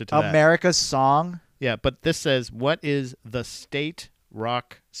answer to that. America's song. Yeah, but this says, what is the state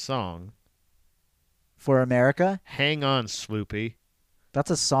rock song for America? Hang on, Sloopy. That's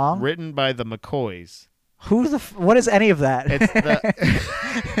a song written by the McCoys. What is any of that? It's the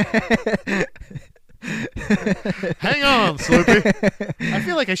Hang on, Sloopy. I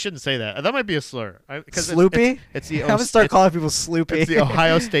feel like I shouldn't say that. That might be a slur. Sloopy? It's the I'm gonna start calling people Sloopy. It's the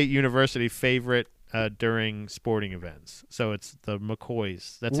Ohio State University favorite during sporting events. So it's the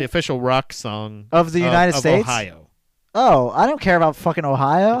McCoys. That's the official rock song of the United States, Ohio. Oh, I don't care about fucking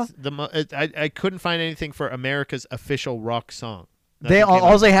Ohio. I couldn't find anything for America's official rock song.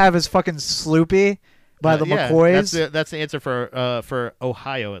 All they have is fucking Sloopy by the McCoys. That's the answer for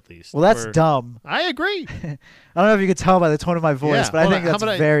Ohio, at least. Well, that's dumb. I agree. I don't know if you could tell by the tone of my voice, but I think that's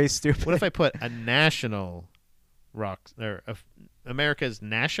very stupid. What if I put a national rock or America's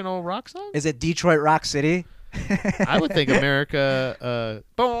national rock song? Is it Detroit Rock City? I would think America,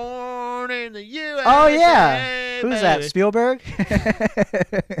 born in the USA. Oh yeah, who's that? Spielberg.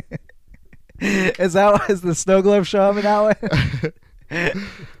 Is the Snow Globe show in that way?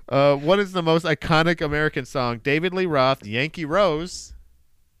 What is the most iconic American song? David Lee Roth, Yankee Rose.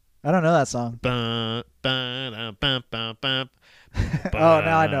 I don't know that song. Oh,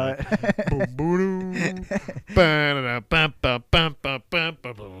 now I know it.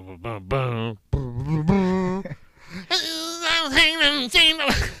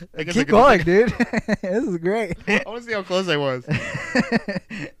 Keep going, dude. This is great. I want to see how close I was.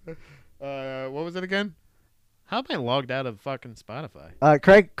 What was it again? How am I logged out of fucking Spotify?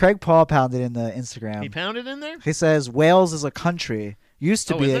 Craig Paul pounded in the Instagram. He pounded in there? He says Wales is a country. Used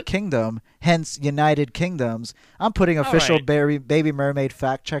to be a it? kingdom, hence United Kingdoms. I'm putting official Baby Mermaid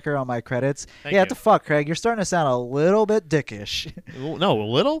fact checker on my credits. Thank you. What the fuck, Craig? You're starting to sound a little bit dickish. No, a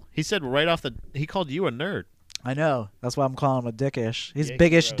little? He said right off he called you a nerd. I know. That's why I'm calling him a dickish. He's Yankee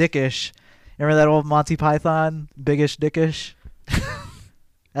biggish Rose. dickish. Remember that old Monty Python? Biggish dickish?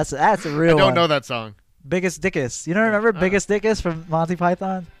 That's a real one. I don't know that song. Biggest Dickus. You don't remember Biggest Dickus from Monty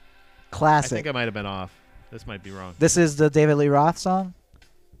Python? Classic. I think I might have been off. This might be wrong. This is the David Lee Roth song?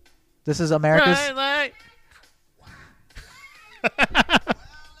 This is America's... Right.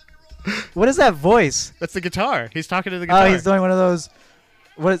 What is that voice? That's the guitar. He's talking to the guitar. Oh, he's doing one of those...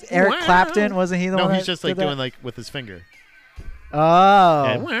 What is Eric Clapton? Wasn't he the one No, that he's just like did that? doing like with his finger. Oh.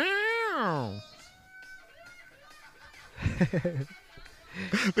 Yeah. Wow.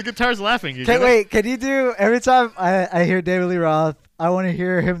 The guitar's laughing. You get it? Wait, can you do... Every time I hear David Lee Roth, I want to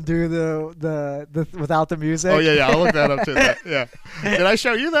hear him do the without the music. Oh yeah, I'll look that up too. Yeah. Did I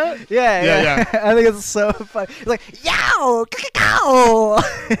show you that? Yeah. I think it's so funny. It's like, yow, cow.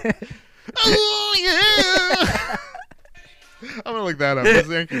 Oh yeah. I'm gonna look that up. This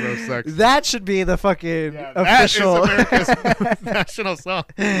Yankee Rose sucks. That should be the fucking official. That is America's national song.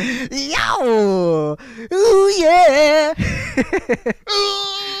 Yow! Ooh yeah!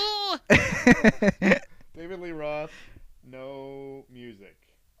 Ooh. David Lee Roth, no music.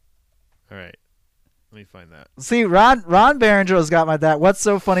 All right, let me find that. See, Ron Berenger's got my dad. What's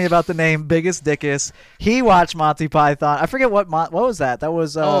so funny about the name Biggest Dickus? He watched Monty Python. I forget what was that. That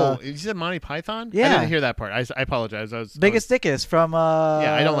was you said Monty Python? Yeah. I didn't hear that part. I apologize. Biggest Dickus from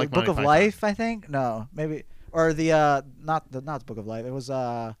yeah, I don't like Book Monty of Python. Life, I think. No, maybe or the not the Book of Life. It was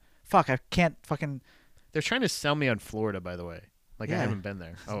fuck, I can't fucking. They're trying to sell me on Florida, by the way. Like I Yeah. haven't been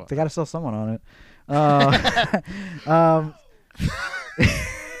there. Oh. They got to sell someone on it.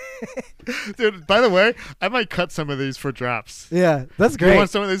 Dude, by the way, I might cut some of these for drops. Yeah, that's Do you great. want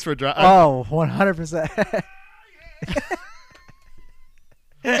some of these for drops? Oh, 100%.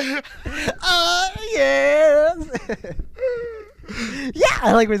 Oh yeah. Yeah,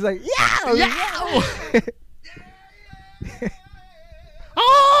 I like when he's like, yeah.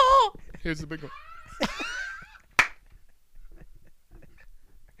 Oh! Here's the big one.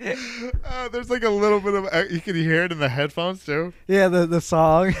 There's like a little bit of you can hear it in the headphones too. Yeah, the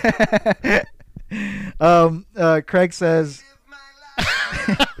song. Craig says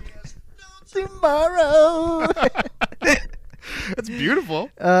tomorrow. That's beautiful.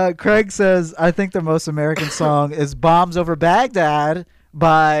 Craig says, I think the most American song is Bombs Over Baghdad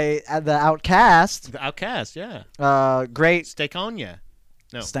by the Outcast. The Outcast, yeah. Great. Steak on ya.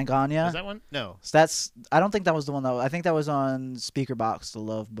 No. Stankonia. Was that one? No. That's. I don't think that was the one though. I think that was on Speaker Box. The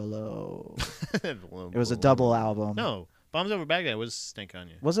Love Below. It was a double album. No. Bombs Over Baghdad was Stink on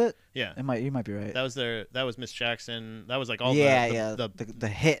You. Was it? Yeah. You might be right. That was Miss Jackson. That was like all the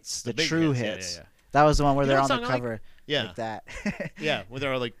hits, the big true hits. hits. Yeah. That was the one where You know they're what on the song I cover. Yeah. Like that. Yeah, where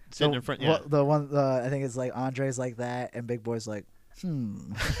they're all like sitting in front. Yeah. The one I think it's like Andre's like that and Big Boy's like,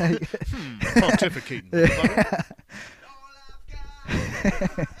 Pontificating.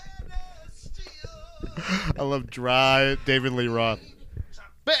 I love dry David Lee Roth.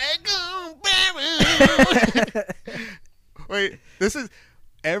 Wait, this is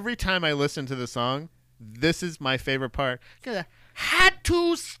every time I listen to the song, this is my favorite part. Had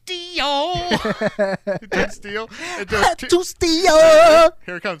to steal. It did steal. Had to steal.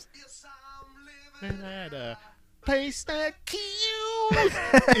 Here it comes. At a place that keels.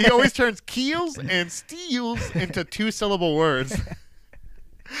 He always turns keels and steals into two-syllable words.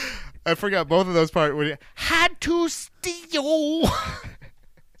 I forgot both of those parts. When he had to steal.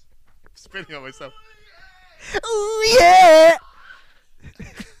 Spitting on myself. Ooh yeah.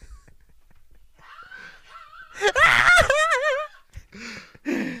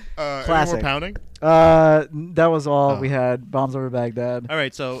 Any Classic. more pounding? That was all we had. Bombs Over Baghdad. All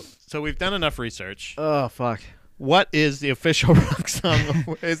right, so we've done enough research. Oh fuck. What is the official rock song?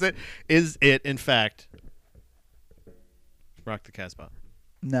 Is it in fact Rock the Casbah?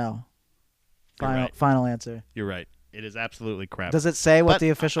 No. You're right. Final answer. You're right. It is absolutely crap. Does it say what But the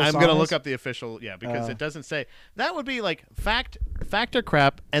official I'm song gonna is? look up the official, because it doesn't say. That would be like fact or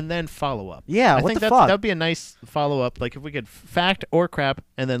crap, and then follow up. Yeah, I what think the fuck? That would be a nice follow up. Like if we could fact or crap,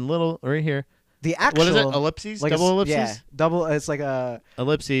 and then little right here. The actual. What is it? Ellipses? Like Double ellipses? Yeah, double. It's like a.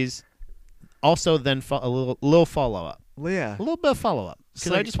 Ellipses. Also, then a little follow up. Yeah. A little bit of follow up. Because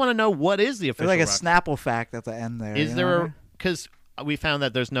like- I just want to know what is the It's official. like a rock Snapple fact at the end there. Is you there know? a because we found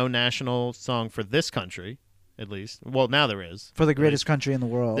that there's no national song for this country, at least. Well, now there is. For the greatest country in the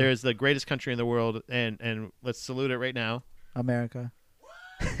world. There is the greatest country in the world, and let's salute it right now. America.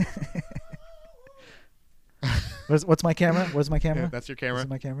 What's my camera? Where's my camera? Yeah, that's your camera. This is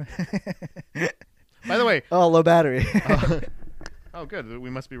my camera. By the way, Oh, low battery. oh good, we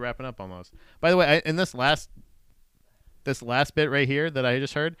must be wrapping up almost. By the way, in this last bit right here that I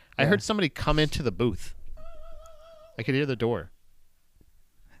just heard, I heard somebody come into the booth. I could hear the door.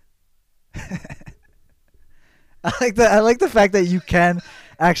 I like the fact that you can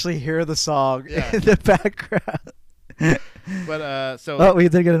actually hear the song Yeah. in the background. But so Oh, we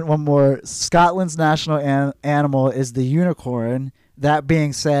did get one more. Scotland's national animal is the unicorn. That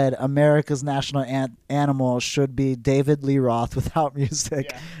being said, America's national animal should be David Lee Roth without music.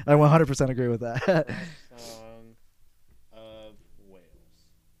 Yeah. I 100% agree with that. song of Wales.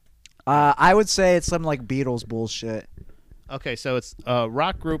 I would say it's some like Beatles bullshit. Okay, so it's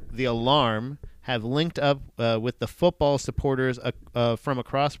rock group The Alarm have linked up with the football supporters from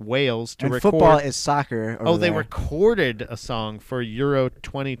across Wales to And record. football is soccer. Over They there. recorded a song for Euro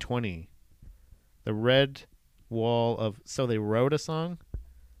 2020. The Red Wall of. So they wrote a song.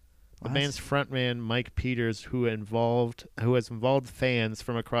 The What? band's frontman Mike Peters, who has involved fans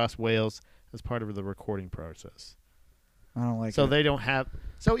from across Wales as part of the recording process. I don't like So it. they don't have.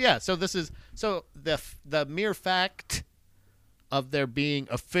 So yeah. So this is. So the mere fact of there being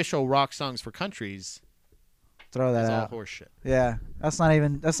official rock songs for countries Throw that is all out. horseshit. Yeah, that's not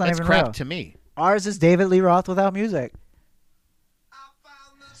even That's even crap real. to me. Ours is David Lee Roth without music.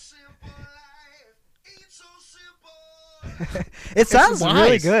 It sounds wise.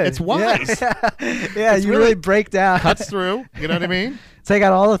 really good. It's wise. Yeah, yeah It's you really really break down. Cuts through. You know what I mean? Take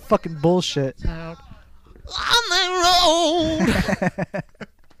out all the fucking bullshit. Out on the road.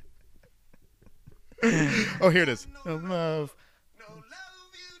 Oh, here it is. No love.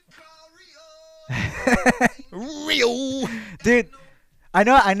 Real. Dude, I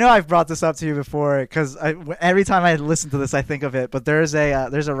know I've brought this up to you before because every time I listen to this I think of it. But there's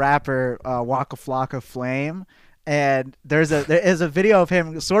a rapper, Waka Flocka Flame, and there is a video of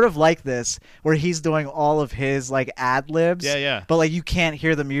him sort of like this where he's doing all of his like ad libs. Yeah. But like you can't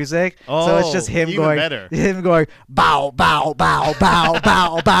hear the music, so it's just him even going, better. bow bow bow bow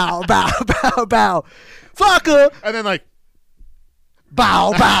bow bow bow bow bow, fucker. And then like.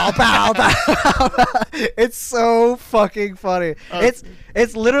 Bow, bow, bow, bow. It's so fucking funny.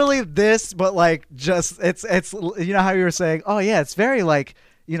 It's literally this, but like just it's you know how you were saying, oh yeah, it's very like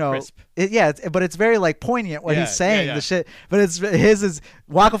Crisp. but it's very like poignant when Yeah, he's saying yeah. the shit. But his is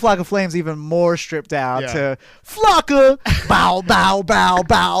Waka Flocka Flame's even more stripped down Yeah. to Flocka, bow, bow, bow,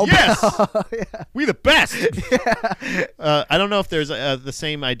 bow, Yes! bow. Yeah. We the best. I don't know if there's the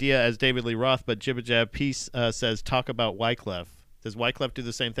same idea as David Lee Roth, but Jibba Jab Peace says talk about Wyclef. Does Wyclef do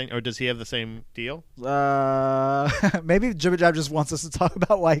the same thing, or does he have the same deal? Maybe Jibba Jab just wants us to talk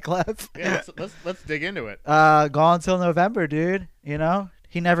about Wyclef. Yeah, let's dig into it. Gone till November, dude. You know,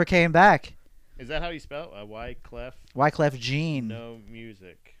 he never came back. Is that how you spell Wyclef? Wyclef Jean. No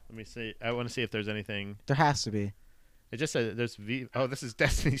music. Let me see. I want to see if there's anything. There has to be. It just said there's V. Oh, this is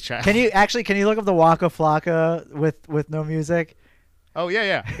Destiny's Child. Can you look up the Waka Flocka with no music? Oh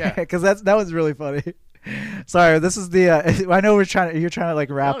yeah. Because that was really funny. Sorry, this is the. I know you're trying to like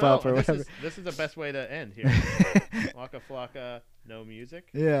wrap No, up or this whatever. this is the best way to end here. Waka Flocka, no music.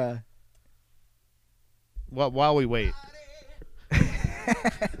 Yeah. Well, while we wait.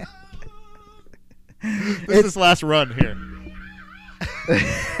 This is his last run here.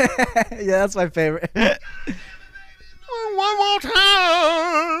 Yeah, that's my favorite. One more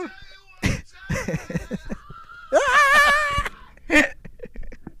time.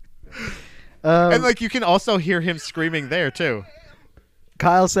 And like you can also hear him screaming there too.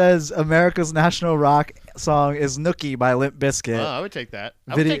 Kyle says America's national rock song is Nookie by Limp Bizkit. Oh, I would take that.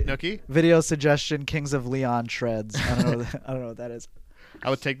 I would take Nookie. Video suggestion: Kings of Leon Shreds. I don't know what that is. I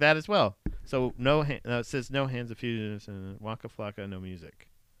would take that as well. So no, it says no hands of fusions and Waka Flocka, no music.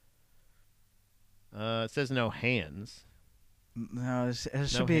 It says no hands. No, it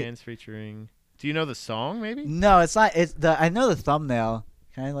should No be. hands featuring. Do you know the song? Maybe. No, it's not. It's the. I know the thumbnail.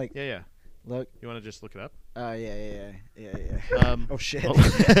 Can I like Yeah. look? You want to just look it up? Yeah. Oh shit!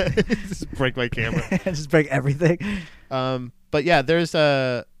 Just break my camera. Just break everything. But yeah, there's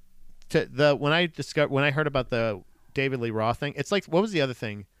when I heard about the David Lee Roth thing, it's like what was the other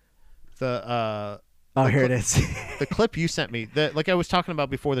thing? The Oh, here it is. the clip you sent me, like I was talking about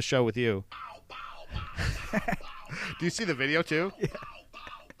before the show with you. Do you see the video too? Yeah.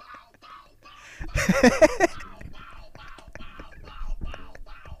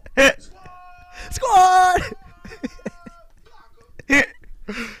 Squad!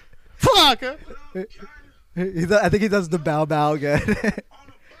 Flocka. I think he does the bow bow again.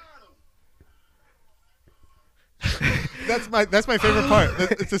 That's my favorite part.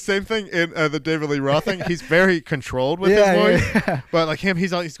 It's the same thing in the David Lee Roth thing. He's very controlled with his voice, but like him,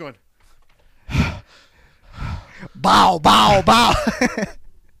 he's going bow bow bow.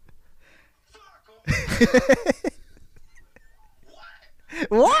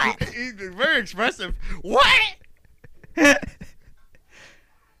 What? He's very expressive. What?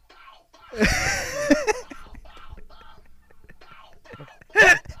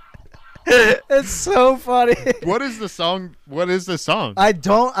 It's so funny. What is the song? What is the song? I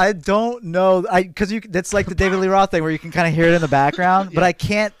don't know. Because that's like the David Lee Roth thing where you can kind of hear it in the background, but I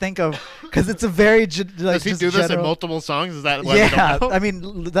can't think of because it's a very Does he do this in multiple songs? Is that why we yeah? don't know? I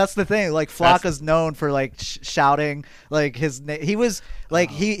mean that's the thing. Like Flocka's known for like shouting like his name. He was Like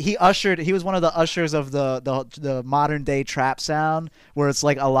he was one of the ushers of the modern day trap sound, where it's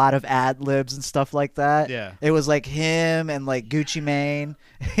like a lot of ad libs and stuff like that. Yeah. It was like him and like Gucci Mane.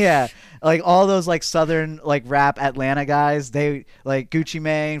 Yeah. Like all those like southern like rap Atlanta guys, they like Gucci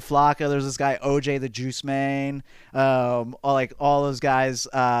Mane, Flocka, there's this guy OJ the Juice Mane, like all those guys,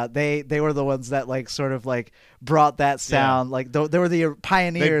 they were the ones that like sort of like brought that sound. Yeah. Like they were the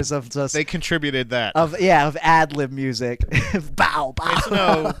pioneers of just They contributed that. of ad lib music. Bow bow. It's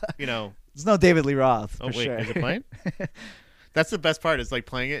no, you know. It's no David Lee Roth. Oh for wait, sure. is it playing? That's the best part. Is like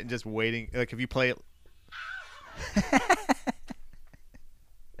playing it and just waiting. Like if you play it.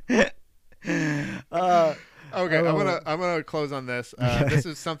 Okay, I'm gonna close on this. This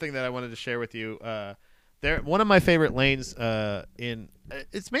is something that I wanted to share with you. One of my favorite lanes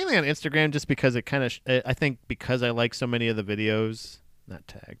it's mainly on Instagram, just because it kind of I think because I like so many of the videos, not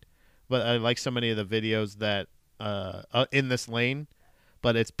tagged, but I like so many of the videos that in this lane,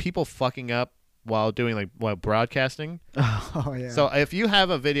 but it's people fucking up while broadcasting. Oh yeah. So if you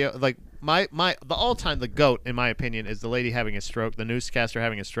have a video like the all-time the GOAT in my opinion is the lady having a stroke, the newscaster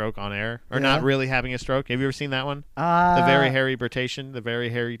having a stroke on air, or not really having a stroke. Have you ever seen that one? The very hairy Bertation, the very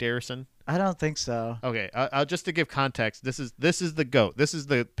hairy Darrison. I don't think so. Okay, I'll just to give context. This is the GOAT. This is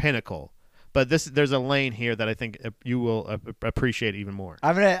the pinnacle. But there's a lane here that I think you will appreciate even more.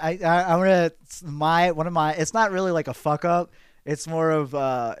 I'm gonna it's not really like a fuck up. It's more of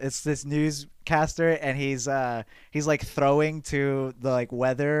it's this newscaster, and he's like throwing to the like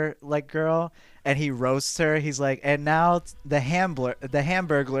weather like girl, and he roasts her. He's like, and now the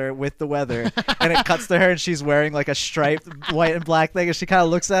Hamburglar with the weather, and it cuts to her, and she's wearing like a striped white and black thing, and she kind of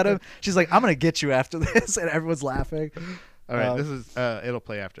looks at him. She's like, I'm gonna get you after this, and everyone's laughing. All right, this is it'll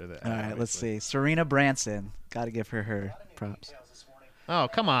play after that. All right, let's see. Serena Branson, got to give her props. Oh,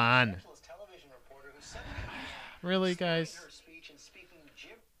 come on. Really, guys?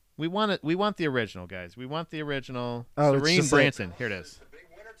 We want it. We want the original, guys. We want the original. Oh, Serene Branson. Here it is.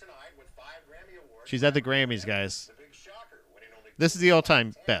 She's at the Grammys, guys. This is the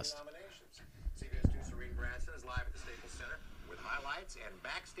all-time best. Serene Branson is live at the Staples Center with highlights and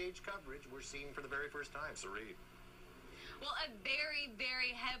backstage coverage we're seeing for the very first time. Serene. Well, a very,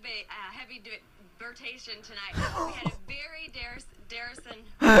 very heavy vertation tonight. We had a very Darrison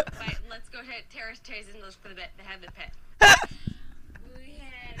fight. Let's go to Terrace and look for the heavy pit.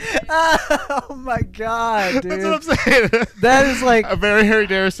 Oh my god, dude! That's what I'm saying. That is like a very hairy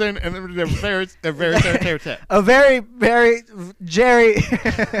Darrison and a very a very Jerry.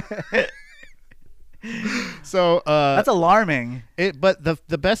 So that's alarming. But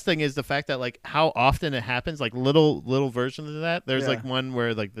the best thing is the fact that like how often it happens, like little versions of that. There's like one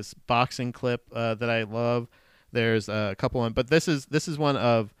where like this boxing clip that I love. There's a couple but this is one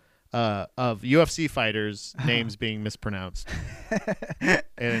of UFC fighters' names being mispronounced.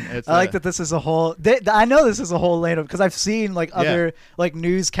 And it's I like that this is a whole. I know this is a whole lane of, because I've seen like other like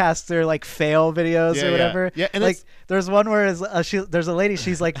newscaster like fail videos or whatever. Yeah, and like there's one where there's a lady,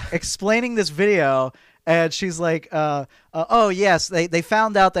 she's like explaining this video. And she's like, oh, yes, they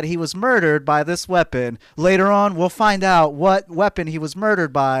found out that he was murdered by this weapon. Later on, we'll find out what weapon he was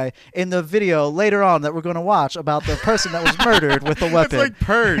murdered by in the video later on that we're going to watch about the person that was murdered with the weapon. It's like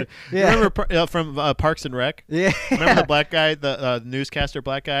Purd. Yeah. Remember from Parks and Rec? Yeah. Remember the black guy, the newscaster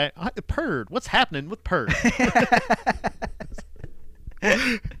black guy? Purd. What's happening with Purd?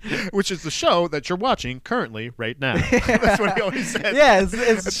 Which is the show that you're watching currently right now. That's what he always says. Yeah,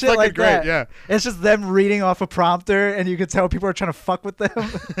 it's shit like great, that. Yeah, it's just them reading off a prompter, and you can tell people are trying to fuck with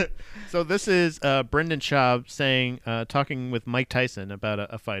them. So this is Brendan Schaub talking with Mike Tyson about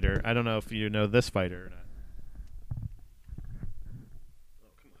a fighter. I don't know if you know this fighter or not. Oh,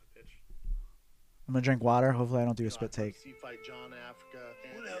 come on, bitch. I'm gonna drink water. Hopefully, I don't do a spit take. Fight John Africa.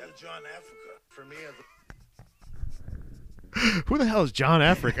 Who the hell is John Africa? For me, as a who the hell is John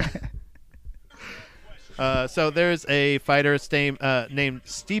Africa? So there's a fighter named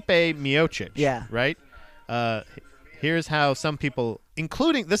Stipe Miocic. Yeah. Right. Here's how some people,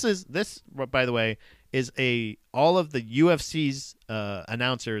 including this, by the way, is all of the UFC's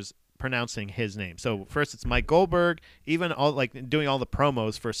announcers pronouncing his name. So first it's Mike Goldberg, even all like doing all the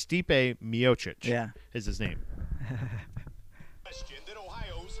promos for Stipe Miocic. Yeah. Is his name. Question that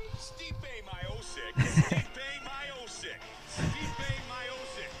Ohio's Stipe Miocic. Stipe Miocic.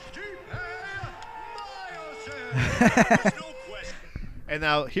 And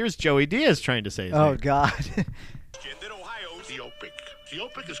now here's Joey Diaz trying to say his Oh name. God.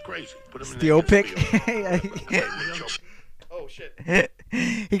 Theopic is crazy. Put him in Theopic. Oh shit.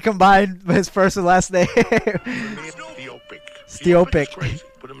 He combined his first and last name. Theopic is crazy.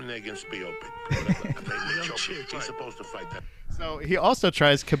 Put him in there against Theopic. He's supposed to fight that. So he also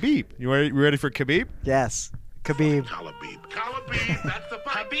tries Khabib. You ready for Khabib? Yes. Khabib. Khalabib. Khalabib. That's the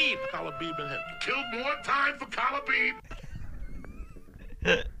fight. Khabib. Khalabib and him. Killed more time for Khalabib.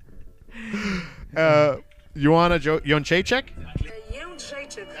 Joanna Jędrzejczyk? Joanna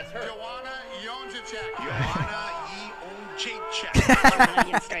Jędrzejczyk. Joanna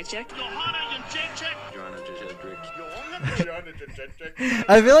Jędrzejczyk.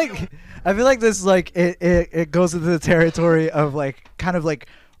 I feel like this is like it goes into the territory of like kind of like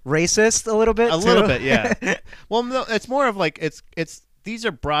racist a little bit. A little bit, yeah. Well, no, it's more of like it's these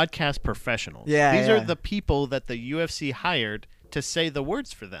are broadcast professionals. Yeah, these yeah. are the people that the UFC hired to say the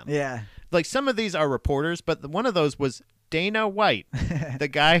words for them. Yeah. Like some of these are reporters, but one of those was Dana White, the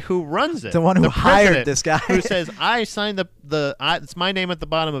guy who runs it, The one who hired president, this guy. who says, "I signed it's my name at the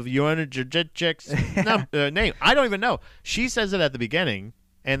bottom of Joanna Jędrzejczyk's name." I don't even know. She says it at the beginning,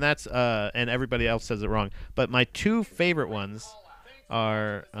 and that's and everybody else says it wrong. But my two favorite ones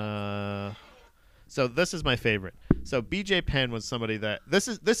are so this is my favorite. So BJ Penn was somebody that this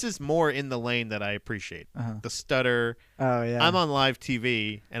is more in the lane that I appreciate. The stutter. Oh yeah. I'm on live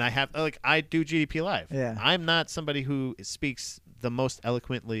TV and I do GDPLive. Yeah. I'm not somebody who speaks the most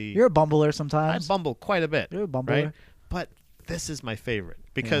eloquently. You're a bumbler I sometimes. bumble quite a bit. You're a bumbler. Right? But this is my favorite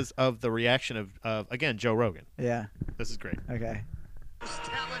because of the reaction of again Joe Rogan. Yeah. This is great. Okay. Most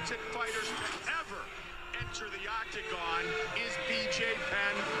talented fighters to ever enter the octagon is BJ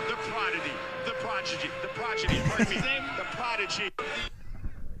Penn, the prodigy, pardon me, the prodigy.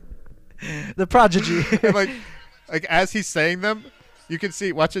 The prodigy. And like as he's saying them, you can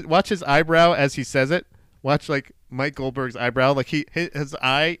see watch his eyebrow as he says it. Watch like Mike Goldberg's eyebrow, like his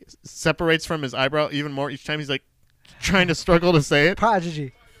eye separates from his eyebrow even more each time he's like trying to struggle to say it.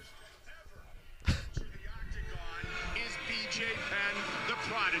 Prodigy. Is BJ Penn, the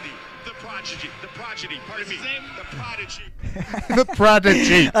prodigy, pardon me, the prodigy. The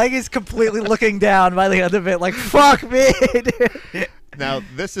prodigy. Like he's completely looking down by the end of it, like fuck me. Dude. Now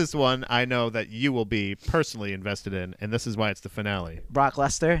this is one I know that you will be personally invested in, and this is why it's the finale. Brock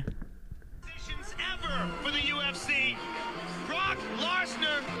Lesnar. Acquisitions ever for the UFC. Brock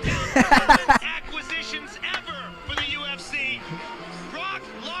Lesnar. Acquisitions ever for the UFC. Brock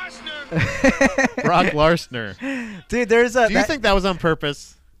Lesnar. Brock Lesnar. Dude, there's a. Do you think that was on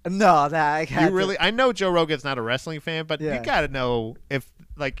purpose? No, that I had You really? I know Joe Rogan's not a wrestling fan, but Yeah. you got to know if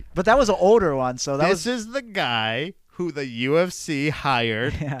like But that was an older one, so that this was. is the guy who the UFC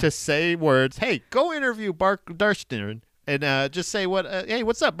hired Yeah. to say words. Hey, go interview Brock Lesnar and just say what. Hey,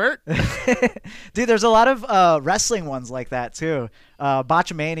 what's up, Bert? Dude, there's a lot of wrestling ones like that too.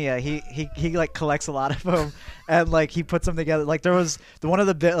 Botchamania, he like collects a lot of them, and like he puts them together. Like there was one of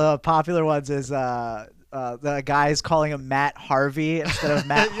the popular ones is the guy's calling him Matt Harvey instead of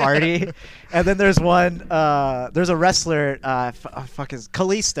Matt Hardy, and then there's one there's a wrestler fuck is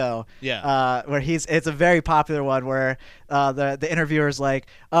Kalisto, Yeah. where it's a very popular one where the interviewer's like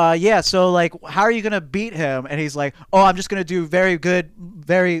yeah, so like how are you gonna beat him, and he's like, oh, I'm just gonna do very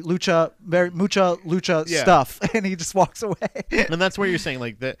mucha lucha Yeah. stuff, and he just walks away. And that's what you're saying,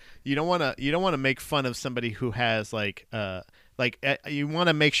 like that you don't want to make fun of somebody who has you want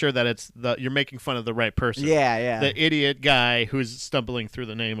to make sure that you're making fun of the right person. Yeah. The idiot guy who's stumbling through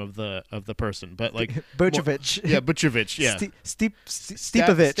the name of the person, but like Bucevic. Yeah, Bucevic. Yeah. Stipovich.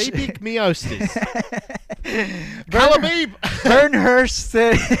 Stepik Miostis. Kalabib. Burnhurst.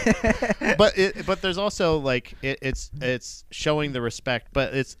 But there's also like it's showing the respect,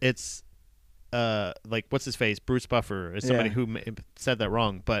 but it's like what's his face, Bruce Buffer is somebody Yeah. who said that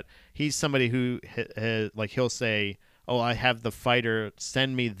wrong, but he's somebody who like he'll say, oh, I have the fighter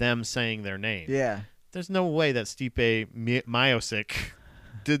send me them saying their name. Yeah. There's no way that Stipe Miocic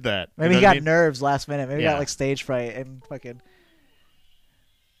did that. You Maybe know he what I got mean? nerves last minute. Maybe he Yeah. got like stage fright and fucking.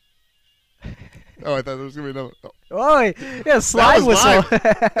 Oh, I thought there was gonna be another. Oh. Oh, yeah, slide was whistle.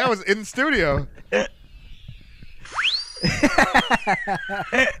 That was in studio.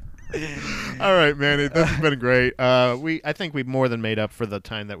 All right, Manny, this has been great. I think we more than made up for the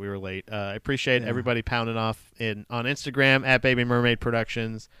time that we were late. I appreciate everybody pounding off on Instagram at Baby Mermaid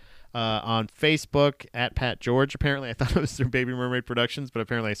Productions, on Facebook at Pat George. Apparently, I thought it was through Baby Mermaid Productions, but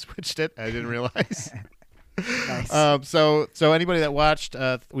apparently I switched it. I didn't realize. Nice. So anybody that watched,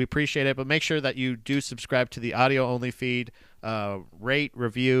 we appreciate it, but make sure that you do subscribe to the audio only feed, rate,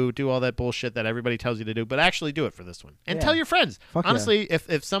 review, do all that bullshit that everybody tells you to do, but actually do it for this one and Yeah. tell your friends. Fuck Honestly,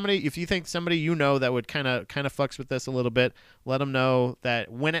 if you think somebody that would kind of fucks with this a little bit, let them know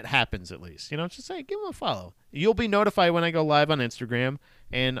that when it happens, at least, just say give them a follow. You'll be notified when I go live on Instagram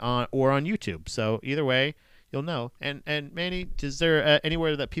and or on YouTube. So either way, you'll know. And Manny, is there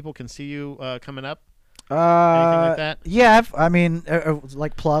anywhere that people can see you coming up? like that? Yeah, I mean,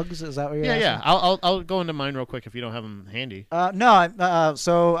 like plugs. Is that what you're asking? Yeah. I'll go into mine real quick if you don't have them handy. No.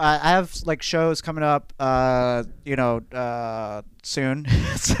 So I have like shows coming up. Soon.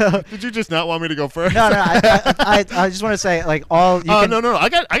 So Did you just not want me to go first? no. I just want to say like all. No. I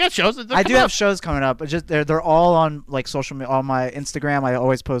got shows. I do have shows coming up. But just they're all on like social media. On my Instagram, I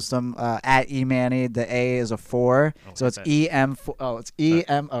always post them at eManny. The A is a 4, so it's EM. It's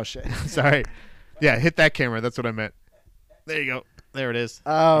EM. Oh shit. Sorry. Yeah, hit that camera. That's what I meant. There you go. There it is.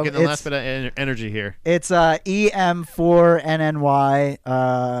 Oh, getting the last bit of energy here. It's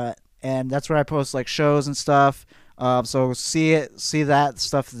EM4NNY, and that's where I post like shows and stuff. So see that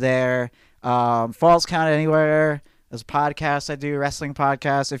stuff there. Falls Count Anywhere. There's a podcast I do, wrestling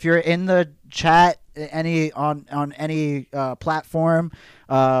podcast. If you're in the chat on any platform,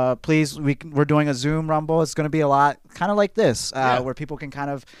 please, we're doing a Zoom Rumble. It's going to be a lot kind of like this, where people can kind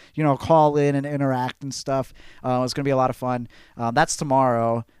of call in and interact and stuff. It's going to be a lot of fun. That's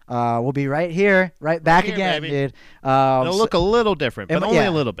tomorrow. We'll be right here, right back again, baby. dude. It'll look a little different, but only a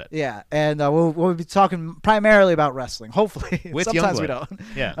little bit. Yeah, and we'll be talking primarily about wrestling. Hopefully, with sometimes we Youngblood. don't.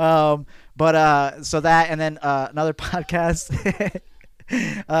 Yeah. But so that, and then another podcast.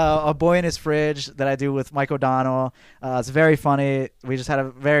 A Boy in His Fridge that I do with Mike O'Donnell. It's very funny. We just had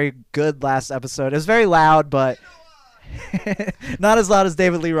a very good last episode. It was very loud, but not as loud as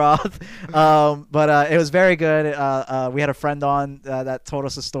David Lee Roth. But it was very good. We had a friend on that told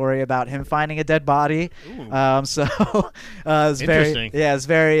us a story about him finding a dead body. So it was interesting. It was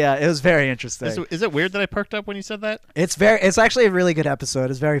very interesting. Is it weird that I perked up when you said that? It's actually a really good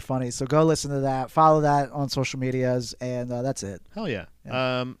episode. It's very funny. So go listen to that. Follow that on social medias, and that's it. Hell yeah.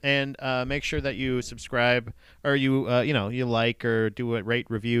 And make sure that you subscribe or you like or do a rate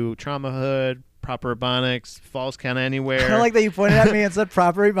review Trauma Hood, Proper Ebonics, Falls Count Anywhere. I don't like that you pointed at me and said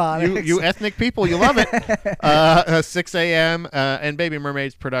Proper Ebonics. You ethnic people, you love it. 6 a.m. And Baby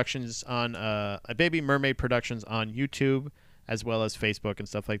Mermaid Productions on YouTube, as well as Facebook and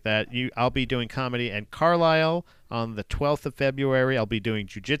stuff like that. I'll be doing comedy in Carlisle on the 12th of February. I'll be doing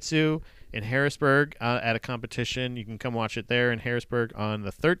jiu-jitsu in Harrisburg at a competition. You can come watch it there in Harrisburg on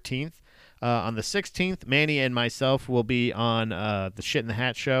the 13th. On the 16th, Manny and myself will be on the Shit in the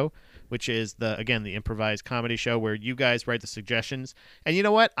Hat show, which is the improvised comedy show where you guys write the suggestions. And you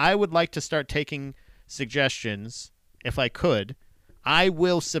know what? I would like to start taking suggestions if I could. I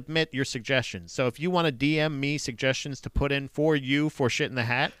will submit your suggestions. So if you want to DM me suggestions to put in for you for Shit in the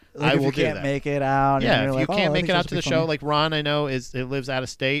Hat, I will do that. If you can't make it out. Yeah, and if you're you like, can't make it out to the show, funny. like Ron, I know lives out of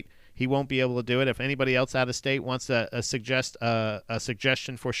state. He won't be able to do it. If anybody else out of state wants to suggest a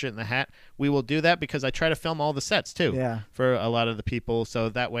suggestion for Shit in the Hat, we will do that because I try to film all the sets too. Yeah. For a lot of the people, so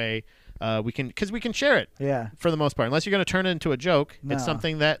that way we can share it. Yeah. For the most part, unless you're going to turn it into a joke, No. it's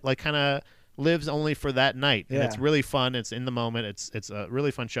something that like kind of lives only for that night, and it's really fun. It's in the moment. It's a really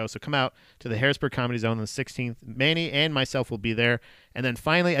fun show. So come out to the Harrisburg Comedy Zone on the 16th. Manny and myself will be there. And then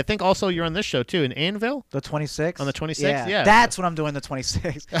finally, I think also you're on this show too in Annville. The 26th? On the 26th? Yeah. That's what I'm doing the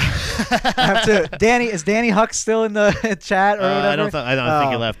 26th. I have to. Is Danny Huck still in the chat or whatever? I don't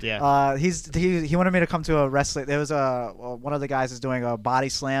think he left. Yeah. He wanted me to come to a wrestling. There was one of the guys is doing a body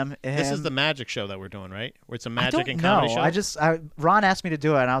slam. This is the magic show that we're doing, right? Where it's a magic and comedy show. Ron asked me to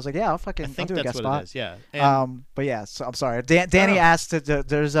do it, and I was like, yeah, I'll I think do a that's guest what spot. it is. Yeah. And But yeah, so I'm sorry. Danny asked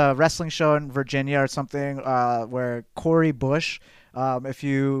there's a wrestling show in Virginia or something where Corey Bush. If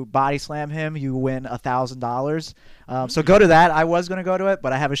you body slam him, you win $1,000. So go to that. I was going to go to it,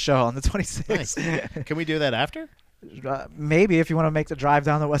 but I have a show on the 26th. Nice. Can we do that after? Maybe if you want to make the drive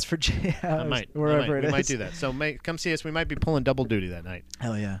down to West Virginia, wherever it is. We might do that. So come see us. We might be pulling double duty that night.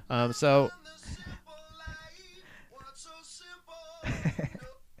 Hell yeah.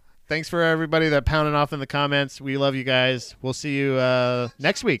 Thanks for everybody that pounded off in the comments. We love you guys. We'll see you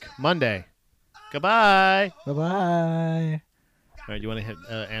next week, Monday. Goodbye. Bye-bye. All right, you want to hit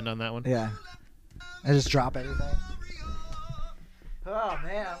end on that one? Yeah. I just drop everything. Oh,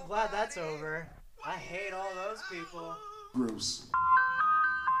 man, I'm glad that's over. I hate all those people. Bruce.